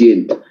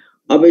ग्रेडियन्ट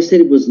अब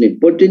यसरी बुझ्ने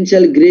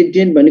पोटेन्शियल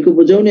ग्रेडियन्ट भनेको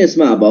बुझाउने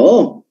यसमा अब हो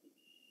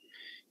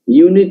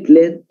युनिट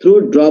लेन्थ थ्रु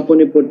ड्रप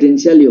हुने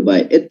पोटेन्शियल यो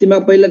भयो यतिमा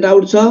पहिला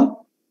डाउट छ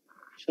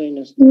छैन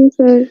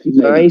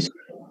सर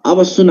अब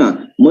सुन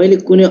मैले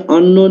कुनै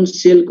अननोन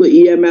सेलको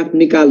इएमएफ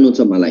निकाल्नु छ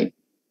मलाई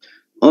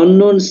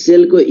अननोन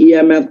सेलको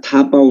इएमएफ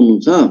थाहा पाउनु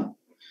छ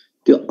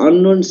त्यो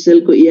अननोन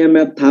सेलको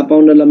इएमएफ थाहा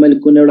पाउनलाई मैले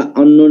कुनै एउटा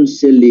अननोन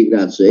सेल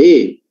लिइरहेको छु है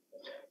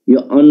यो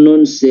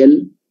अननोन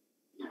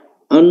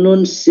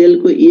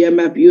सेलको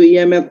इएमएफ यो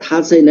इएमएफ थाहा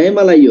छैन है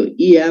मलाई यो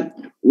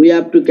we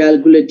have to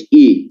calculate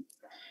E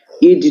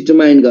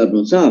determine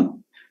गर्नु छ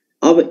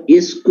अब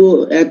यसको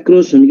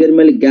एक्रॉस हुने गरी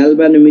मैले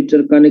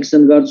ग्याल्भेनोमिटर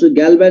कनेक्सन गर्छु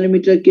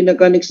ग्याल्भेनोमिटर किन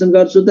कनेक्सन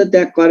गर्छु त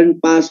त्यहाँ करेन्ट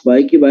पास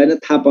भयो कि भएन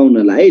थाहा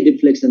पाउनलाई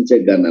डिफ्लेक्सन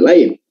चेक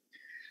गर्नलाई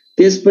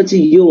त्यसपछि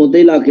यो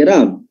हुँदै लगेर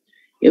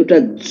एउटा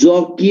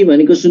जकी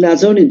भनेको सुनेको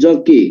छौ नि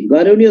जकी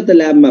गर्यौ नि यो त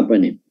ल्याबमा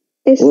पनि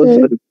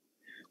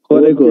हो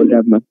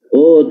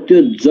त्यो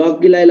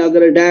जकीलाई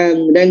लगेर ड्याङ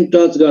ड्याङ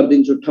टच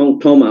गरिदिन्छु ठाउँ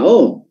ठाउँमा हो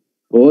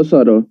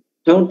सर हो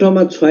ठाउँ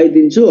ठाउँमा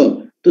छुवाइदिन्छु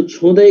त्यो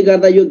छुँदै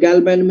गर्दा यो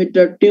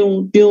ग्याल्भेनोमिटर ट्यू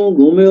ट्यू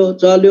घुम्यो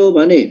चल्यो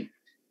भने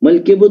मैले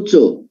के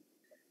बुझ्छु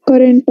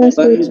करेन्ट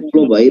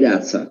फ्लो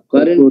भइरहेछ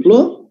करेन्ट फ्लो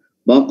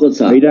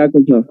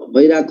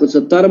भइरहेको छ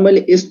तर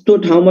मैले यस्तो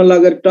ठाउँमा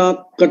लगेर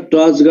टक्क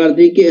टच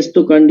गर्दै कि यस्तो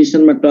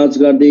कन्डिसनमा टच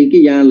गर्दै कि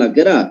यहाँ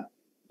लगेर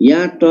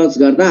यहाँ टच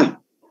गर्दा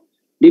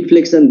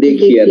डिफ्लेक्सन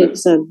देखिएन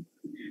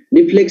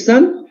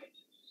डिफ्लेक्सन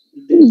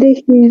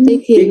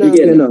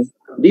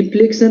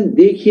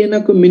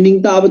देखिएनको मिनिङ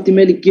त अब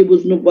तिमीले के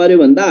बुझ्नु पर्यो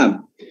भन्दा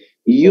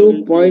यो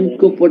पोइन्ट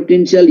को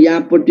पोटेन्शियल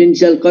यहाँ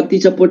पोटेन्शियल कति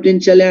छ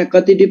पोटेन्शियल यहाँ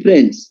कति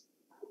डिफरेन्स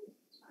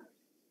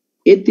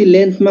यति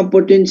लेन्थमा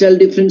पोटेन्शियल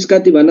डिफरेन्स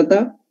कति भन त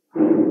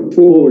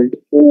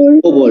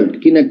 4 भोल्ट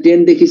किन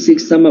 10 देखि 6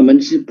 सम्म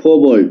भनेपछि 4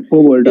 भोल्ट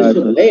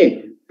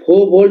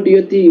 4 भोल्ट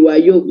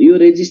यो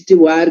रेजिस्टिभ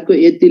वायरको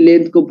यति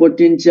लेन्थको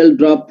पोटेन्शियल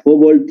ड्रप 4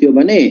 भोल्ट थियो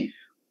भने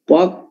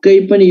पक्कै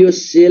पनि यो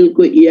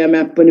सेलको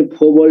इएमएफ पनि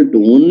 4 भोल्ट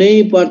हुनै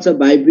पर्छ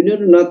भाइ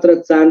बहिनीहरु नत्र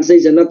चान्सै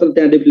छ नत्र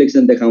त्यहाँ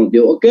डिफ्लेक्सन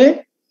देखाउँथ्यो ओके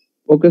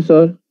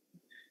सर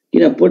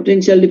किन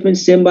पोटेन्शियल डिफरेन्स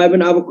सेम भयो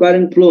भने अब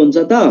करेन्ट फ्लो हुन्छ त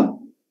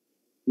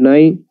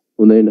नै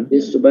हुँदैन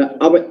त्यसो भए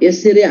अब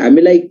यसरी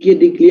हामीलाई के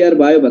डिक्लेयर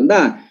भयो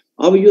भन्दा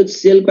अब यो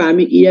सेलको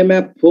हामी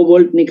इएमएफ 4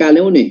 भोल्ट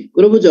निकाल्यौ नि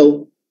कुरो बुझौ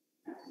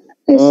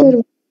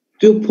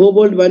त्यो 4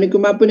 भोल्ट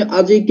भनेकोमा पनि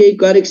अझै केही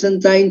करेक्सन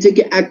चाहिन्छ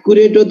कि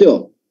एक्युरेट हो त्यो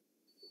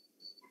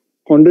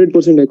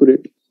 100%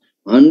 एक्युरेट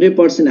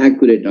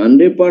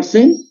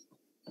 100%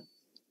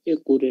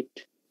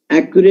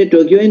 एक्युरेट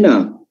हो कि होइन?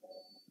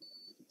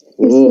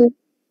 हो,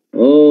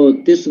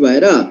 त्यसो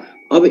भएर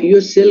अब यो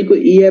सेलको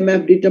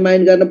इएमएफ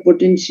डिटरमाइन गर्न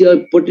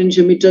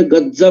पोटेन्सियोमिटर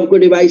गजबको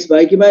डिभाइस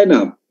भयो कि भएन?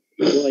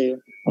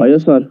 भयो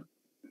सर,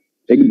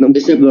 एकदम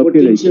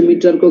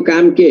पोटेन्सियोमिटर को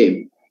काम के?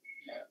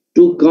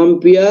 टु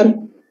कम्पेयर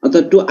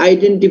अथवा to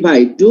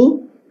identify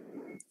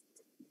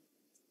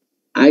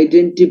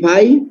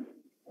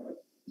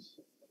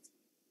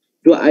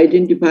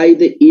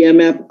the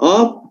EMF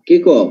of के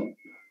को?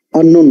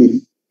 अननोन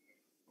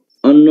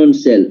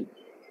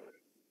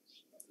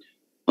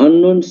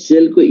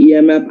सेल को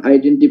इएमएफ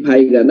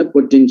आइडेन्टिफाई गर्न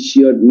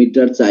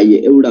पोटेन्सियोमिटर चाहिए,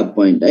 एउटा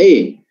पोइन्ट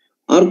है।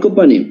 अर्को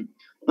पनि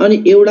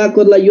अनि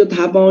एउटाको लागि यो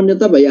थाहा पाउने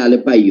त भइहाल्यो,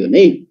 पाइयो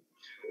नै।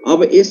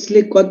 अब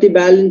यसले कति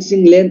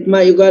ब्यालेन्सिङ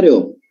लेन्थमा यो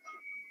गर्यो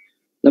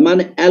ल,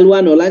 माने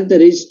L1 होला नि त,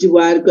 रेजिस्टिभ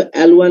वायरको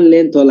L1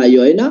 लेन्थ होला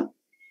यो, हैन?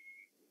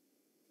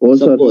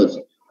 सपोज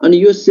अनि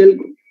यो सेल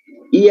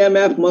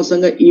इएमएफ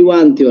मसँग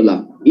E1 थियो ल,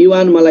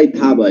 E1 मलाई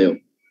थाहा भयो,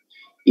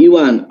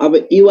 E1। अब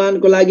E1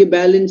 को लागि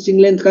ब्यालेन्सिङ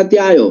लेन्थ कति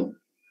आयो?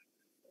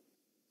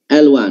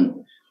 L1।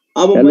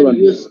 अब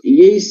मैले यो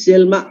यही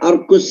सेलमा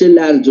अर्को सेल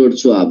ल्याएर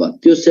जोड्छु। अब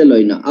त्यो सेल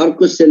होइन,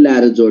 अर्को सेल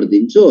ल्याएर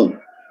जोडिदिन्छु।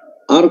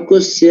 अर्को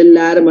सेल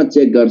ल्याएर म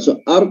चेक गर्छु।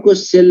 अर्को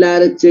सेल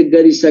ल्याएर चेक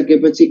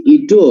गरिसकेपछि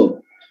E2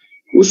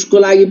 उसको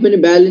लागि पनि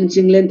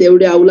ब्यालेन्सिङ लेन्थ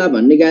एउटै आउला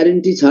भन्ने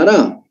ग्यारेन्टी छ र?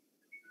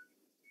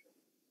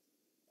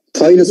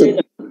 छैन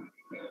सर,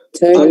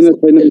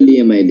 छैन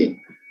लिए मैले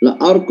ल।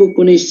 अर्को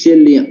कुनै सेल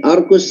लिए,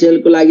 अर्को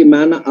सेलको लागि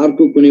मान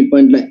अर्को कुनै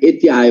पोइन्टलाई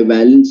यति आयो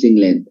balancing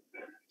length,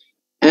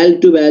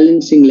 L2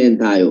 balancing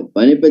length आयो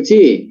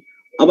भनेपछि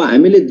अब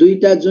हामीले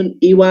दुईटा जुन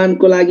E1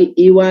 को लागि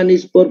E1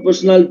 इज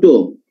प्रोपोर्सनल टु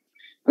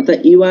अथवा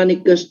E1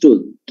 इक्वल्स टु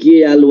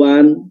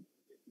KL1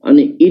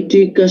 अनि E2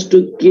 इक्वल्स टु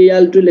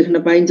KL2 लेख्न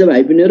पाइन्छ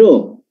भाइ बहिनीहरु?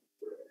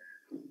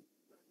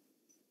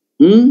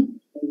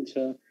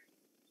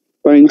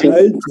 पाइन्छ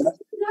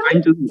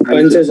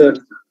सर।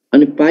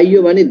 अनि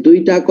पाइयो भने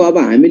दुईटाको अब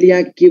हामीले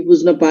यहाँ के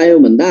बुझ्न पायौ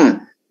भन्दा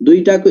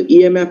दुईटाको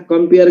इएमएफ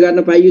कम्पेयर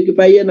गर्न पाइयो कि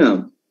पाइएन?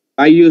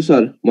 पाइयो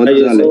सर,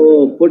 मजाले।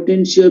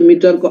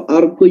 पोटेन्सियोमिटर को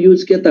अर्को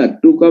युज के त?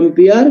 To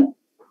compare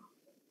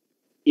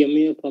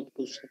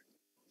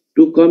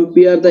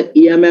the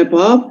EMF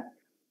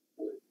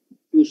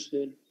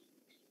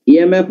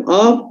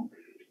of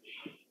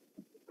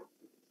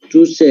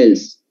to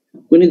sales.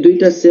 कुनै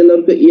दुईटा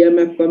सेलहरुको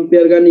इएमएफ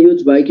कम्पेयर गर्न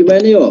युज भयो कि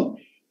भएन यो?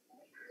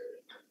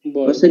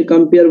 कसरी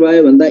कम्पेयर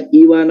भयो भन्दा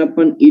E1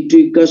 upon E2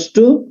 equals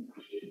to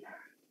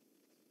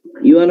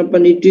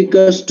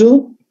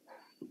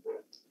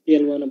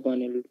L1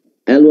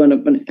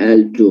 upon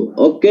L2।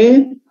 Okay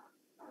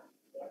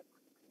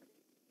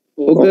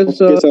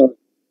sir.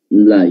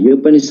 ल, यो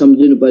पनि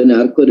सम्झिनु पर्ने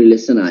अर्को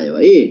रिलेसन आयो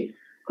है।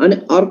 अनि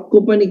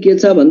अर्को पनि के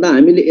छ भन्दा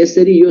हामीले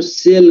यसरी यो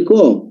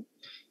सेलको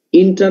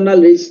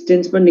इन्टरनल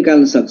रेजिस्टेन्स पनि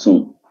निकाल्न सक्छौं।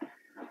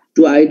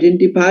 टु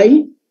आइडेन्टिफाई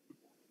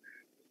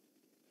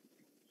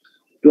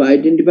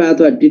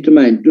अथवा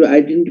determine to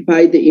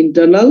identify the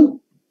internal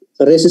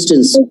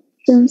resistance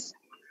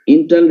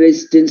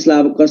लाई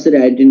अब कसरी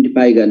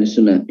आइडेन्टिफाई गर्ने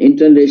सुन।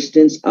 Internal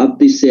resistance of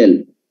the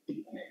sale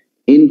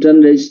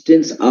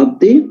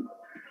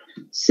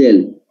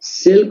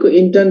को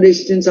इंटरनल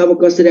रेजिस्टेन्स अब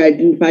कसरी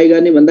आइडेन्टिफाई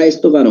गर्ने भन्दा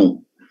यस्तो गरौं।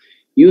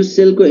 यो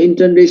सेल को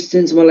इंटरनल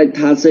रेजिस्टेन्स मलाई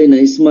थाहा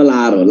छैन, स्मल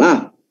r होला।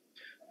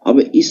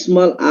 अब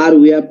small r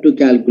we have to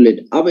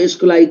calculate. अब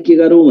यसको लागि के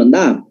गरौं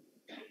भन्दा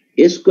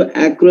यसको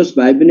एक्रॉस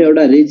भाइ पनि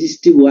एउटा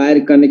रेजिस्टिभ वायर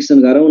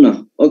कनेक्सन गरौं न।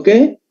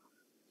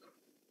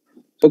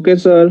 Okay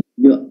sir.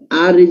 यो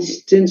आर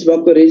रेजिस्टेन्स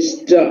भएको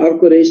रेजिस्टर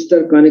अर्को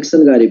रेजिस्टर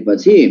कनेक्सन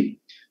गरेपछि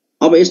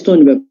अब यस्तो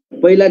हुने भयो,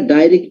 पहिला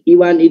डाइरेक्ट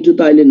E1 E2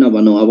 त अहिले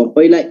नभनौ, अब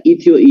पहिला E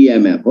थियो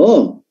इएमएफ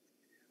हो,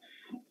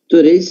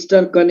 त्यो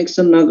रेजिस्टर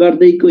कनेक्सन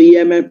नगर्दैको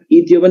इएमएफ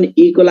E थियो भने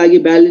E को लागि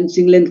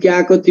ब्यालेन्सिङ लेन्थ के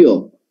आको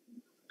थियो?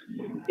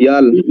 E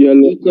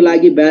को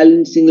लागि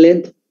balancing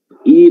length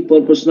E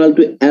proportional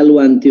to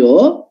L1 थियो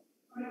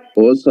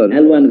हो सर।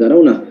 L1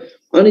 गरौँ न।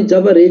 अनि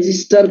जब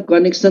रेजिस्टर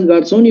कनेक्सन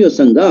गर्छौ नि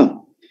योसँग,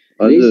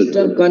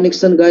 रेजिस्टर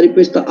कनेक्सन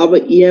गरेपछि त अब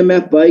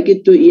इएमएफ भयो कि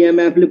त्यो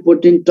इएमएफ ले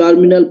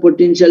टर्मिनल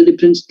पोटेन्शियल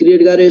डिफरेन्स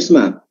क्रिएट गर्यो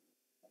यसमा?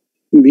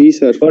 भी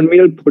सर,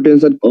 टर्मिनल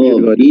पोटेन्शियल क्रिएट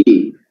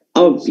गर्यो।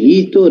 अब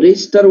भी तो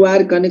रेजिस्टर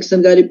वायर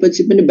कनेक्सन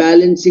गरेपछि पनि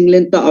ब्यालेन्सिङ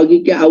लेन्थ त अघि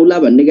के आउला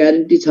भन्ने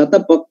ग्यारेन्टी छ त?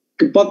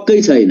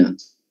 पक्कै छैन।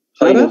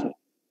 छैन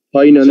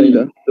नि त।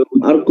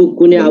 अर्को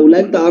कुनै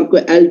आउला नि त, अर्को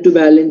L2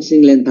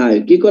 ब्यालेन्सिङ लेन्थ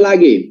आयो के को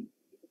लागि?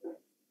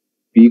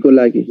 V को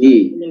लागि।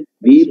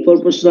 V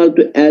proportional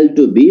to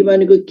L2। V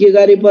भनेको के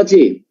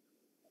गरेपछि?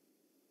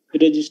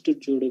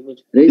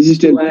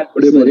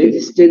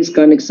 रेजिस्टेन्स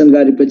कनेक्सन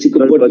गरेपछि को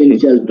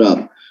पोटेन्शियल ड्रप।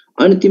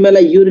 अनि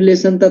तिमीलाई यो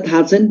रिलेसन त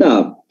थाहा छ नि त?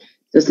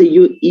 जस्तै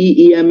यो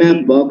इएमएफ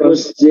भएको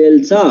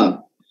सेल छ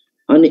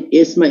अनि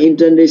यसमा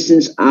इन्टरनल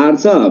रेजिस्टेन्स R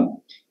छ,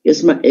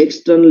 यसमा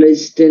एक्सटर्नल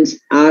रेजिस्टेन्स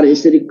R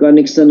यसरी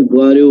कनेक्सन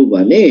गर्यो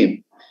भने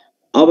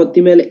अब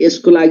तिमीले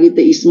यसको लागि त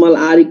स्मल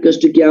r इक्वल्स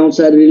टु के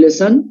आउँछ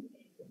relation?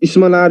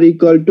 Small r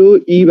equal to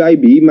E by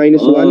V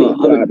minus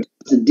 1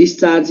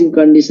 डिस्चार्जिङ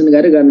condition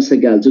गरेर गर्न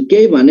सकिहाल्छु।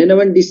 केही भनेन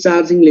भने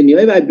डिस्चार्जिङ लिने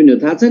है भाइ पनि,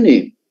 थाहा छ नि?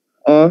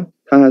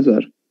 थाहा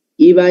sir.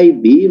 E by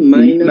B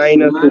minus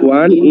minus 1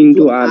 1 into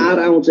into R R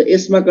आउँछ।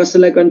 यसमा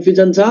कसैलाई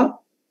कन्फ्युजन छ?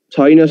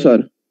 छैन सर।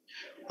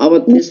 अब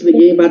त्यसले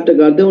यहीबाट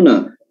गर्देऊ न।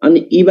 अनि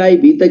E by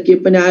B त के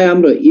पनि आयो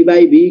हाम्रो E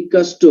by B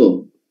equals to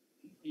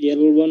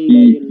L1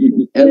 by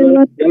L2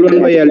 L1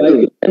 by L2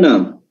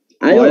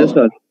 आयो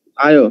सर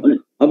आयो।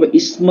 अब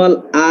स्मल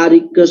r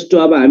equals to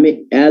अब हामी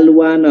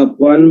L1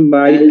 upon 1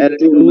 by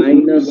L2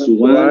 minus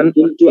 1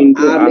 into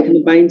R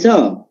लेख्न पाइन्छ?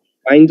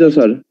 पाइन्छ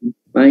सर।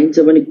 पाइन्छ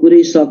भने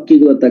कुरै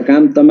सकियो त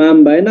काम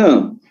तमाम भएन?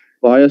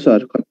 भयो सर,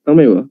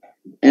 खत्तमै भयो।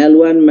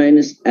 L1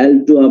 minus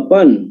L2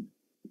 upon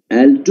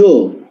L2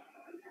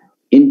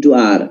 into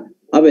R।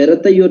 अब हेर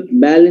त यो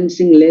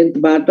ब्यालेन्सिङ लेन्थ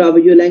बाट अब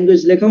यो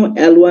language लेखौं।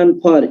 L1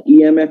 for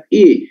EMF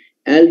E,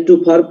 L2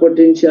 for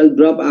potential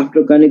drop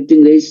after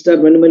connecting resistor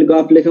भने मैले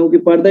गफ लेखौं कि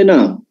पर्दैन?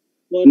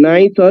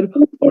 नाइ सर,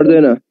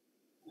 पर्दैन।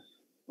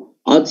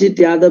 अजित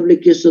यादवले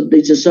के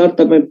सोध्दैछ सर,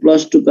 तपाई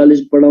 +2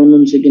 कलेज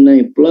पढाउनुहुन्छ कि नै?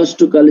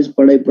 +2 कलेज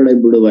पढाइ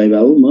बुढो भए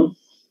बाबु, म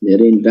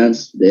धेरै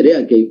इन्ट्रान्स धेरै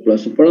केही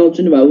 +2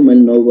 पढाउँछु नि बाबु।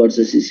 मैले 9 वर्ष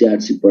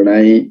CCRC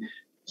पढाएँ,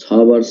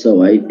 6 वर्ष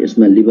व्हाइट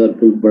यसमा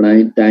लिभरपुल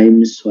पढाएँ,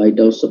 टाइम्स, व्हाइट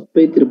हाउस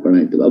सबैतिर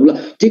पढाएँ त बाबु। ल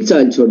ठीक छ,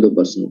 अहिले छोड्दो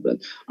पर्सन।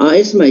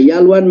 यसमा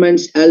L1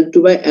 minus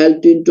L2 by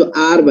L2 into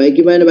R भयो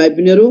कि भएन भाइ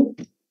पिनीहरु?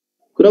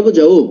 कुरा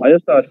बुझौ? भयो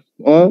सर,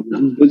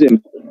 बुझेँ।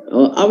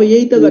 अब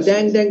यही त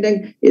ड्याङ ड्याङ ड्याङ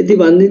यदि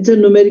भनिदिन्छ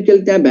न्युमेरिकल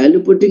त्यहाँ भ्यालु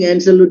पुटिङ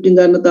एन्सर लुटिङ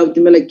गर्न त अब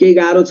तिमीलाई के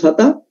गाह्रो छ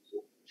त?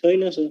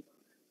 छैन सर।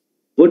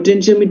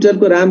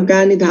 पोटेन्सियोमिटरको राम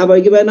कहानी थाहा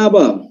भयो कि भएन? अब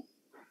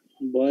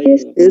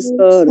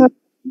सर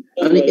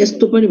अनि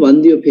यस्तो पनि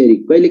भनिदियो फेरि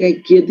कहिलेकाहीँ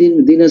के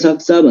दिन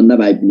सक्छ भन्दा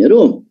भाइ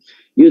पिनीहरु,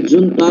 यो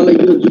जुन तल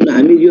यो जुन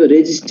हामी यो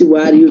रेजिस्टिभ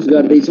वायर युज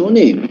गर्दै छौं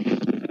नि,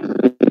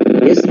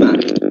 यसमा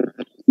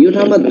यो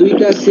ठाउँमा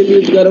दुईटा सेल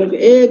युज गरौँ।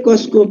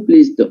 कसको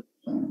प्लिज त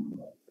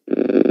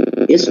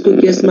यसको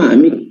केसमा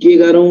हामी के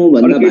गरौँ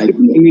भन्दा भाइ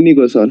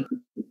पिनीहरु सर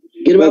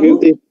के बाबु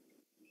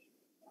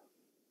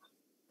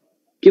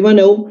के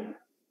भन्यौ?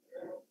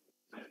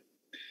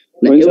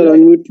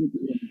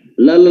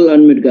 ल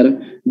अनम्युट गर।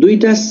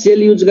 दुईटा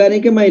सेल युज गरे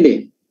के मैले,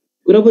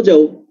 कुरा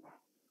बुझौ?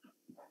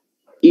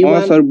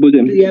 सर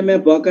बुझेँ।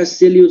 EMF भएका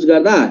सेल युज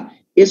गर्दा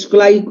यसको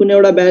लागि कुनै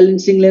एउटा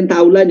ब्यालेन्सिङ लेन्थ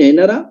आउला नि, हैन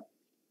र?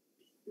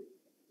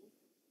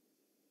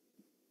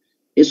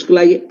 यसको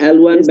लागि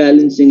L1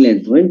 balancing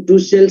length when two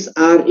cells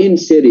are in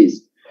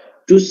series,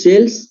 two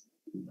cells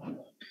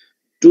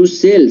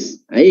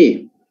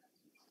है,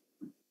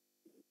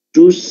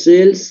 two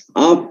cells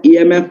of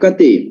EMF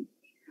कति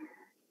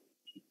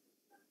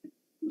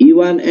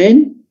E1 and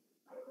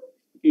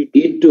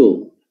E2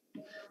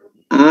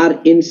 are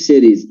in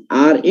series,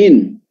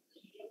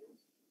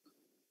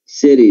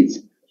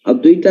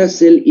 अब दुईटा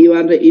सेल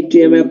E1 र E2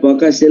 EMF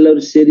भएका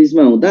सेलहरु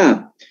सिरिजमा हुँदा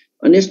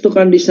अनि यस्तो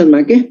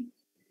कन्डिसनमा के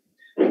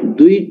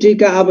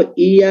दुईटैका अब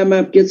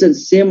EMF के छन्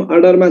सेम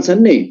अर्डरमा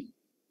छन् नि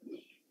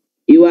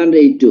E1 र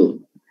E2।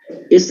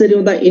 यसरी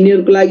हुँदा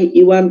यिनीहरुको लागि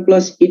E1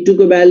 प्लस E2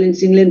 को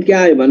ब्यालेन्सिङ लेन्थ के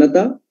आयो भन त?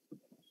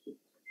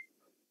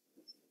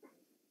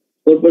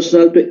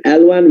 प्रोपोर्शनल टु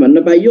L1 भन्न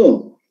पाइयो?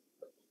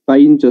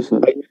 पाइन्छ सर।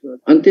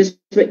 अनि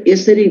त्यसपछि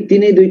यसरी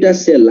तिनै दुईटा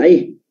सेललाई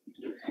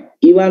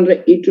E1 र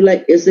E2 लाई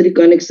यसरी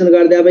कनेक्सन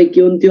गर्दै अब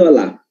के हुन्थ्यो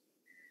होला?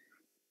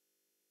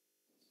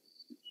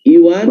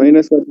 E1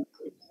 माइनस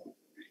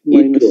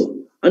E2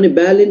 अनि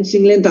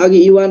ब्यालेन्सिङ लेन्थ अघि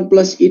E1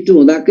 प्लस E2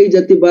 हुँदाकै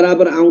जति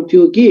बराबर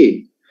आउँथ्यो कि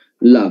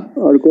ल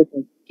अर्को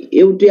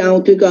एउटै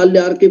आउँथ्यो कि अलि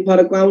अर्कै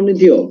फरक आउने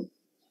थियो?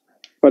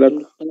 फरक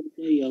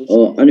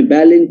अनि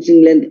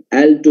ब्यालेन्सिङ लेन्थ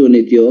L2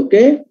 हुने थियो।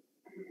 ओके,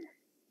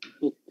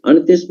 अनि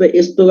त्यसपछि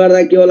यस्तो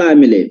गर्दा के होला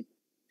हामीले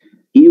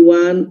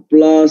E1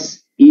 plus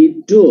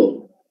E2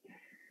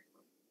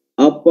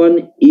 upon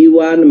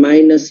E1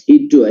 minus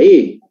E2 है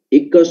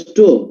equals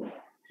to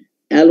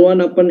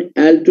L1 upon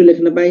L2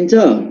 लेख्न पाइन्छ?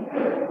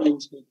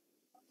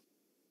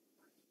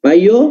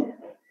 पाइयो?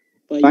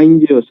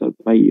 पाइन्छ सर,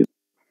 पाइयो,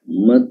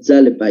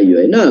 मजाले पाइयो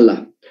हैन? ल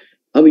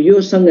अब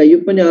यो सँग यो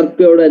पनि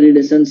अर्को एउटा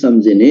रिलेसन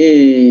सम्झिने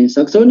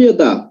सक्छौ नि? यो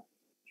त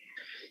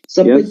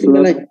सबै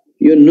तिमीलाई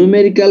यो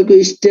न्युमेरिकलको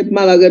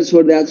स्टेपमा लगेर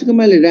छोड्दिएको छु कि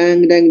मैले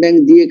ड्याङ ड्याङ ड्याङ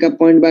दिएका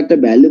पोइन्टबाट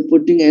भ्यालु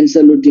पुटिङ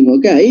एन्सर लुटिङ हो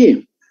क्या है।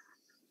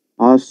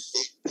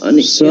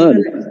 अनि सर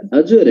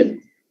हजुर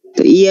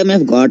त्यो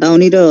EMF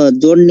घटाउने र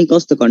जोड्ने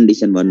कस्तो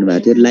कन्डिसन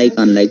भन्नुभएको थियो? लाइक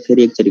अनलाइक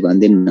फेरि एकचोटी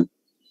भनिदिनु न।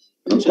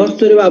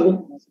 कस्तो रे बाबु?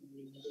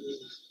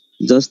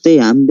 जस्तै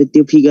हामीले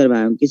त्यो फिगर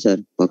भयौं कि सर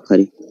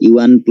भर्खरै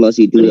E1 प्लस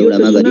E2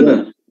 एउटामा गरियो।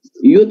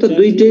 यो त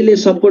दुईटैले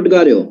सपोर्ट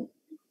गर्यो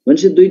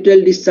भनेपछि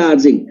दुईटैले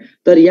डिस्चार्जिङ,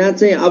 तर यहाँ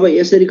चाहिँ अब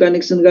यसरी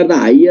कनेक्सन गर्दा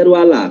हायर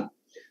वाला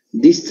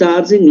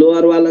डिस्चार्जिङ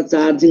लोअर वाला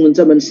चार्जिङ हुन्छ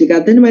भन्ने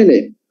सिकाएको थिएँ नि मैले।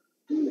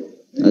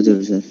 हजुर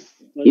सर।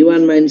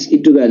 E1 माइनस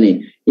E2 गर्ने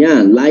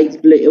यहाँ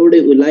लाइक प्लेट एउटै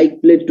लाइक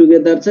प्लेट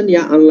टुगेदर छन्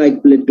या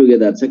अनलाइक प्लेट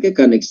टुगेदर छ के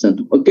कनेक्सन।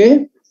 Okay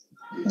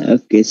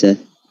okay sir.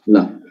 ल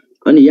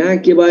अनि यहाँ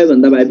के भयो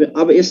भन्दा भाइ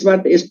अब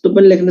यसबाट यस्तो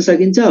पनि लेख्न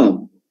सकिन्छ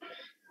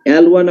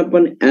L1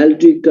 upon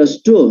L2 equals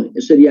to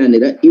यसरी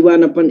यहाँनिर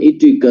E1 upon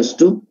E2 equals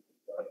to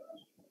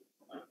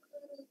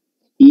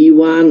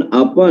E1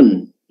 upon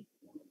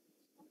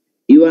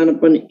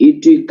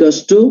E2 equals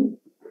to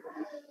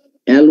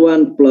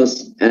L1 plus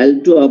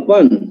L2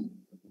 upon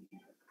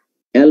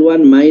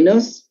L1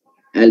 minus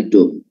L2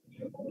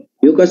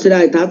 यो कसरी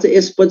आयो थाहा छ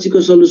यसपछिको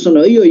सल्युसन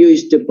हो यो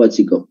स्टेप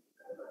पछिको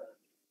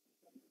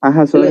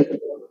आहा सर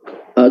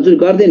हजुर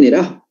गर्दैन र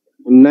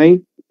नै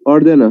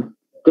गर्दैन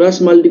क्रस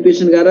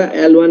मल्टिप्लिकेसन गरेर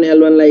L1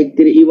 लाई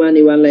एकतिर E1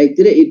 लाई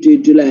एकतिर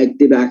E2 लाई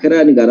एकतिर राखेर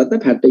अनि गरेर त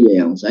फ्याट्टै यही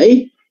आउँछ है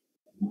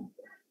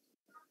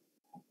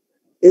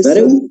यस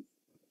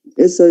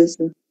सर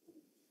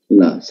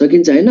ल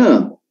सकिन्छ हैन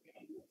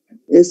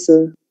यस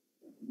सर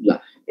ल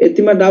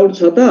यतिमा डाउट छ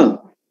त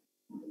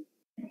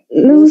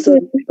नो सर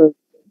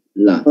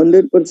ल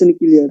 100%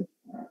 क्लियर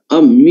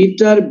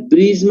मिटर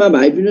ब्रिजमा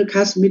भाइ पनि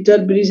खास मिटर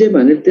ब्रिजै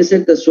भनेर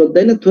त्यसरी त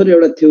सोध्दैन थोरै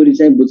एउटा थ्योरी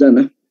चाहिँ बुझ न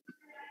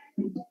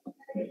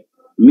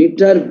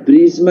मिटर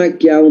ब्रिजमा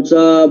के आउँछ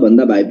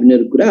भन्दा भाइ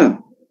बहिनीहरु कुरा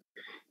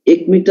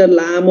 1 मिटर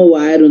लामो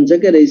वायर हुन्छ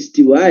के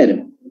रेजिस्टिभ वायर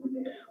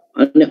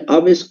अनि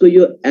अब यसको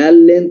यो L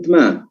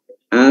लेन्थमा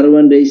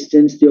R1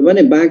 रेजिस्टेन्स थियो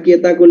भने बाँकी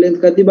यताको लेन्थ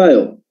कति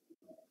भयो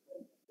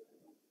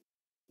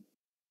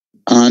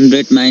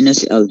 100 minus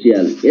L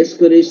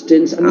यसको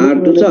रेजिस्टेन्स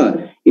R2 छ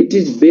इट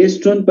इज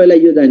बेस्ड अन पहिला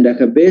यो जानि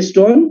राख based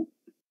on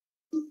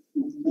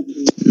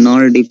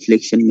null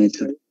deflection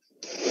method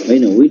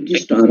हैन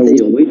Wheatstone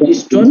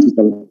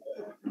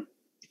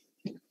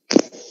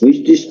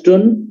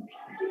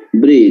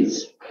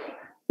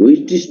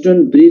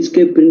ब्रिज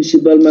के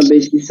प्रिन्सिपलमा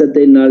बेसिस छ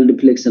त्यही नल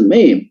डिफ्लेक्सन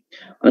मै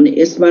अनि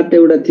यसबाट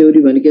एउटा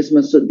थ्योरी भनेको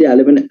यसमा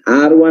सोधिहाल्यो भने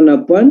R1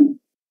 upon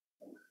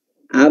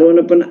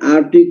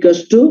R2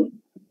 equals to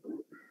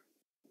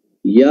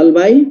L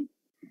by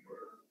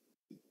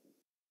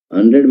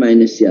 100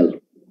 minus L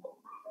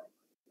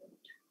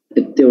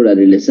यति एउटा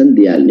रिलेसन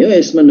दिइहाल्ने हो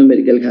यसमा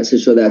न्युमेरिकल खासै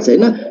सोधा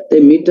छैन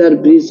त्यही मिटर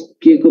ब्रिज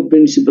के को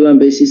प्रिन्सिपलमा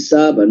बेसिस छ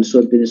भन्न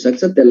सोधिदिन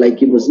सक्छ त्यसलाई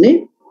के बुझ्ने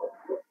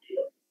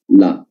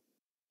ल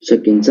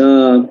सकिन्छ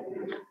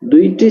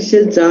दुईटै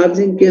सेल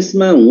चार्जिङ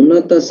केसमा हुन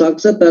त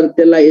सक्छ तर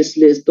त्यसलाई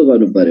यसले यस्तो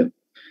गर्नु पर्यो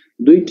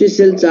दुईटै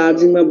सेल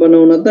चार्जिङमा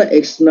बनाउन त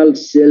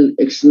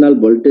एक्सटर्नल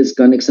भोल्टेज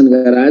कनेक्सन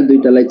गराएर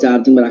दुईटालाई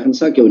चार्जिङमा राख्न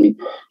सक्यौ नि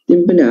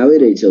तिमी पनि हावै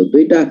रहेछौ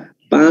दुईटा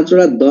 5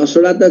 वटा 10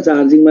 वटा त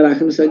चार्जिङमा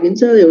राख्न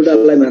सकिन्छ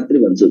एउटालाई मात्रै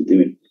भन्छौ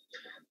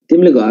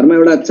तिमीले घरमा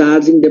एउटा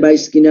चार्जिङ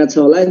डिभाइस किनेको छ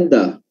होला नि त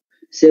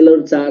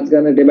सेलहरु चार्ज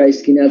गर्ने डिभाइस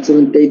किनेको छ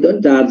भने त्यही त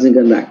चार्जिङ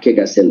गर्न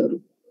राखेका सेलहरु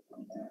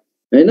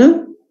हैन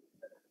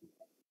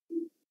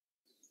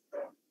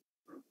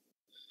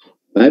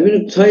भाइ पनि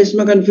छ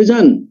यसमा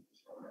कन्फ्युजन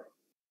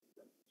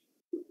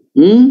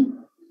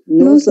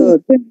नो सर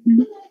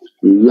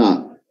ल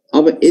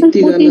अब यति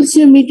गर्न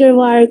पोटेन्शियोमिटर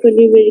वायरको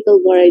न्युमेरिकल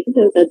गराइदिनु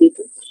एउटा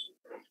दिनु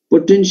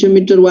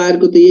पोटेन्शियोमिटर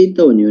वायरको त यही त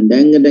हो नि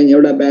ड्याङ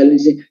एउटा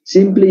ब्यालेन्सिङ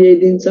सिम्पली यही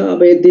दिन्छ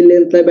अब यति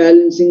लेन्थलाई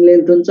ब्यालेन्सिङ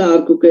लेन्थ हुन्छ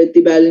अर्कोको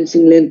यति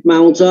ब्यालेन्सिङ लेन्थमा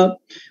आउँछ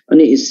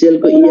अनि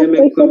सेलको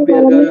इएमएफ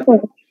कम्पेयर गरेर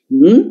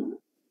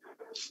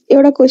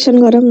एउटा क्वेशन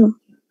गरौँ न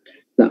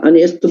ल अनि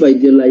यस्तो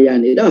भइदियो ल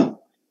यहाँनिर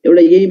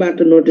एउटा यहीबाट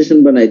नोटेसन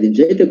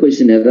बनाइदिन्छु है त्यो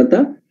क्वेशन हेरेर त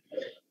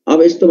अब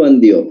यस्तो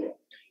भनिदियो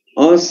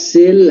a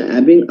cell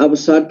having a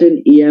certain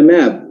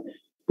EMF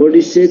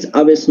produces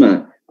अब यसमा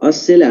a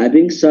cell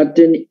having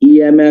certain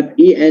EMF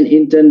E and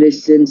internal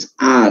resistance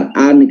R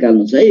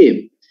निकाल्नु छ है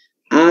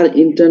R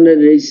internal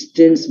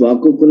resistance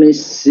भएको कुनै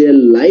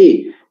सेललाई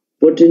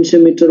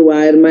पोटेन्शियोमिटर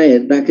वायरमा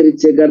हेर्दाखेरि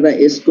चेक गर्दा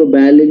यसको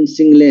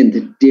ब्यालेन्सिङ लेन्थ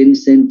 10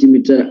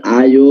 सेन्टिमिटर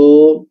आयो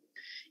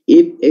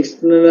if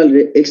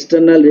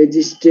external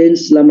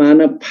resistance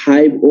lamana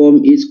 5 ohm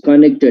is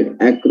connected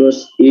across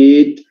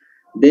it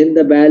then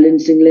the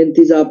balancing length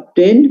is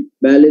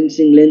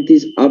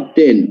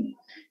obtained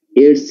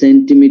 8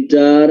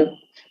 centimeter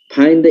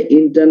find the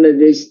internal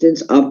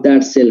resistance of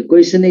that cell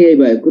question यही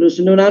भयो कुरो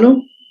सुन्नु नानो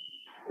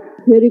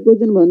फेरि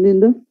क्वेशन भन्दिन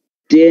त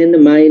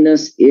 10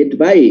 minus 8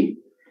 by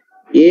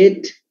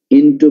 8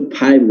 into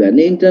 5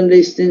 गर्ने internal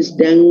resistance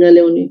ड्याङ्ग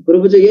ल्याउने कुरो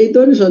बुझ्यो यही त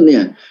हो नि सोध्ने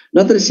यहाँ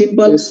नत्र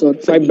सिम्पल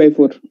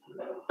 5/4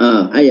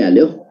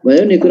 आइहाल्यो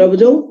भयो नि कुरा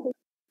बुझौ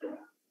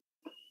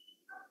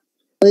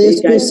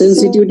यसको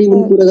सेन्सिटिभिटी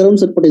पनि कुरा गरौँ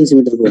सर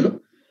पोटेन्शियोमिटरको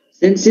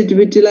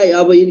सेन्सिटिभिटीलाई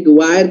अब यिनको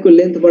वायरको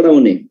लेन्थ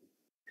बढाउने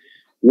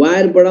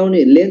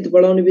लेन्थ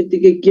बढाउने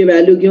बित्तिकै के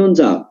भ्यालु के हुन्छ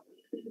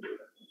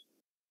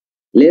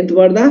लेन्थ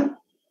बढ्दा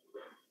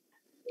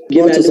के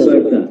भ्यालु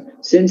बढ्छ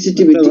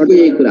सेन्सिटिभिटीको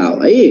यही कुरा हो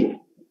है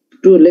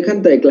टु लेख न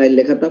त एक लाइन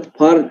लेख त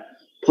for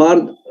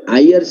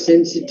higher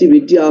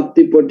sensitivity of the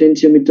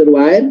पोटेन्शियोमिटर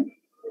wire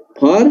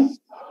for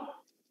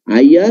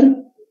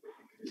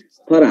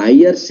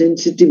higher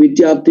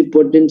sensitivity of the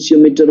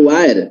potentiometer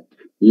wire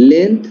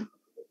length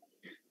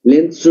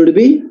should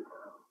be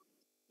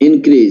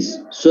increased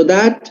so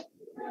that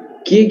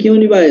k क्यों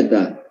नहीं भयो त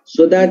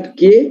so that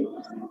k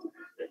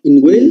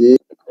will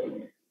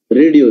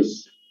reduce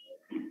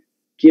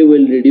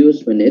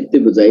भने यति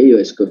बुझाइ यो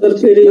यसको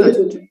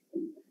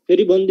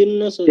फेरि भन्दिनु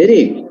न सर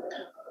फेरि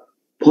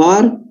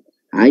for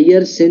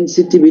higher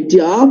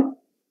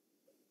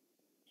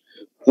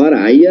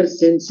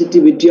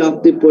sensitivity of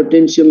the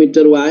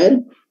potentiometer wire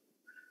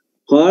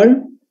for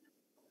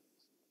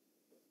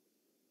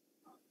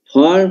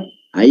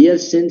higher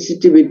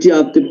sensitivity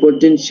of the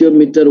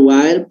potentiometer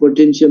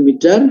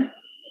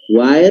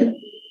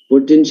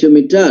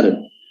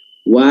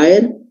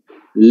wire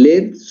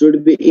length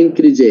should be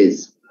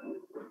increases.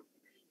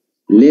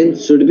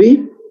 Length should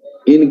be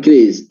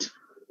increased.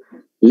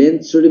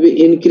 Length should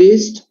be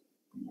increased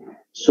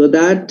so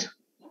that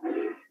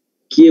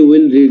K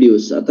will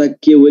reduce अथवा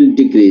K will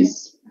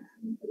decrease.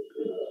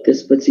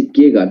 त्यसपछि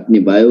के घट्ने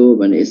भयो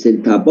भने यसरी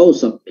थाहा पाउ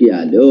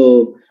सकिहाल्यो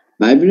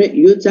भाइ बहिनी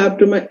यो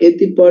च्याप्टरमा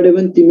यति पढ्यो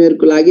भने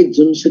तिमीहरुको लागि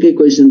जुनसुकै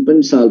क्वेशन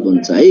पनि सल्भ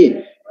हुन्छ है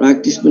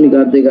प्र्याक्टिस पनि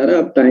गर्दै गर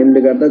अब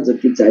टाइमले गर्दा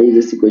जति चाहिए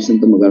जति क्वेशन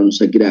त म गर्न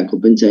सकिरहेको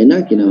पनि छैन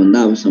किन भन्दा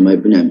अब समय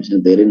पनि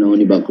हामीसँग धेरै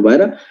नहुने भएको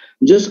भएर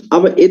जस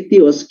अब यति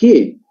होस् कि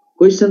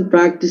क्वेशन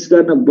प्र्याक्टिस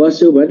गर्न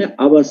बस्यो भने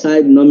अब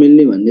सायद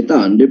नमिल्ने भन्ने त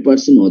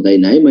 100%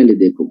 हुँदैन है मैले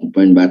दिएको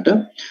पोइन्टबाट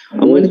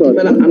मैले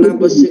तिमीलाई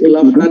अनावश्यक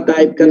लफडा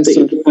टाइपका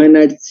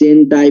इन्फाइनाइट चेन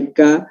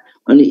टाइपका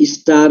अनि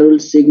स्टार रुल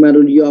सिग्मा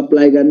रुल यो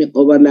अप्लाई गर्ने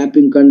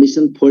ओभरल्यापिङ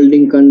कन्डिसन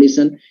फोल्डिङ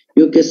कन्डिसन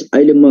यो केस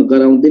अहिले म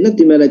गराउँदिन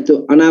तिमीलाई त्यो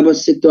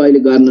अनावश्यक त्यो अहिले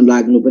गर्न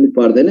लाग्नु पनि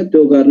पर्दैन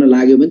त्यो गर्न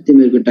लाग्यो भने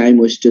तिमीहरुको टाइम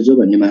वेस्टेज हो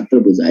भन्ने मात्र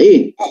बुझ है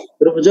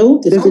र बुझौ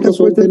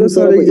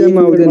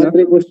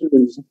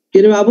के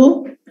रे बाबु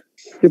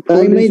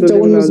टाइममै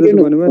 54 सेकेन्ड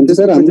हुन्छ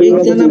सर हाम्रो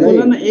एकजना बोल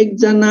न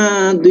एकजना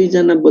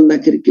दुईजना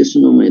बोल्दाखेरि के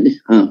सुनौ मैले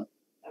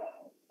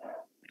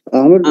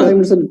हाम्रो टाइम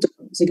सर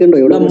सेकेन्ड हो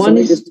एउटा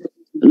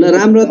ल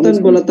राम्रो त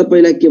बोल त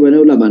पहिला के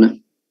भन्यौ ल भन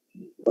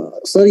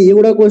सर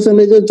एउटा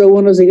क्वेशनले चाहिँ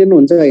 54 सेकेन्ड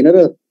हुन्छ हैन र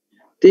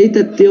त्यही त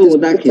त्यो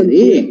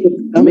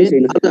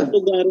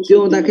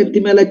हुँदाखेरि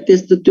तिमीलाई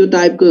त्यस्तो त्यो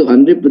टाइपको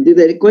 100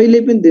 दिँदैन कहिले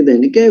पनि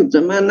दिँदैन के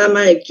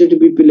जमानामा एकचोटी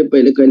बीपीले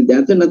पहिले कहिले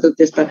दिएको नत्र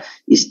त्यस्ता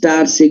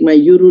स्टार सिग्मा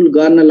यो रुल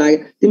गर्न लाग्यो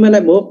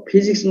तिमीलाई भो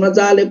फिजिक्स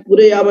मजाले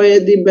पुरै अब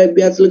यदि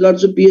ब्याचलर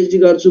गर्छु पीएचडी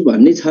गर्छु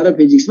भन्ने छ र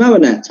फिजिक्समा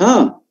भनेको छ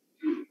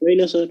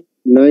हैन सर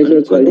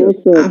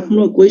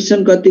आफ्नो क्वेशन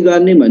कति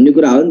गर्ने भन्ने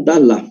कुरा हो नि त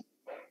ल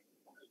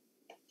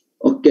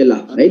ओके ल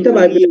है त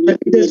भाइ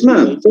त्यसमा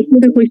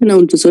कतिवटा क्वेशन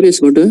आउँछ सर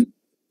यसबाट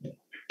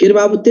के रे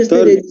बाबु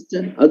त्यस्तै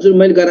हजुर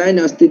मैले गराएन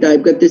अस्ति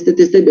टाइपका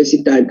त्यस्तै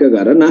बेसिक टाइपका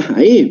गर न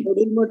है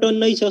बटन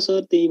नै छ सर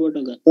त्यहीबाट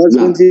गर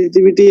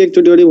सेन्सिटिभिटी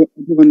एकचोटी अडी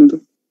भन्नु त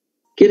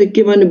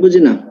के भने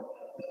बुझिन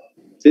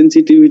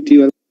सेन्सिटिभिटी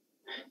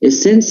ए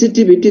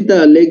सेन्सिटिभिटी त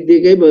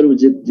लेख्दिएकै बरु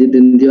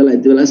जितिन्थ्यो होला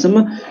यति बेलासम्म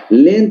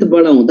length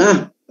बढाउँदा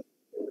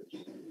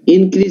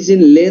increase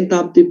in length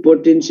of the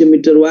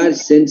potentiometer wire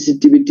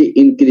sensitivity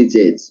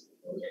increases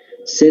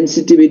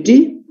sensitivity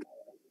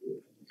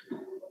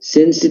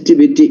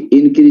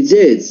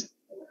increases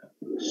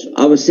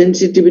अब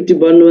sensitivity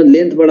बढ्नुमा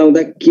लेन्थ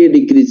बढाउँदा के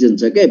डिक्रिज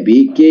हुन्छ के v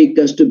k =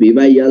 v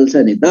 / l छ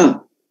नि त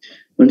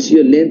भनेपछि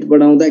यो लेन्थ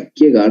बढाउँदा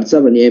के घट्छ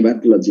भने यही बात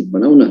लजिक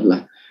बनाउ न ल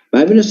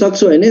भाइ पनि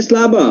सक्छौ हैन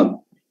यसलाई अब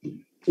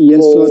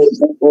यस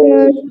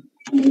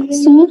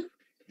सर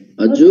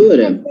हजुर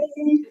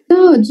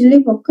हजुरले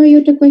भक्क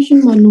एउटा क्वेशन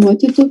भन्नुभयो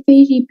थियो त्यो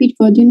फेरि रिपिट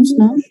गरिदिनुस्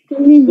न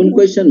कुन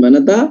क्वेशन भन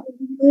त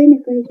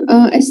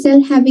a cell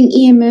having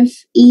EMF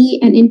E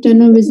and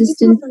internal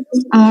resistance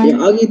R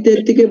अघि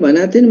त्यतिकै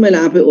भनेको थिएँ नि मैले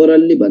आफै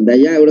ओरल्ली भन्दा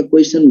यहाँ एउटा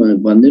क्वेशन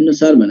भन्दिनु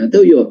सर भनेको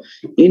थियो यो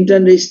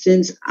इन्टर्नल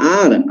रेजिस्टेन्स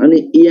R अनि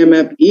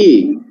EMF E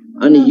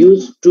अनि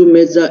use to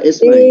major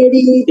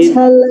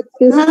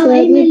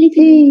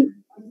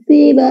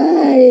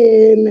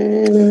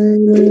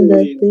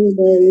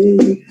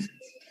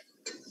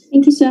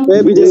Thank you, sir.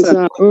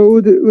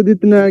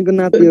 Udit नारायणको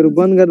नातिहरु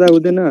बन्द गर्दा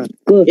हुँदैन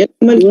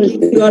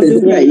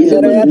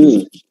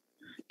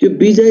त्यो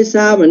विजय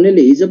शाह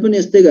भन्नेले हिजो पनि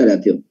यस्तै गरेको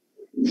थियो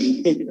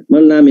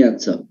मलाई नाम याद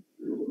छ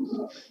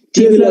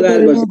टिभी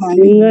लगाएर बस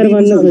फिंगर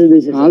भन्न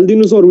खोज्दैछ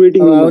हाल्दिनु सर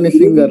वेटिङ आउने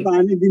फिंगर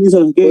हाल्दिनु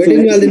सर वेटिङ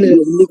हाल्दिनु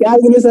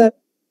निकाल्दिनु सर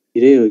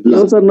हिरै हो ल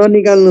सर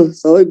ननिकाल्नु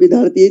सबै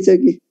विद्यार्थी यही छ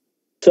कि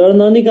सर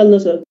ननिकाल्नु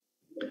सर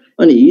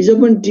अनि हिजो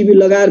पनि टिभी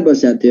लगाएर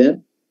बसेको थियो यार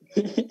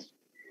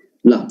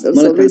ल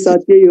सबै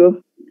साथी हो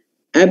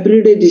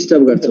एभ्रीडे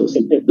डिस्टर्ब गर्छौ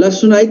ल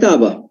सुन है त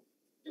अब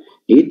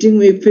हिटिङ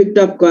इफेक्ट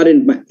अफ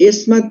करेन्टमा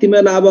यसमा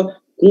तिमीलाई अब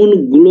कुन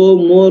ग्लो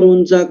मोर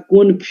हुन्छ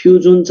कुन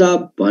फ्युज हुन्छ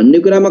भन्ने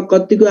कुरामा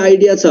कतिको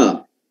आइडिया छ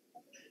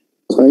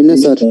छैन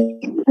सर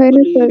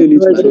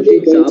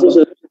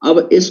अब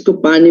यसको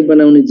पानी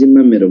बनाउने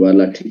जिम्मा मेरो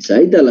भला ठीक छ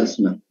है त ल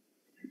सुन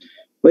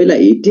पहिला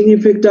हिटिङ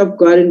इफेक्ट अफ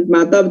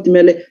करेन्टमा त अब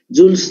तिमीले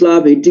जुल्स ल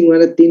अफ हिटिङ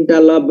भनेर तीनटा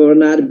ल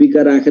बनाएर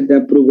बिका राखेर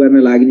त्यहाँ प्रुभ गर्न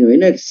लाग्ने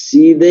होइन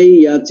सिधै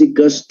H =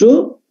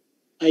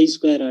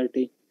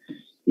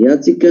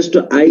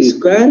 I²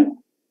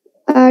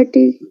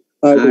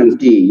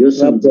 RT यो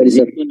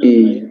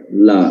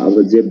ल अब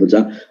जे बुझ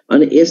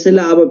अनि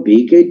यसैलाई अब v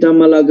कै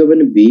टर्ममा लाग्यो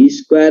भने v²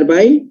 r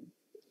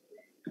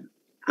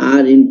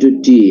 *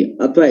 t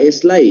अथवा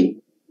यसलाई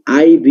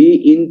IV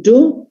 *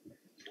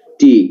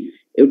 t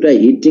एउटा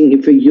हिटिङ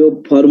इफेक्ट यो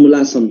फर्मुला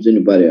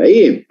सम्झिनु पर्यो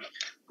है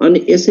अनि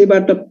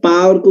यसैबाट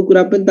पावरको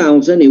कुरा पनि त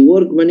आउँछ नि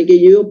वर्क भनेको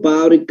यो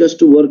पावर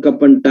 = वर्क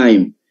अपन टाइम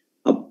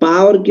अब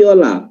पावर के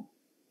होला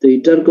त्यो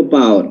हिटरको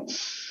power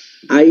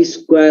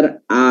I²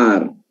 R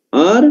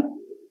or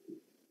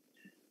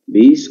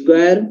V²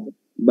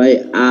 /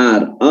 R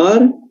or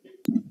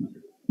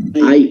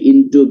I *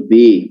 V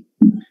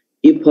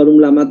यी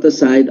फर्मुलामा त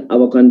सायद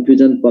अब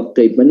कन्फ्युजन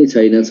पक्कै पनि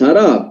छैन छ र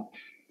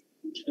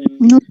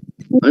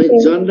अनि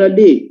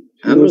जनरली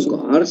हाम्रो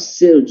घर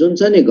जुन छ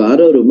नि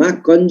घरहरुमा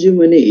कन्ज्युम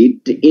हुने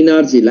हिट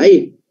इनर्जीलाई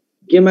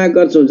केमा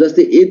गर्छौं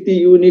जस्तै यति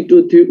युनिट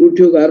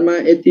उठ्यो घरमा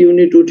यति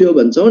युनिट उठ्यो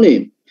भन्छौं नि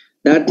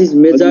that is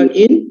measured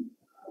in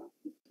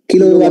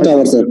kilowatt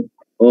hour sir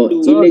हो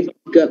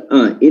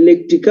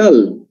इलेक्ट्रिकल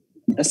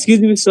एक्सक्यूज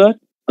मी सर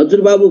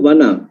हजुर बाबु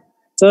भन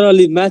सर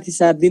अलि माथि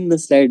साथ दिन न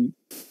स्लाइड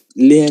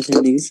लेखेको छ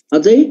नि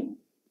अझै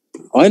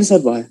हैन सर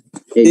भयो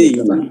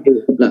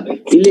ल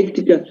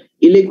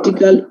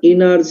electrical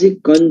energy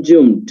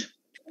consumed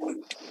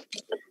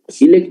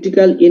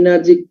electrical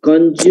energy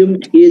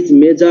consumed is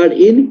measured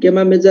in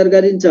केमा मेजर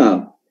गरिन्छ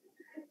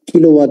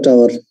kilowatt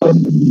hour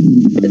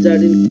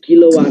measured in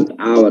kilowatt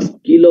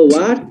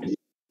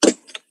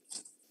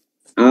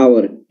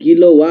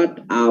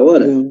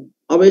hour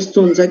अब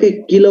यस्तो हुन्छ कि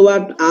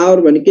किलोवाट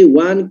आवर भनेको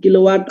 1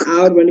 किलोवाट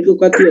आवर भनेको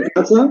कति हो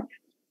थाहा छ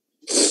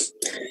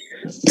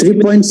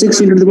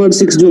 3.6 into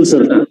 6 joule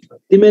sir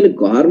तिमीले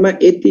घरमा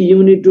यति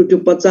युनिट उठ्यो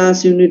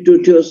 50 युनिट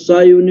उठ्यो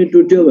 100 युनिट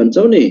उठ्यो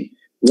भन्छौ नि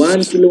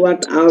 1 किलोवाट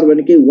आवर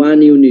भनेको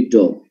 1 युनिट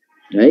हो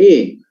है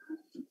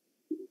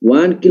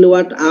 1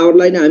 किलोवाट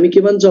आवरलाई नै हामी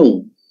के भन्छौ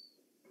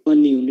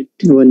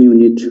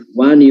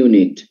 1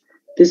 युनिट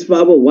त्यसमा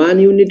अब 1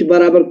 युनिट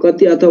बराबर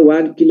कति अथवा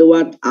 1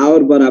 किलोवाट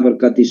आवर बराबर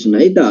कति सुन है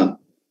त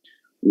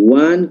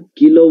 1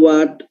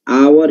 किलोवाट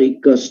आवर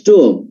इक्वल्स टु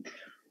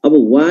अब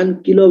 1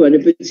 किलो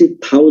भनेपछि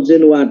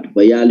 1000 वाट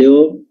भइहाल्यो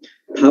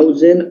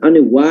 1000 अनि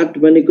वाट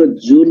भनेको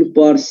जूल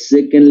पर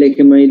सेकेन्ड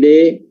लेखे मैले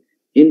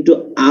इन्टु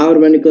आवर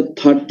भनेको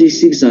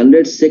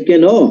 3600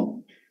 सेकेन्ड हो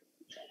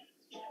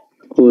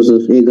सर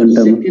 1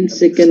 घण्टामा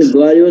सेकेन्ड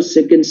गयो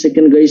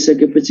सेकेन्ड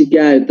गइसकेपछि के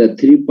आयो त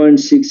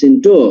 3.6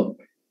 into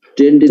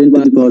 10 to the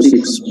power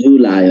 6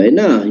 joule आयो हैन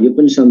यो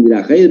पनि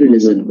सम्झिराख है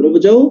रिलेसन पुरा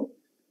बुझौ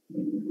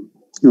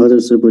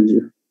हजुर सर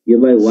बुझ्यो यो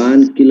भाइ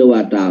 1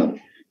 किलोवाट आवर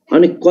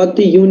अनि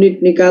कति युनिट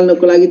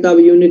निकाल्नको लागि त अब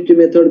युनिट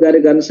मेथड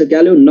गर्न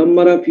सकिहाल्यो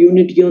नम्बर अफ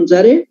युनिट के हुन्छ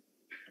रे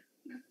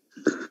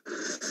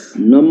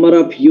number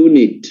of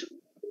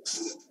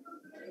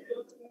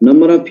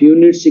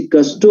units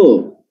equals to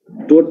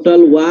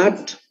total what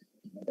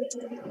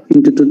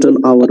into total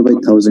our by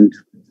 1000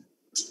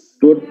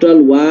 total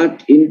what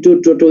into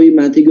total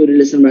माथिको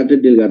रिलेसनबाट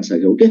डिल गर्न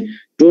सक्यो okay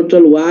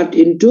total what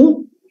into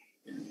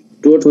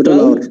total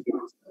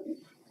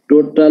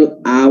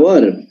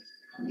our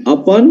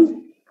upon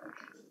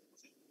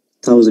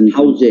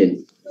 1000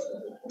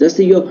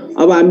 जस्तै यो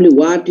अब हामीले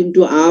वाट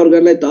इन्टु आवर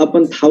गर्नलाई त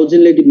अपन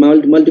 1000 ले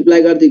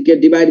मल्टिप्लाई गर्दै के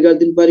डिवाइड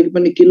गर्दिनु पर्यो कि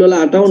पनि किलोलाई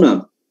हटाउ न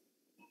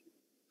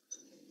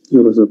यो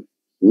सर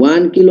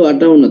 1 किलो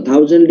हटाउ न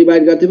 1000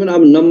 डिवाइड गर्दै पनि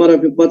अब नम्बर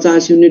अफ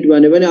 50 युनिट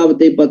भन्यो भने अब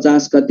त्यही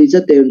 50 कति छ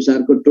त्यही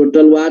अनुसारको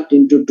total what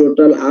into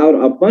total our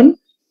upon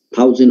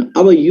 1000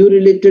 अब यो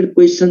रिलेटेड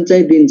क्वेशन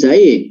चाहिँ दिन्छ है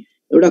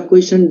एउटा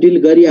क्वेशन डिल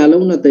गरिहालौ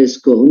न त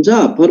यसको हुन्छ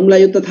फर्मुला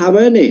यो त थाहा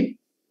भयो नि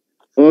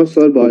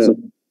सर भयो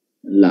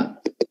ल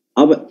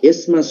अब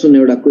यसमा सुन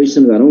एउटा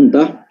क्वेशन गरौँ त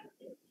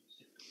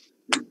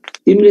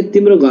तिमीले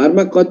तिम्रो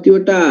घरमा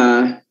कतिवटा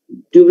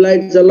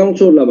ट्युबलाइट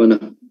जलाउँछौ ल भन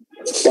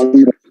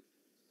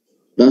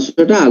 10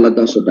 वटा हाल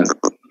 10 वटा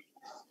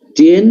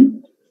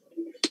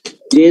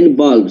 10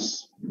 bulbs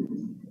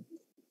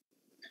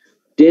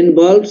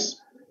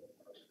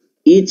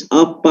each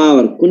of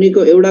power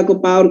कुनीको एउटाको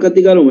पावर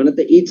कति गरौँ भने त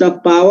each of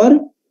power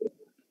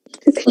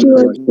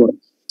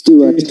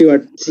 60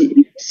 what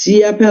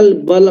CFL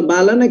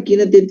बाला न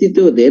किन त्यति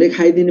त्यो धेरै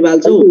खाइदिने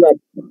बाल्छौ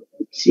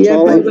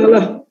सीएफएल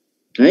बाला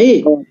है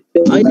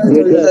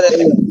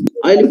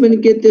अहिले पनि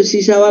के त्यो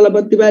सिसावाला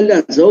बत्ती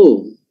बालिरहेको छौ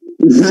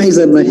नाइ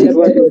सर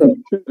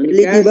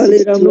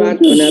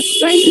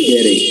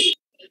धेरै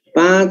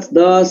 5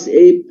 10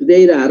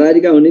 यही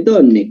हाराहारीका हुने त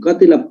नि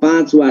कतिलाई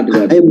 5 वाट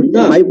गर्ने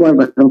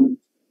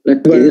ल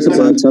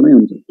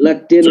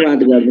 10 वाट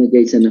गर्ने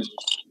केही छैन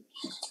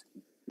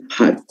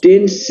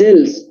 10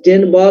 cells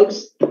 10 bulbs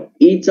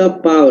each of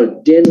power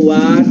 10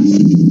 watts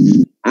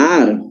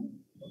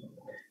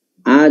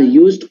are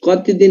used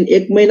कति दिन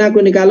एक महिनाको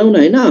निकालौ न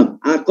हैन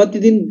कति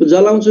दिन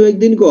जलाउँछौ एक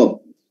दिनको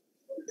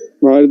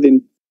हर दिन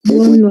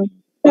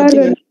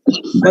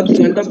कति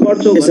घण्टा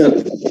पढ्छौ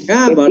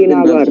कहाँ भर्दिन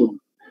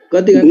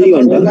कति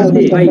घण्टा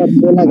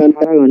 16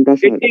 घण्टा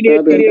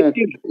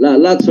ल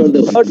ल छोड दे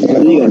 2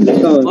 घण्टा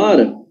और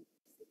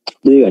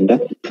 2 घण्टा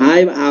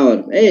 5 hour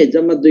ए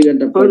जम्मा 2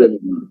 घण्टा पढ्नु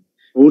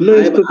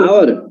 5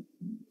 hour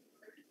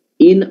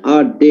in a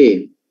day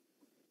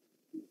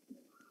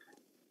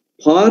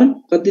for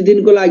कति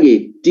दिनको लागि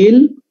till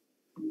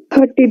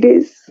 30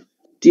 days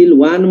till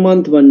 1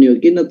 month भन्ने हो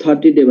किन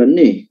 30 डे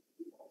भन्ने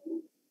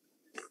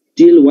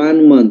till 1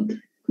 month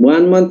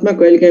 1 month मा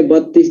कहिलेकाहीँ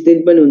 32 दिन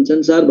पनि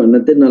हुन्छन् सर भन्न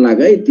त नलाग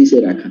है त्यसै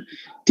राख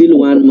till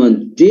 1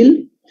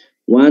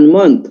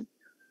 month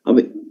अब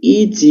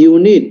each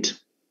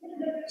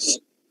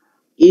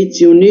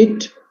unit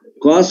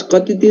cost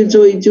कति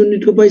तिर्छौ each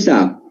unit को पैसा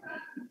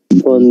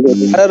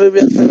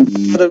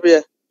 15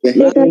 रुपैयाँ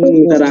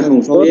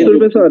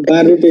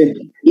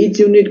each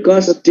unit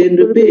cost 10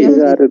 rupees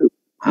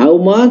how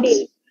much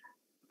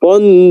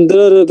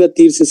 15 रुपैयाँ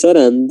तिर्छ सर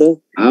अन्त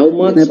how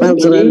much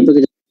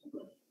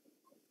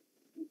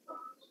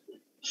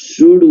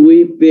should we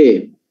pay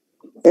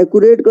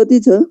accurate कति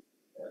छ?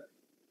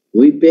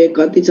 We pay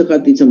कति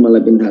छ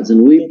मलाई पनि थाहा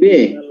छैन. We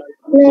pay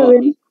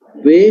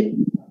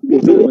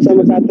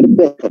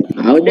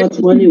how much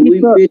money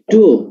we pay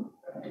to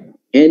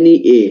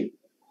NEA.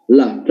 ल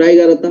ट्राई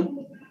गर त.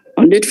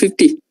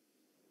 150.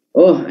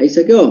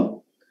 आइसक्यो.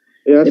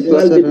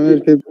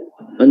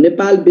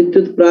 नेपाल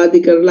विद्युत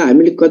प्राधिकरणलाई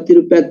हामीले कति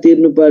रुपैयाँ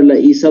तिर्नु पर्ला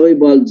यी सबै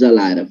बल्ब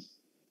जलाएर?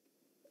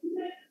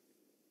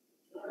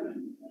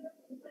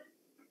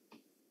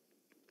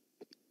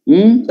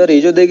 सर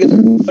हिजोदेखि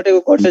कटेको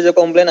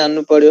कम्प्लेन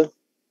हान्नु पर्यो.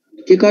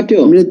 के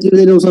कट्यो? हामीले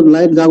तिर्दैनौं सर.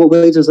 लाइट गएको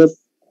गएछ सर.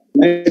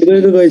 लाइट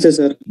गएको गएछ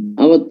सर.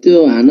 अब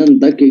त्यो हान नि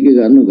त के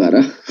गर्नु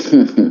गर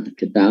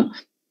केटा.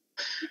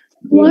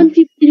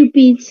 150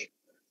 रुपीस.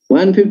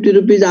 150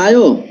 रुपीस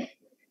आयो.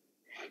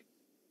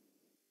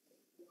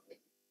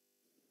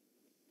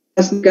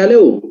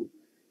 निकाल्यो.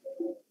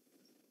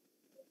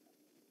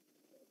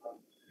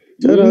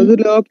 सर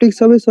हजुरले अप्टिक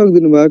सबै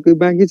सक्दिनु भएको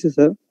बाँकी छ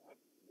सर.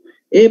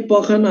 ए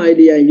पखन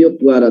अहिले यो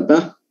पुरा त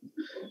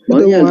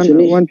भनिहाल्छु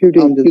नि. 150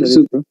 हुन्छ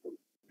सर.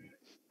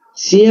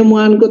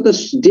 CM1 को त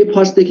डे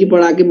फर्स्ट देखि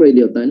पढाके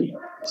मैले हो त नि.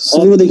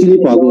 सुरु देखि नै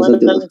भएको छ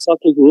त्यो.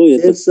 सकेको हो यो त.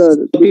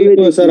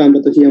 सकेको सर हाम्रो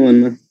त CM1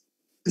 मा.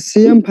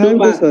 CM5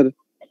 को सर.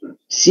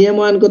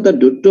 CM1 को त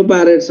ढुट्टो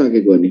पारेर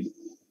सकेको नि.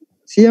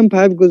 CM5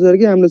 को सर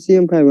कि हाम्रो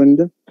CM5 हो नि त.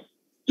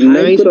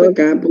 नाइ सर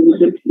कहाँ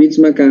पुग्यो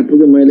बीचमा कहाँ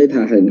पुग्यो मैले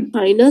थाहा छैन.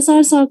 हैन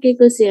सर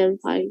सकेको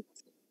CM5.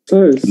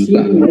 सर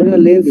CM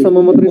लेन्स सम्म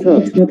मात्रै छ.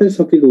 मात्रै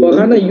सकेको हो.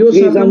 पखन यो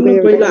सकाउन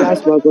पहिला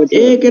ए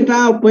केटा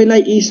पहिला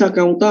ई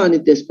सकाउँ त अनि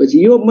त्यसपछि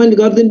यो मैले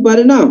गर्दिन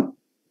परेन.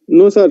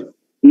 No sir.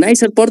 नाइ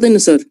सर पर्दैन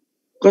सर.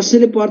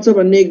 कसैले पर्छ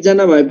भन्ने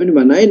एकजना भए पनि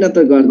भन है,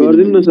 नत्र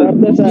गर्दिन न सर.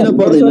 किन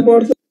पर्दैन?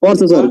 पर्छ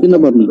सर. किन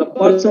पर्दैन?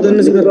 पर्छ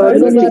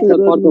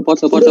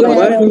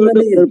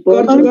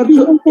गर्छु.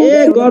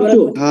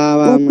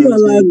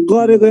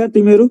 गरेको या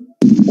तिमीहरु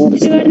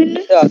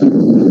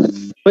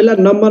पहिला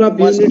नम्बर अफ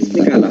युनिट्स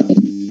निकाल.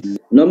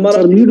 नम्बर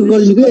अफ म्युट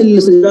गर्नु के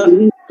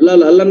ल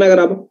नगर.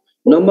 अब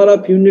नम्बर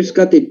अफ युनिट्स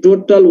कति?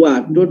 टोटल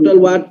वाट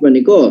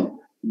भनेको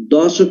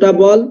 10 वटा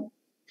बल्ब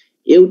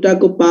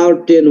एउटाको पावर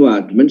 10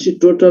 वाट भनेपछि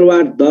टोटल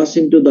वाट 10 ×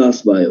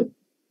 10 भयो.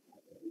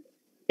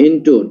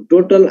 इन्टु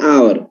टोटल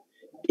आवर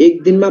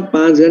एक दिनमा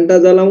 5 घण्टा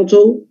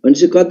जलाउँछौ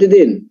भनेपछि कति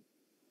दिन?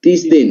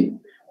 30 दिन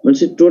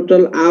भनेपछि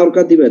टोटल आवर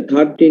कति भयो?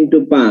 30 ×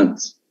 5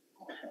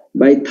 /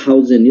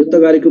 1000. यो त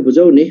गरेको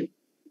बुझौ नि.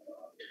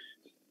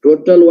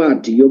 टोटल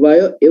वाट यो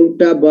भयो.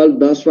 एउटा बल्ब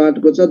 10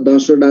 वाटको छ,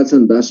 10 वटा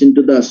छन्, 10 ×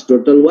 10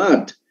 टोटल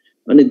वाट.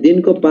 अनि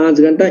दिनको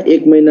 5 घण्टा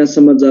 1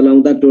 महिनासम्म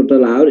जलाउँदा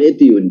टोटल आवर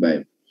यति हुने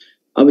भयो.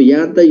 अब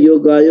यहाँ त यो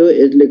गयो,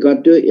 यसले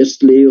कट्यो,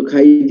 यसले यो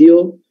खाइदियो,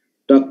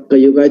 टक्क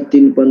यो गयो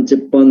 3 ×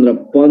 5 =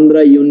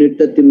 15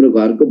 युनिट त तिम्रो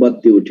घरको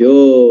बत्ती उठ्यो.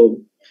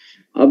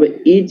 अब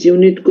इच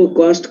युनिटको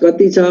कस्ट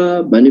कति छ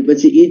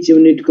भनेपछि इच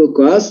युनिटको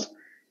कस्ट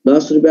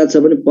 10 रुपैयाँ छ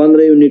भने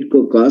 15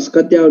 युनिटको कस्ट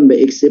कति आउनु भयो?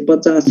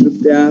 150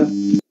 रुपैयाँ.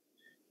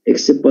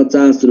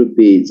 150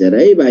 रुपैयाँ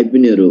है भाइ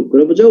बहिनीहरु.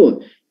 कुरा बुझौ?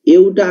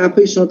 एउटा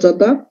आफै सोच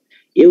त.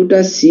 एउटा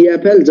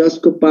CFL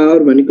जसको पावर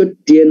भनेको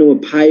 10 हो,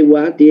 5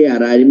 वाट ए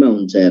हाराहारीमा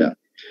हुन्छ हेर.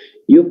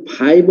 यो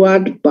 5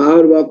 वाट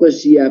पावर भएको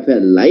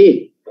CFL लाई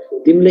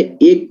तिमीले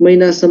 1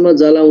 महिनासम्म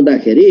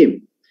जलाउँदाखेरि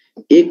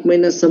 1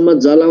 महिनासम्म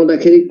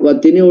जलाउँदाखेरि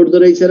कति नै उड्दो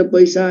रहेछ र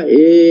पैसा.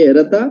 ए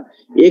हेर त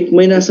 1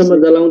 महिनासम्म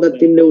जलाउँदा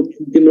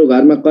तिम्रो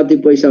घरमा कति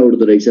पैसा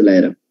उड्दो रहेछ ल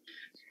हेर.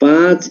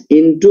 5 ×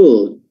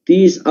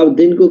 30 अब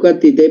दिनको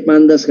कति? त्यही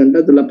 5-10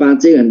 घण्टा. त्यसलाई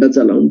 5 घण्टा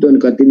चलाउनु त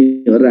कति नि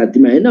हो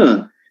रातिमा हैन.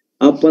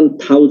 अपन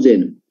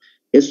 1000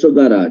 यसो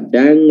गर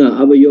ड्याङ.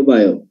 अब यो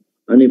भयो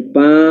अनि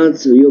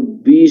 5 यो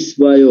 20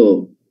 भयो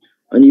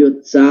अनि यो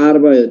 4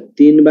 भयो.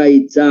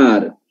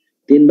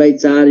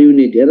 3/4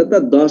 युनिट. हेर त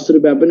 10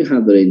 रुपैयाँ पनि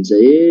खाँदो रहेछ.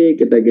 ए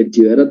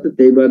केटाकेटी हेर त.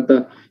 त्यही भएर त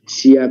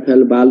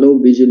CFL बालो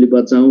बिजुली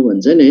बचाऊ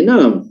भन्छ नि हैन.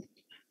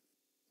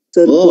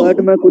 सर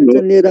क्वाडमा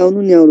क्वेशन लिएर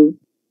आउनु नि अरु.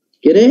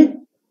 के रे?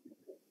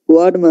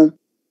 क्वाडमा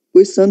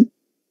क्वेशन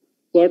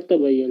क्वाड त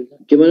भइहाल्छ.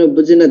 के भने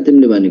बुझिन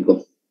तिमीले भनेको?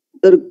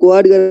 सर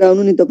क्वाड गरेर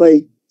आउनु नि तपाई.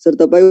 सर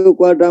तपाईको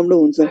क्वाड राम्रो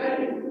हुन्छ.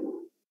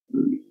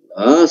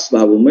 हस्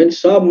बाबु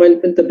मैले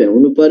पनि त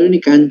भ्याउनु पर्यो नि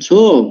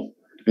कान्छो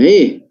है.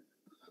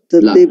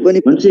 सर त्यही पनि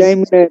टाइम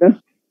मिलाएर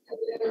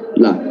ल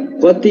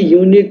कति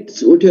युनिट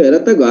उठ्यो हेर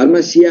त. घरमा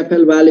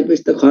CFL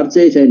बालेपछि त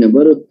खर्चै छैन.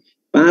 बरु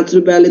 5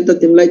 रुपैयाँले त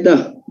तिमीलाई त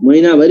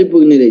महिनाभरि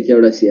पुग्ने रहेछ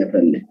एउटा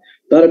CFL ले.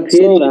 तर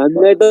फेरि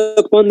हामीलाई त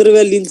 15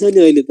 रुपैयाँ लिन्छ नि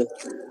अहिले त.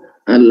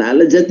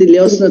 लाले जति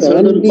ल्याउस् न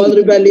 15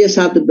 रुपैयाँ लिए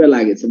 7 रुपैयाँ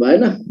लागेछ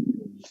भएन.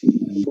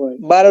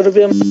 12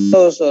 रुपैयाँ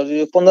हो सर.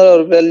 यो 15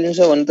 रुपैयाँ लिन्छ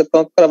भने त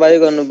कारबाही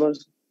गर्नुपर्छ.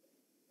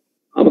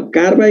 अब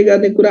कारबाही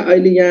गर्ने कुरा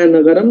अहिले यहाँ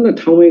नगरौँ न,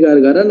 ठाउँमै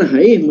गर न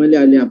है. मैले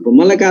अहिले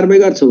मलाई कारबाही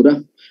गर्छौ र?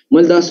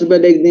 मैले 10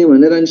 रुपैयाँ लेख्दिएँ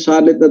भनेर अनि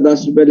सरले त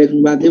 10 रुपैयाँ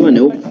लेख्नु भएको थियो भने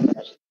हो.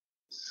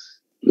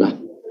 ल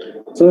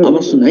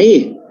अब सुन है.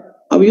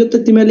 अब यो त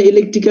तिमीले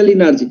इलेक्ट्रिकल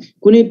इनर्जी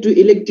कुनै to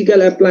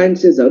electrical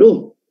एप्लायन्सेसहरु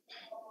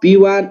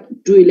P1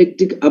 to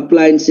electric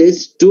appliances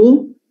to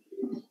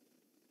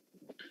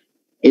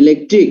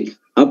electric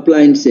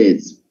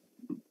appliances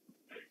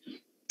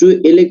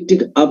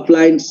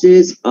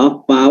of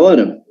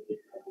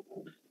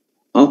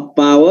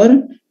power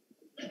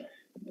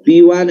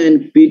P1 and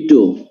P2.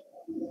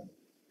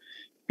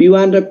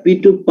 P1 र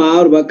P2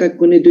 पावर भएका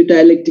कुनै दुईटा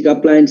इलेक्ट्रिक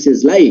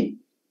अप्लायन्सेसलाई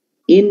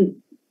इन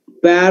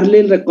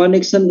प्यारलेल र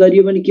कनेक्सन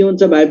गरियो भने के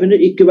हुन्छ भाइ बहिनी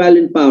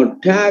इक्विभ्यालेन्ट पावर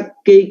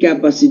ठ्याक्कै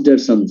क्यापासिटर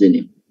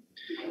सम्झिने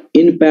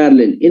इन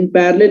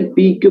प्यारलेल P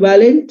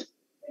इक्विभ्यालेन्ट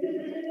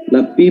ल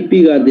PP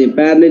गर्दै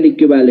प्यारलेल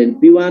equivalent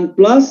P1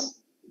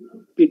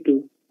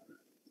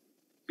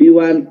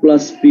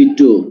 plus P2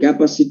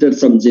 capacitor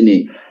सम्झिने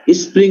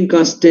spring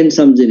constant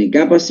सम्झिने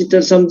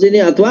capacitor सम्झिने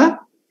अथवा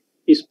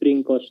स्प्रिङ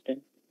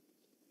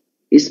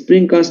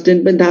कन्स्टेन्ट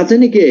पनि थाहा छ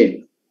नि के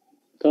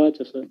थाहा छ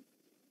सर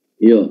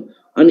यो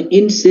अनि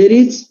in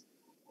series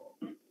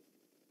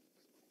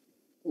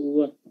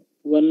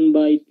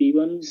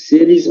 1/P1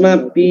 सिरिजमा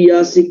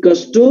PS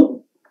equals to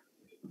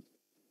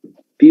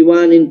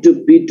P1 into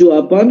P2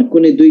 upon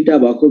कुनै दुईटा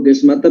भएको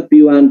केसमा त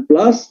P1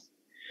 प्लस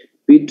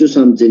P2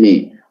 सम्झिने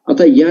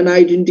अथवा n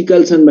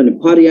आइडेन्टिकल छन् भने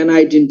for n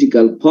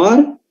identical for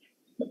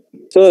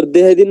sir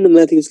देखाइदिनु न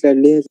माथिको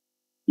स्लाइडले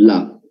ल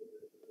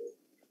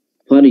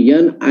फर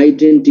n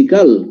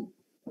आइडेन्टिकल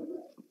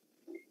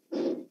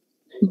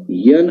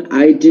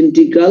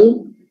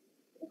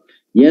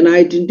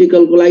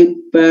को लागि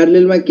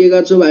प्यारलेलमा के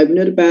गर्छौ भाइ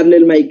बहिनीहरु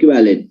प्यारलेलमा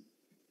इक्विभ्यालेन्ट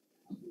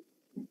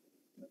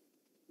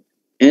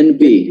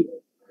NP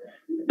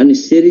अनि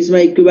सिरिजमा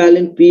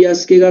इक्विभ्यालेन्ट PS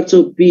के गर्छौ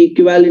P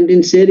equivalent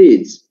in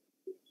series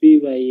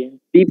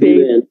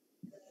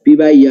P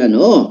by n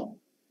हो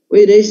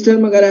ओइ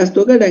रेजिस्टरमा गरे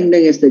जस्तो के ड्याङ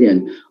यसरी हैन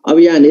अब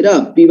यहाँनिर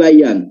P by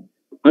n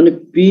अनि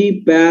P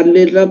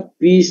प्यारलेल र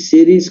P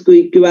सिरिज को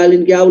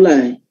इक्विभ्यालेन्ट के आउला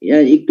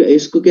यहाँ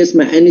यसको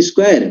केसमा n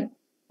स्क्वायर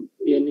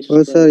हो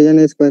सर n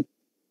स्क्वायर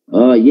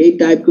यही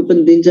टाइपको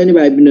पनि दिन्छ नि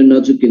भाइ बहिनी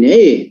नचुकिने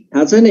है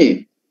थाहा छ नि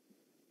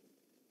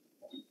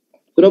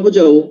कुरा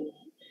बुझ्यौ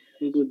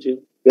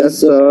यस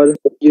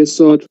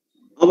सर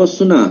अब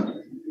सुन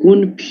कुन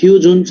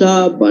फ्युज हुन्छ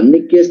भन्ने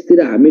केसतिर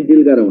हामी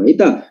डिल गरौँ है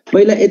त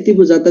पहिला यति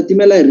बुझ त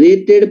तिमीलाई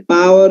रेटेड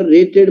पावर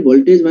रेटेड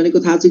भोल्टेज भनेको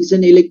थाहा छ कि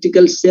छैन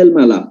इलेक्ट्रिकल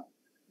सेलमा ल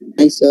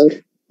है सर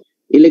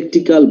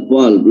इलेक्ट्रिकल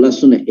बल्ब ल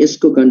सुन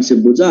यसको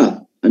कन्सेप्ट बुझ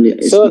अनि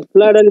सर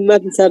फ्ल्याट अलि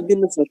माथि सार्द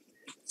दिनु सर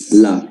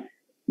ल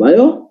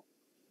भयो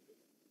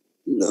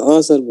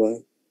सर भयो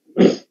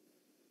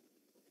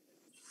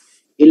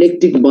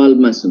इलेक्ट्रिक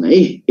बल्बमा सुन है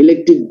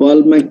इलेक्ट्रिक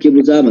बल्बमा के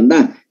बुझ भन्दा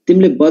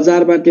तिमीले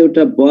बजारबाट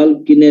एउटा बल्ब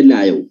किनेर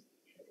ल्यायौ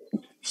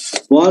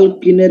बल्ब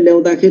किनेर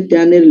ल्याउँदाखेरि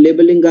त्यहाँनिर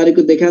लेबलिङ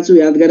गरेको देखाएको छु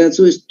याद गरेको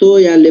छु यस्तो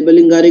यहाँ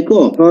लेबलिङ गरेको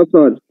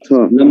ल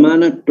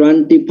मान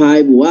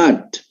 25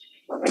 वाट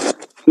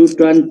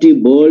 220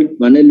 भोल्ट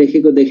भनेर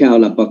लेखेको देखा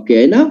होला पक्कै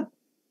हैन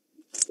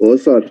हो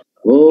सर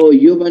हो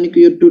यो भनेको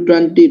यो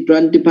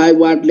 25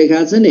 वाट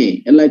लेखा छ नि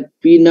यसलाई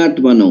P नट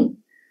बनाऊ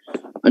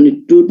अनि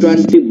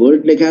 220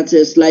 भोल्ट लेखा छ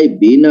यसलाई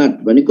V नट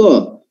भनेको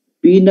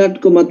P नट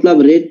को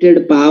मतलब रेटेड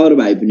पावर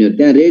भाइ पनि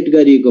त्यहाँ रेट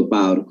गरिएको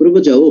पावर कुरो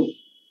बुझौ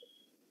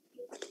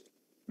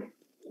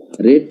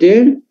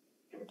रेटेड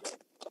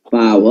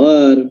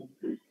पावर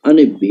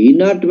अनि V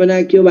नट बना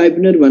के भाइ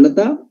पनि भन त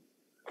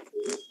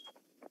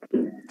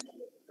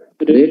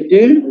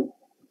rated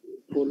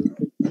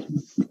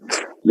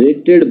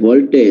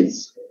voltage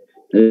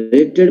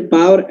rated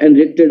power and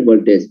rated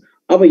voltage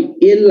अब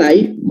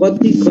यसलाई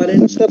कति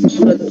करेन्ट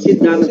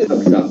सुरक्षित जान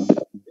सक्छ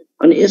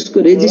अनि यसको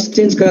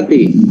रेजिस्टेन्स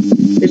कति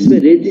यसमा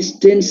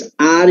रेजिस्टेन्स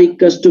R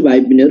इक्वल्स टु भाइ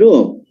बहिनीहरु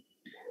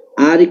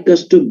R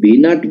equals to V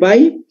not by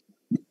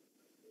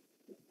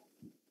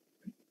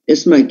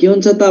यसमा के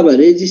हुन्छ त अब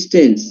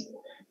resistance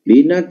V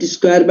not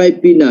square by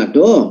P not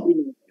हो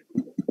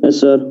यस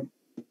sir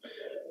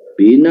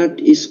V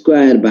not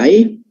square by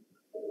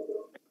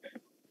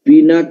P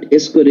not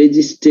यसको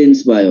रेजिस्टेन्स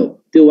भयो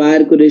त्यो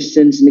वायर को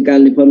रेजिस्टेन्स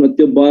निकाल्ने फर्ममा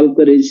त्यो बल्ब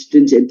को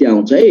रेजिस्टेन्स यति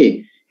आउँछ है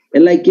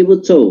यसलाई के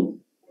बुझ्छौ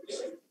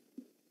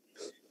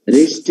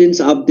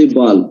resistance of the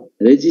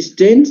bulb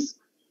resistance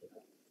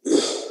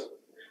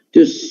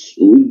त्यो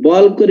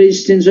बल्ब को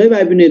रेजिस्टेन्स है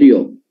भाइ बहिनीहरु यो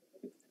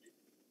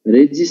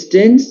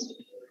resistance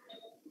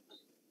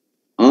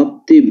of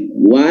the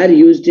wire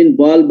used in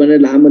bulb भनेर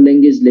लामो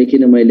ल्याङ्ग्वेज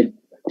लेखिन मैले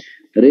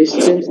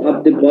resistance of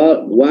the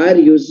wire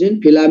used in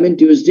filament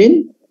used in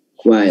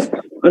wire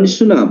अनि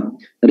सुन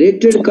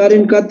रेटेड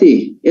करेन्ट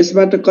कति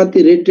यसबाट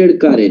कति रेटेड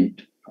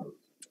करेन्ट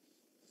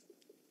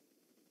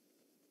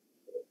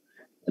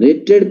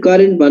रेटेड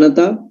करेन्ट भन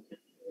त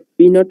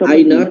I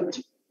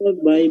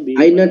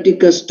not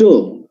equals to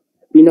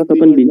P not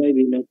upon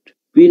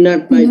P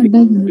not by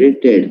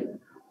rated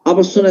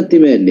अब सुन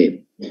तिमीहरुले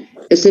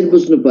यसरी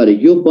बुझ्नु पर्यो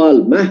यो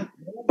बल्बमा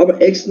अब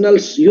एक्सटर्नल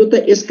यो त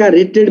यसका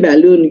रेटेड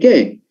भ्यालु हुन् के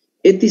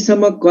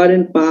यतिसम्म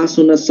करेन्ट पास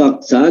हुन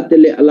सक्छ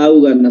त्यसले अलाउ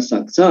गर्न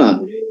सक्छ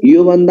यो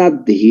भन्दा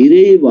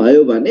धेरै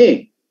भयो भने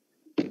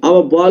अब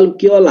बल्ब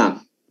के होला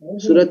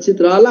सुरक्षित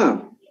रहला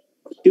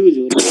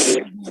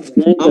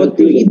अब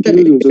त्यो रेटेड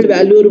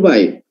भ्यालुहरु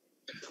भए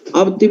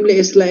अब तिमीले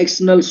यसलाई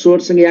एक्सटर्नल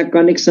सोर्स सँग यहाँ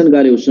कनेक्सन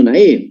गर्यौ सुन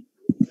है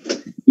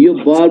यो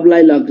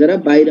बल्बलाई लगेर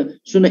बाहिर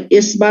सुन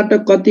यसबाट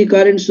कति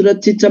करेन्ट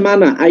सुरक्षित छ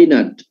मान I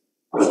नट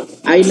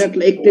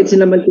लाई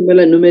एकैछिनमा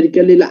तिमीलाई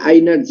numerically I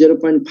not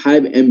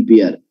 0.5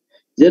 ampere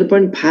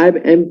 0.5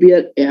 ampere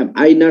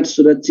I not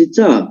सुरक्षित छ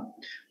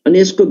अनि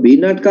यसको भी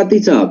नट कति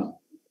छ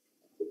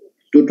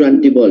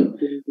 220 भोल्ट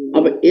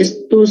अब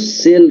यस्तो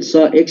सेल छ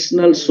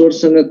एक्सटर्नल सोर्स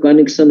सँग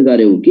कनेक्सन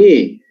गर्यौ कि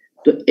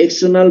त्यो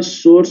एक्सटर्नल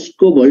सोर्स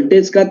को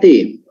भोल्टेज कति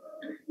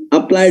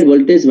अप्लाइड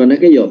भोल्टेज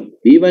भनेको यो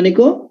भी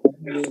भनेको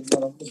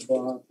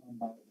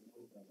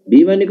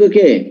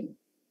के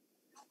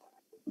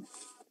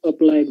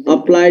अप्लाइड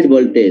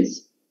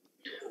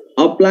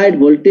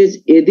भोल्टेज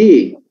यदि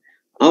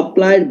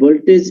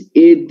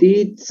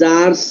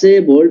 400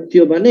 भोल्ट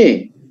थियो भने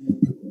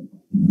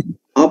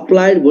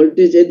अप्लाइड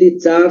भोल्टेज यदि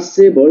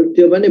 400 भोल्ट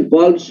थियो भने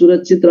बल्ब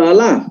सुरक्षित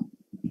रहला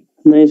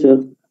नै सर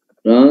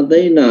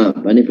रहँदैन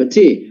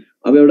भनेपछि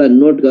अब एउटा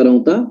नोट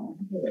गरौँ त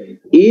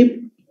if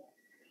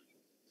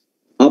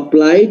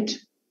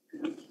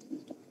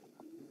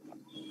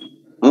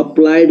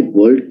applied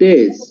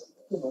voltage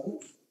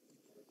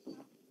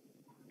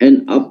and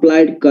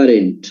applied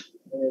current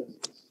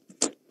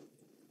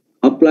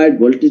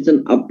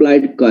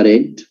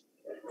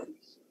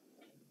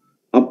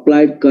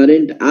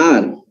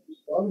are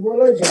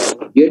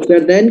greater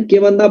than के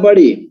भन्दा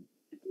बढी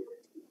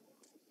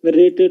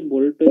rated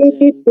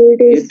voltage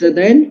greater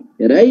than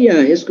हेर है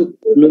यहाँ यसको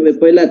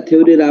पहिला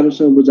थ्योरी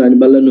राम्रोसँग बुझ भने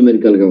बल्ल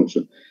न्युमेरिकल गाउँछु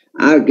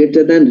are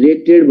greater than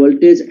rated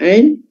voltage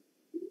and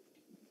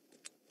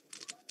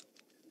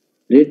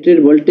rated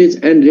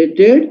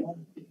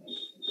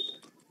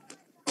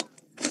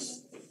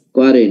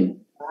current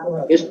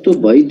यस्तो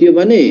भइदियो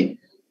भने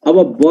अब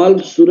बल्ब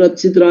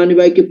सुरक्षित रहने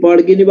भयो कि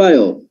पड्किने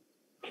भयो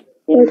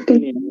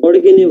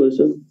पड्किने भयो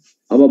सर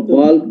अब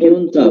बल्ब के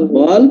हुन्छ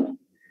बल्ब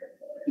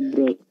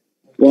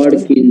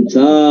पड्किन्छ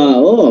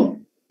हो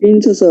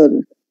पिन्छ सर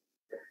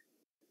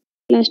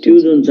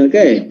फ्यूज हुन्छ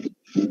के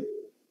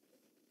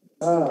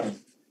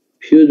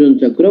फ्यूज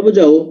हुन्छ कुरा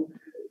बुझाऊ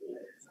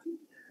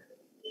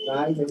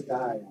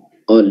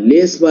और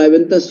लेस भयो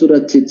भने त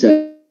सुरक्षित छ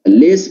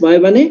लेस भयो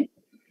भने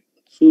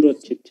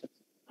सुरक्षित छ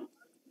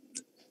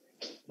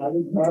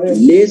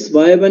लेस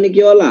भयो भने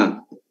के होला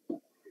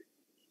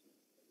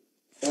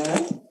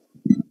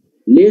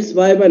लेस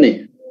भयो भने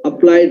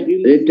अप्लाइड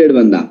रेटेड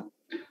भन्दा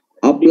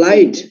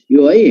अप्लाइड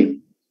यो है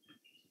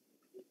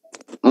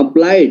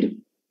अप्लाइड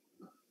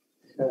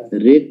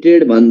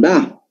रेटेड भन्दा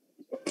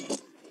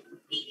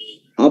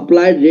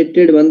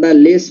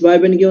लेस भयो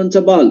भने के हुन्छ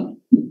बल्ब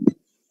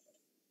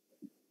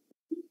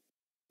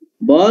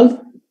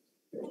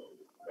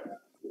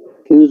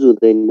फ्यूज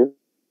हुँदैन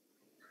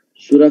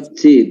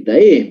सुरक्षित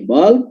है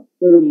बल्ब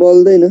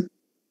बल्दैन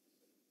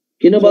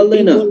किन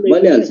बल्दैन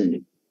बलिहाल्छ नि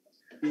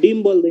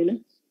डिम बल्दैन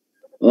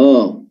हो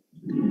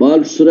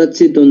बल्ब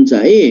सुरक्षित हुन्छ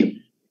है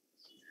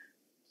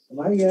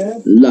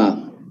ल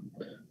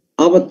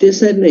अब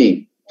त्यसरी नै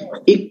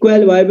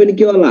इक्वल भयो भने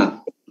के होला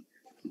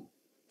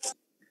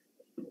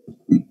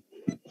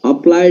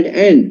अप्लाइड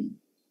एन्ड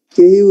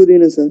केही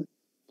हुँदैन sir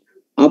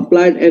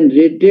applied and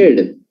rated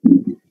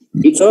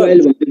equal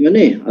भयो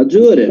भने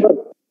हजुर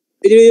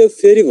यो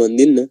फेरि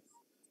भन्दिन न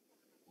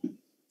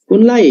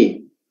कुनलाई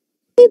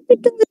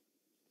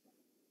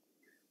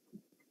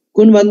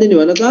कुन भन्दिनु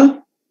भन त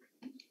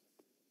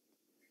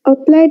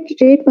अप्लाइड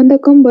रेट भन्दा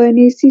कम भयो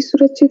भने सी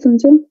सुरक्षित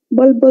हुन्छ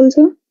बल्ब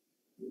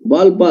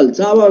बल्छ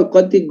अब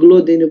कति ग्लो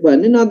दिनु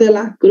पर्ने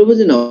नदेला कुरो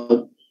बुझ्नु हो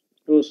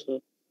सर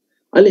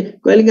अहिले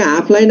कहिलेकाहीँ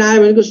हाफलाइन आयो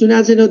भनेको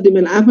सुनेको छैन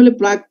तिमीले आफूले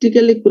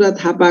प्र्याक्टिकली कुरा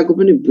थाहा पाएको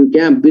पनि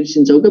त्यहाँ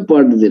बिर्सिन्छौ के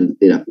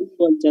पढ्दैतिर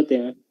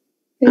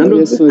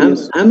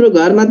हाम्रो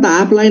घरमा त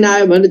हाफलाइन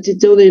आयो भने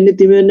चिच्याउँदै हिँड्ने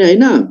तिमीहरू नै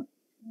हैन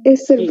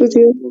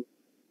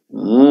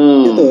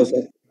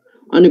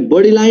अनि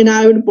बडी लाइन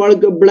आयो भने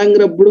पड्क्यो ब्लाङ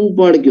र बुडुङ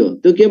पड्क्यो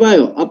त्यो के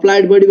भयो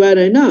अप्लाइड बडी भएर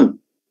हैन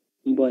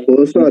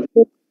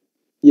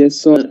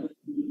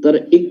तर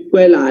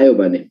इक्वल आयो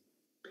भने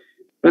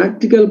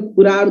प्र्याक्टिकल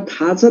कुराहरु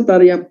थाहा छ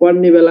तर यहाँ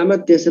पढ्ने बेलामा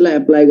त्यसैलाई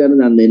एप्लाई गर्न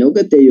जान्दैनौ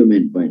के त्यही हो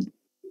मेन पोइन्ट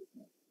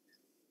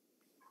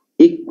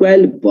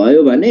इक्वल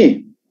भयो भने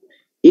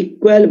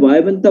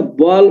त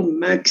बल्ब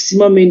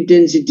म्याक्सिमम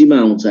इन्टेन्सिटीमा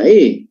आउँछ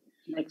है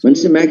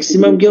भनेपछि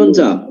म्याक्सिमम के हुन्छ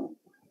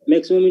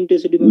maximum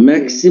intensity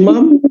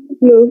maximum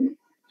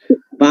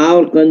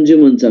power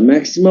consume हुन्छ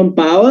म्याक्सिमम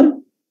पावर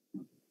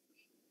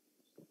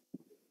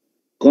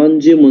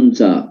कन्ज्युम हुन्छ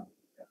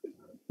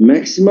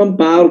म्याक्सिमम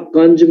पावर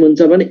कन्ज्युम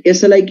हुन्छ भने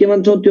यसलाई के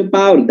भन्छौं त्यो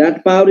power that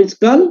power is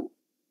called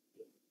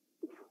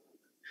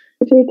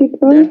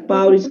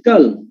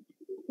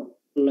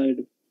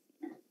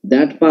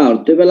that power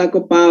त्यो बेलाको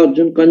पावर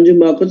जुन कन्ज्युम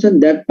भएको छ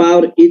that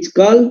power is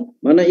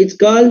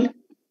called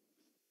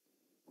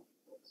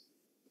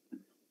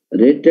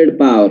rated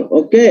power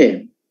okay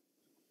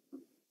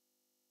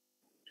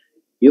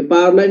यो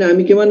पावरलाई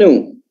हामी के भन्यौ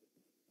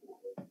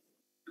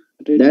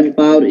दैट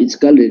पावर इज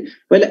कॉल्ड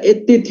पहिला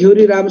यति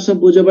थ्योरी राम्रोसँग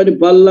बुझ्यो भने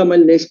बल्ल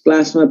मैले नेक्स्ट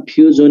क्लासमा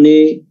फ्यूज हुने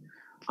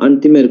अनि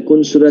तिमीहरु कुन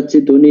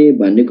सुरक्षित हुने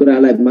भन्ने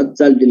कुरालाई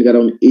मज्जाले डिल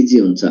गराउन इजी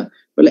हुन्छ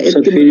पहिला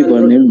यति फेरि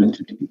भन्ने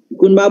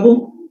कुन बाबु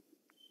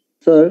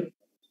सर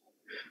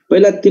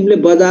पहिला तिमीले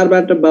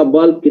बजारबाट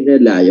बल्ब किनेर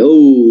ल्यायौ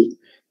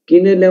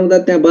किनेर ल्याउँदा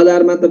त्यहाँ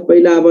बजारमा त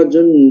पहिला अब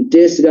जुन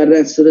टेस्ट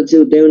गरेर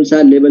सुरक्षित त्यही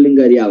अनुसार लेबलिङ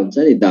गरिया हुन्छ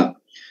नि त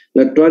ल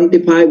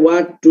 25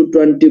 वाट टु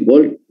 20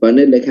 भोल्ट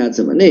भनेर लेखाएको छ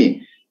भने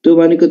त्यो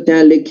भनेको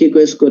त्यहाँ लेखिएको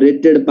यसको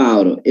रेटेड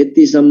पावर हो,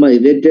 यतिसम्म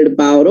रेटेड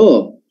पावर हो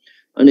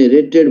अनि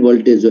रेटेड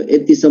भोल्टेज हो,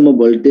 यतिसम्म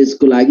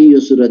भोल्टेजको लागि यो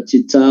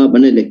सुरक्षित छ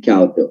भन्ने लेख्या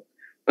हो त्यो।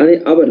 अनि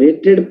अब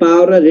रेटेड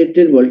पावर र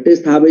रेटेड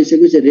भोल्टेज थाहा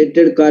भइसकेपछि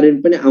रेटेड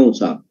करेन्ट पनि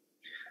आउँछ।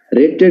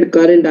 रेटेड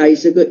करेन्ट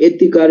आइसक्यो,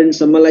 यति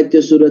करेन्टसम्मलाई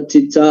त्यो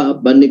सुरक्षित छ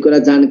भन्ने कुरा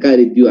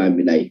जानकारी दियो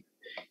हामीलाई।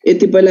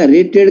 यति पहिला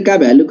रेटेडका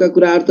भ्यालुका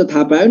कुराहरु त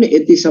थाहा पायो नि,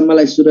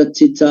 यतिसम्मलाई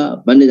सुरक्षित छ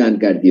भन्ने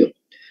जानकारी दियो।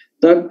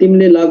 तर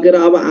तिमीले लगेर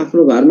अब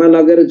आफ्नो घरमा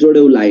लगेर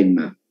जोड्यौ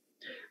लाइनमा,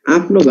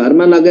 आफ्नो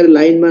घरमा लगेर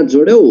लाइनमा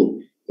जोड्यौ,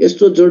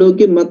 यस्तो जोड्यौ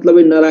कि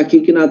मतलबै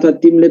नराखिकिन अथवा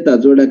तिमीले त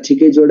जोडा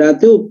ठिकै जोडा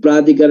थियौ,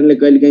 प्राधिकरणले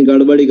कहिलेकाहीँ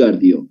गडबडी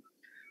गरिदियो,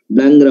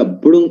 ब्याङ र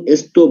बुडुङ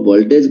यस्तो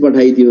भोल्टेज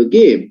पठाइदियो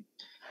कि,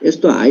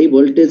 यस्तो हाई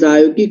भोल्टेज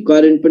आयो कि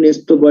करेन्ट पनि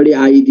यस्तो बढी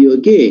आइदियो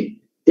कि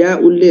त्यहाँ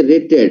उसले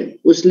रेटेड,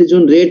 उसले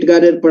जुन रेट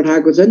गरेर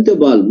पठाएको छ नि त्यो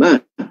बल्बमा,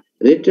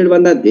 रेटेड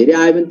भन्दा धेरै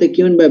आयो भने त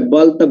के हुने भयो,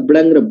 बल्ब त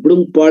ब्याङ र बुडुङ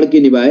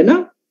पड्किने भएन।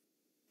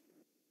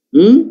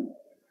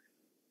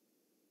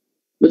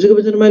 बुझेको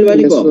बुझ्नु मैले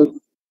भनेको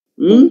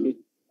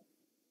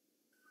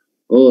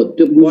हो,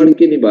 त्यो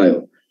पड्किने भयो।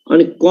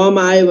 अनि कम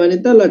आयो भने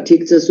त ल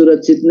ठिक छ,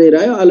 सुरक्षित नै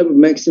रह्यो, अब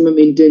म्याक्सिमम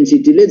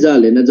इन्टेन्सिटीले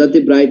जलेन, जति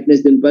ब्राइटनेस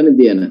दिनुपर्ने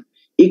दिएन।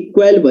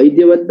 इक्वल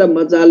भइदियो भने त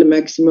मजाले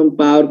म्याक्सिमम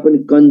पावर पनि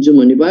कन्ज्युम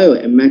हुने भयो,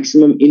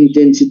 म्याक्सिमम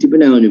इन्टेन्सिटी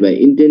पनि आउने भयो।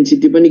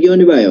 इन्टेन्सिटी पनि के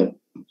हुने भयो,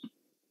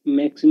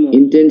 म्याक्सिमम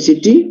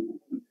इन्टेन्सिटी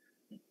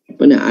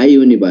पनि हाई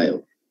हुने भयो।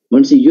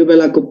 भनेपछि यो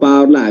बेलाको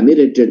पावरलाई हामी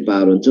रेटेड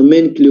पावर भन्छौँ।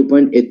 मेन क्लु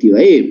पोइन्ट यति हो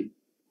है।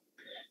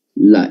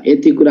 ल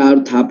यति कुराहरु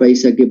थाहा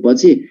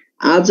पाइसकेपछि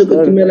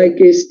आजको तिमीलाई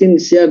के स्क्रिन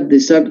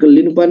सेयर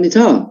लिनुपर्ने छ?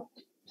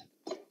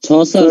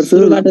 सर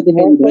सुरुबाट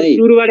देखाउनु है,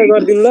 सुरुबाट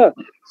गर्दिनु ल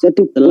सर।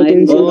 त्यो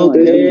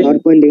पोटेन्शियल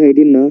हट पोइन्ट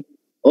देखाइदिनु न।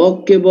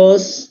 ओके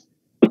बस।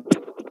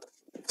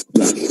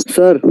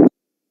 सर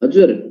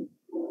हजुर,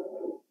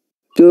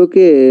 त्यो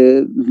के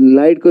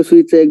लाइटको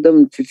स्विच चाहिँ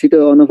एकदम छिटो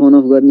अन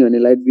अफ गर्ने भने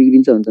लाइट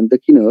बिग्रिन्छ भन्छ नि त,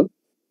 किन हो?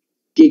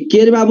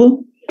 के रे बाबु?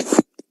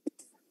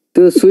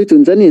 त्यो स्विच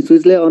हुन्छ नि,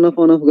 स्विचलाई अन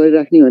अफ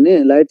गरिराख्ने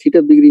भने लाइट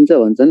छिटो बिग्रिन्छ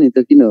भन्छ नि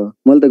त, किन हो?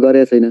 मैले त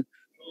गरेको छैन।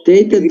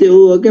 त्यही त त्यो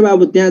हो के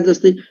बाबु। त्यहाँ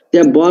जस्तै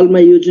त्यहाँ बल्बमा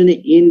यो जुन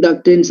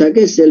इन्डक्टेन्स छ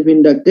के, सेल्फ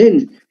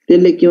इन्डक्टेन्स,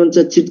 त्यसले के हुन्छ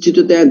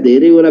छिटो त्यहाँ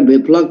धेरैवटा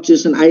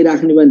फ्लक्चुएसन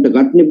आइराख्ने भने त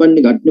घट्ने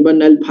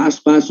बढ्ने अलि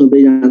फास्ट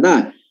हुँदै जाँदा,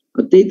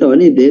 त्यही त हो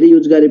नि, धेरै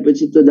युज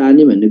गरेपछि त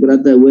जाने भन्ने कुरा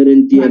त वेयर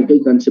एन्ड टियरकै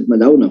कन्सेप्टमा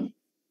जाऊ न।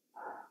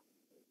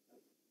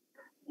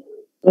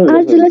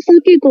 आजलाई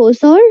सकेको हो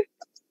सर?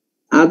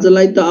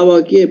 आजलाई त अब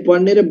के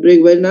पढ्ने र ब्रेक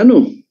भएर नानु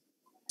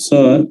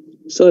सर।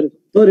 सर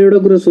एउटा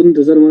कुरा सोध्नु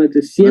थियो सर मलाई,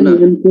 त्यो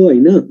सीएमएन को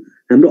हैन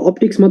हाम्रो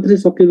अप्टिक्स मात्रै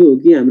सकेको हो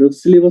कि हाम्रो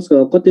सिलेबस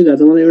कति गएको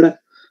छ? मलाई एउटा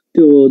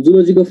त्यो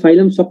जुलोजीको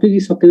फाइलम सक्यो कि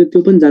सकेन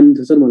त्यो पनि जान्नु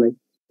थियो सर मलाई।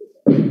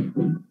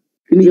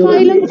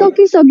 फाइलम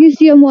सकिसक्यो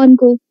सीएम1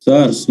 को।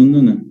 सर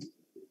सुन्नु न।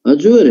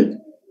 हजुर,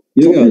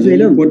 यो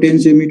हजुरले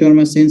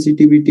पोटेन्सियोमिटरमा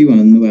सेन्सिटिभिटी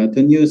भन्नुभएको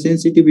थियो नि, यो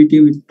सेन्सिटिभिटी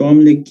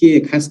टर्मले के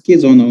खास के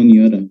जनाउने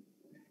हो र?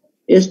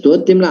 यस्तो हो,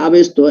 तिमीलाई अब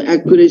यस्तो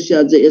एक्युरेसी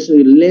अझ यसो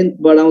लेन्थ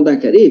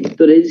बढाउँदाखेरि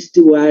त्यो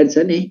रेजिस्टिभ वायर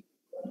छ नि,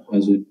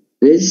 हजुर,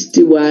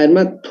 रेजिस्टिभ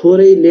वायरमा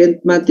थोरै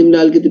लेन्थमा तिमीले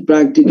अलिकति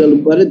प्र्याक्टिकल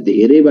गरे,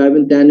 धेरै भयो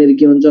भने त्यहाँनिर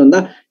के हुन्छ भन्दा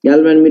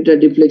ग्याल्भेनोमिटर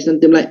डिफ्लेक्सन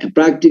तिमीलाई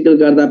प्र्याक्टिकल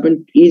गर्दा पनि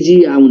इजी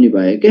आउने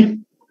भयो के।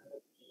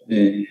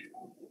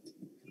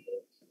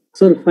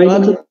 सर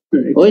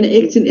होइन,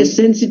 एकछिन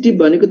सेन्सिटिभ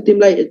भनेको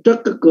तिमीलाई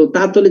टक्क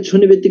तातोले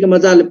छुने बित्तिकै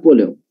मजाले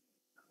पोल्यो,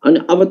 अनि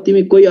अब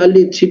तिमी कोही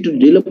अलि छिटो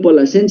ढिलो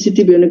पोला।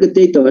 सेन्सिटिभ भनेको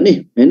त्यही त हो नि,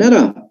 होइन र?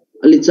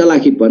 अलि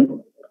चलाखीपन।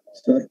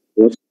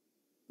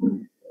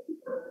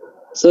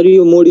 सर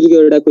यो मोड्युलको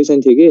एउटा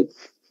क्वेशन थियो के,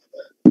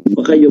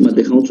 पक्का यो म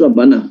देखाउँछु, अब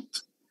भन।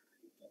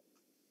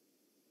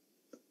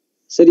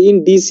 Sir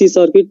in DC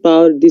circuit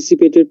power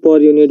dissipated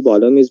per unit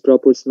volume is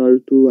proportional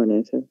to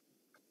भनेको छ।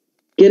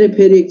 के रे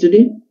फेरि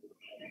एकचोटी?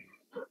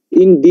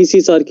 In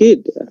DC circuit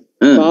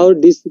power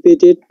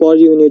dissipated per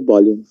unit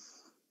volume.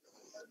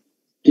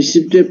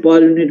 Dissipated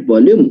per unit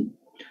volume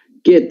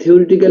के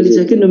थ्योरिटिकली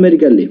छ कि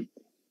न्युमेरिकली?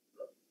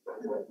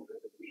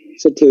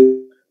 सर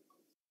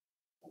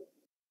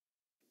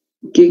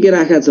के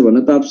राखेको छ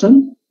भन त अप्सन?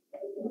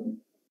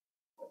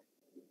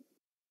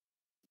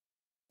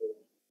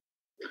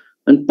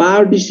 अनि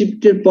power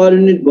dissipated per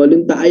unit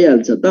volume त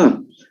आइहाल्छ त।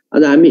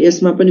 अझ हामी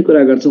यसमा पनि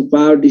कुरा गर्छौँ,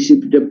 power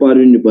dissipated per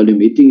unit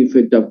volume heating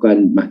effect of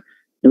करेन्टमा।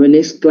 अब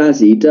नेक्स्ट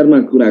क्लास हिटरमा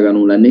कुरा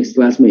गरौँला, नेक्स्ट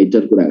क्लासमा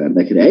हिटर कुरा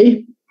गर्दाखेरि है।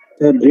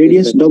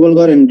 रेडियस डबल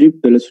गरे भने ड्रिफ्ट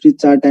भेलोसिटी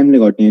 4 टाइमले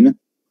घट्ने हैन?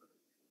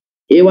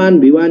 A1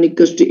 V1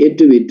 =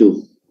 A2 V2।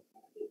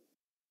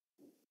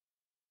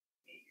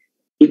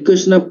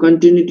 Equation of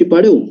continuity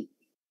पढ्यौ?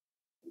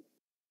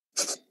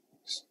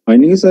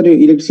 हैन कि सर, यो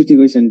electricity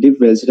question, drift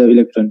velocity of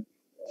electron.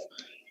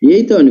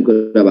 यही त हो नि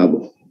कुरा बाबु।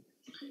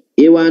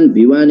 A1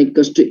 V1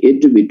 =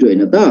 A2 V2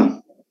 हैन त?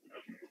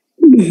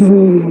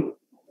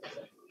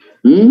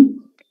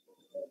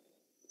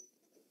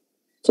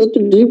 सर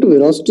त्यो ड्रिफ्ट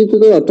भेलोसिटी त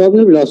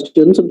टर्मिनल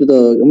भेलोसिटी हो नि सर, त्यो त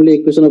हामीले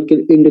इक्वेसन अफ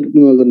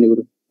इन्टिग्रेट गर्ने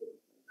कुरा।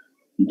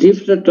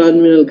 ड्रिफ्ट र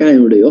टर्मिनल कहाँ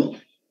एउटै हो?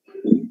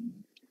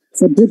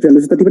 सर ड्रिफ्ट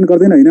भेलोसिटी त डिपेन्ड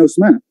गर्दैन हैन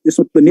उसमा,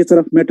 यसमा त नेचर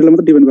अफ मेटेरियलमा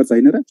त डिपेन्ड गर्छ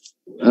हैन र?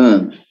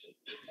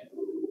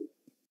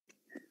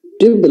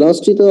 त्यो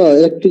भेलोसिटी त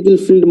इलेक्ट्रिकल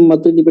फिल्ड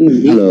मात्र डिपेन्ड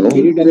हुन्छ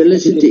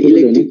भेलोसिटी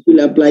इलेक्ट्रिक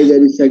फिल्ड अप्लाई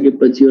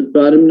गरिसकेपछि यो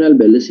टर्मिनल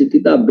भेलोसिटी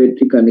त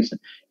ब्याट्री कनेक्सन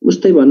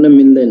उस्तै भन्न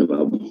मिल्दैन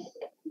बाबु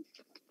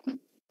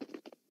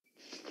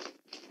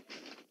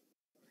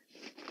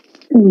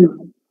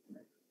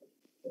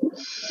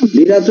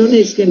लिइरहेको छौ नि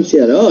स्क्रिन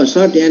सेयर हो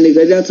सर्ट यहाँनिर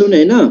गरिरहेको छौ नि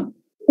होइन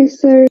यस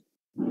सर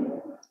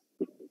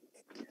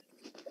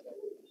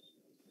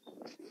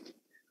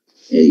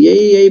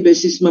यही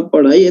बेसिसमा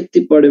पढ है यति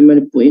पढ्यो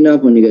मैले पहिना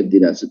पनि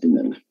गरिदिइरहेको छु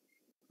तिमीहरूलाई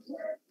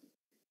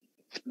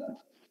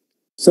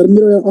सर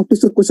मेरो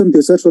अप्टिक्सको क्वेसन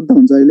थियो सर सोध्दा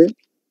हुन्छ अहिले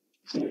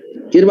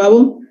के रे बाबु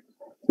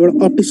एउटा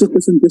अप्टिक्सको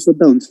क्वेसन थियो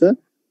सोध्दा हुन्छ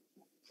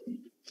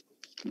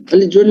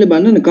अलि जोडले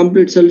भन्न न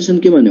कम्प्लिट सल्युसन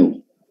के भन्यौ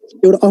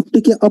एउटा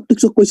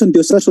अप्टिक्सको क्वेसन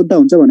थियो सर सोध्दा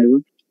हुन्छ भनेको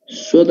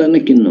सोधा न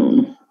किन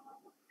नहुनु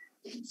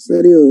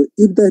सर यो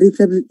if the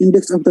refractive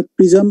index of the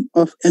prism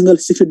of angle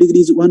 60 degree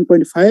is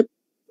 1.5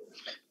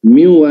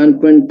 mu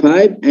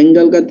 1.5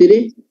 angle कति रे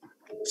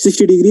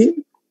 60 degree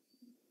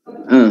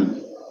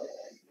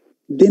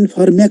then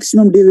for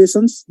maximum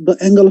deviations the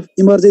angle of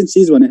emergence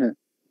is भने है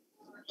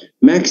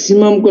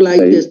maximum को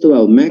लागि त्यस्तो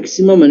भयो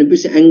maximum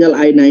भनेपछि एंगल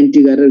I90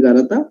 गरेर गर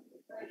त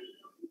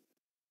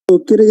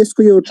के रे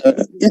यसको यो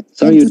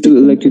सर यो टु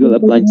इलेक्ट्रिकल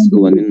अप्लायन्स को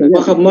भन्ने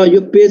म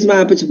यो पेजमा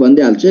आएपछि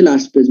भन्दै हाल्छु है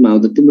लास्ट पेजमा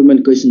आउँदा तिम्रो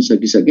मैले क्वेशन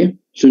सकिसके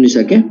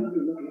सुनिसके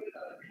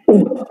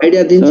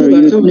आइडिया दिन्छु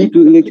गर्छौ नि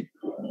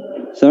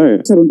सर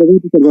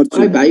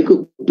भाइको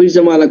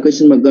प्रिजम वाला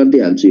क्वेशनमा गर्दै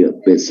हाल्छु यो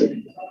page sir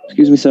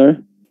excuse me sir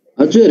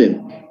हजुर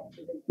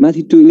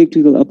माथि टु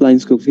इलेक्ट्रिकल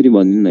अप्लायन्स को फेरि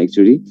भन्दिनु न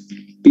एक्चुअली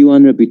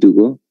P1 र P2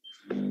 को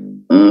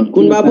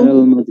कुन बाबु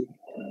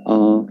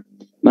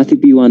माथि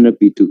P1 र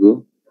P2 को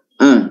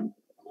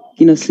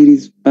किन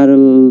सिरिज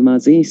प्यारललमा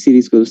चाहिँ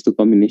सिरिजको जस्तो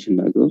कम्बिनेसन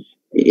भएको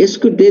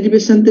यसको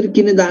डेरिभेसन तिर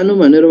किन जानु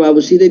भनेर बाबु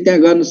सिधै त्यहाँ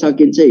गर्न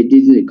सकिन्छ हिट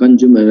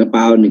कन्ज्युमर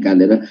पावर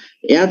निकालेर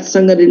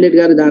याजसँग रिलेट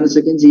गरेर जान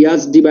सकिन्छ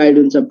याज डिभाइड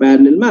हुन्छ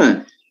प्यारललमा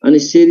अनि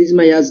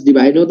सिरिजमा याज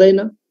डिभाइड हुँदैन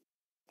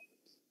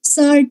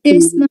सर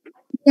टेस्टमा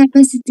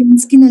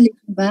क्यापेसिटेन्स किन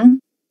लेख्नु भा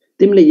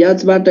तिमीले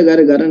याजबाट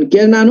गरेर गर्न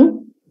के नानु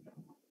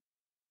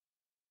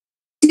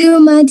त्यो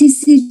माथि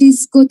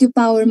सिरिजको त्यो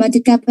पावरमा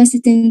त्यो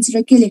क्यापेसिटेन्स र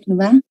के लेख्नु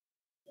भा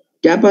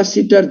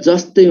क्यापासिटर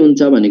जस्तै हुन्छ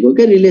भनेको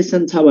के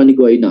रिलेसन छ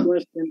भनेको हैन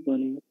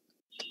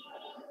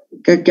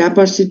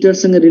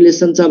क्यापासिटरसँग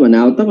रिलेसन छ भने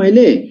आउ त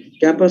मैले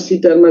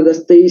क्यापासिटरमा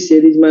जस्तै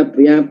सिरिजमा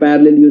यहाँ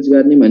प्यारलल युज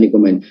गर्ने भनेको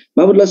मैले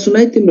बाबु ल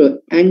सुनाइ तिम्रो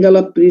angle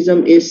of prism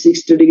A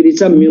 60 degree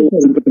छ म्यू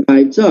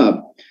 1.5 छ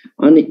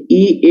अनि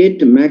E8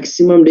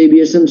 म्याक्सिमम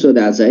डेभिएसन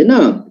सोधा छ हैन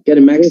के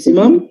रे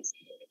म्याक्सिमम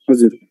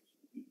हजुर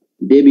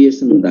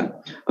डेभिएसन हुँदा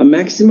अब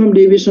म्याक्सिमम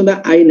डेभिएसन हुँदा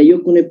आइन यो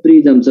कुनै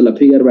प्रिजम छ ल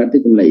फिगरबाट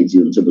तिमीलाई इजी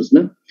हुन्छ बुझ्न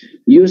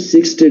यो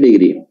 60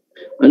 डिग्री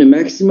अनि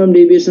म्याक्सिमम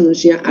डेभिएसन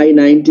हुन्छ यहाँ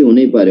I90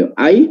 हुनै पर्यो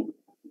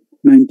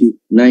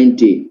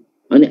I90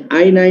 अनि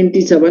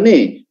I90 छ भने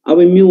अब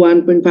म्यू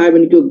 1.5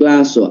 भनेको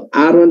ग्लास हो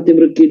R1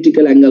 तिम्रो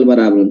क्रिटिकल एंगल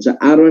बराबर हुन्छ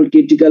R1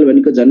 क्रिटिकल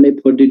भनेको झन्डै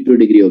 42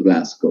 डिग्री हो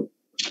ग्लासको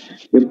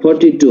यो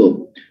 42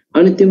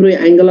 अनि तिम्रो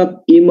एंगल अफ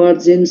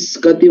इमर्जेन्स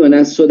कति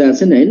भनेर सोधा छ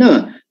नि हैन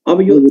अब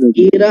यो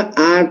ए र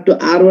R2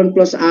 R1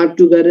 प्लस R2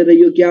 गरेर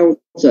यो के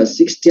आउँछ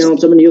 60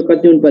 आउँछ भने यो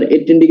कति हुनु पर्यो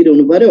 18 डिग्री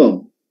हुनु पर्यो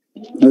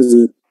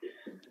हजुर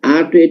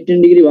R2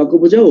 18 डिग्री भएको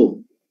बुझौ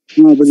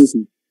बुझेछु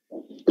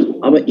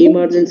अब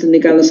इमर्जेन्स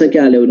निकाल्न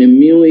सकिहाल्यो भने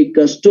mu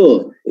equals to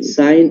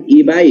sin E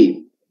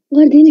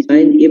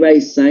by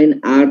sin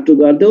R2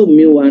 गर्दै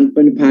म्यू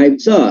 1.5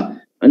 छ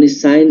अनि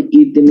sin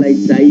E तिमीलाई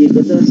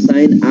चाहिएको छ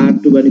sin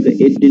R2 भनेको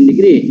 18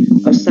 डिग्री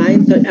अब sin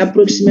त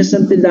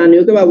एप्रोक्सिमेसन तिर जाने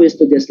हो के बाबु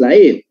यस्तो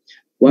त्यसलाई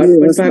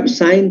 1.5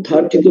 sin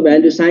 30 को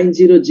भ्यालु sin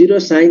 0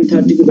 sin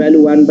 30 को भ्यालु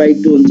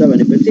 1/2 हुन्छ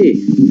भनेपछि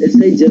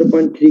यसै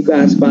 0.3 को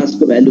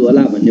आसपासको भ्यालु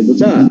होला भन्ने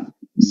बुझ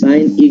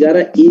sin E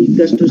गरेर E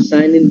equals to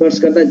sin inverse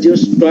गर्दा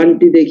जस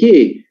 20 देखि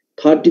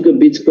 30 को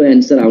बीचको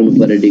आन्सर आउनु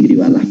पर्यो डिग्री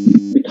वाला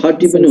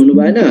 30 पनि हुनु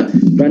भएन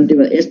 20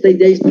 मा यस्तै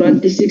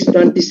 26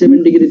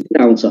 27 डिग्री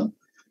तिर आउँछ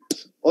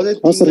अझै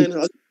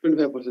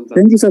 3.5%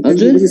 थ्यांक यू सर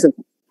बुझी सर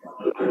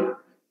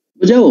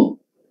बुझ्यौ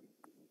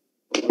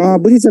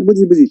बुझी सर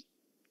बुझी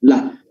ल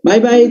बाइ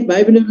बाइ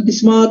बाइ पनि दिस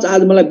मच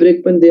आज मलाई ब्रेक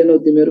पनि दिएनौ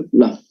तिमीहरु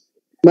ल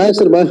बाइ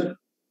सर बाइ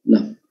ल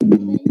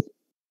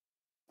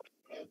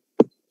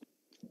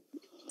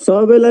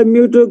सबैलाई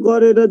म्युट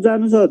गरेर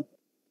जानु सर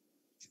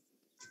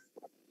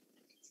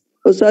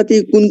ओ साथी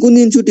कुन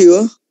दिन छुट्टी हो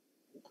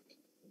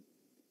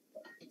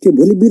के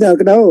भोलि बिदा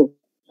हो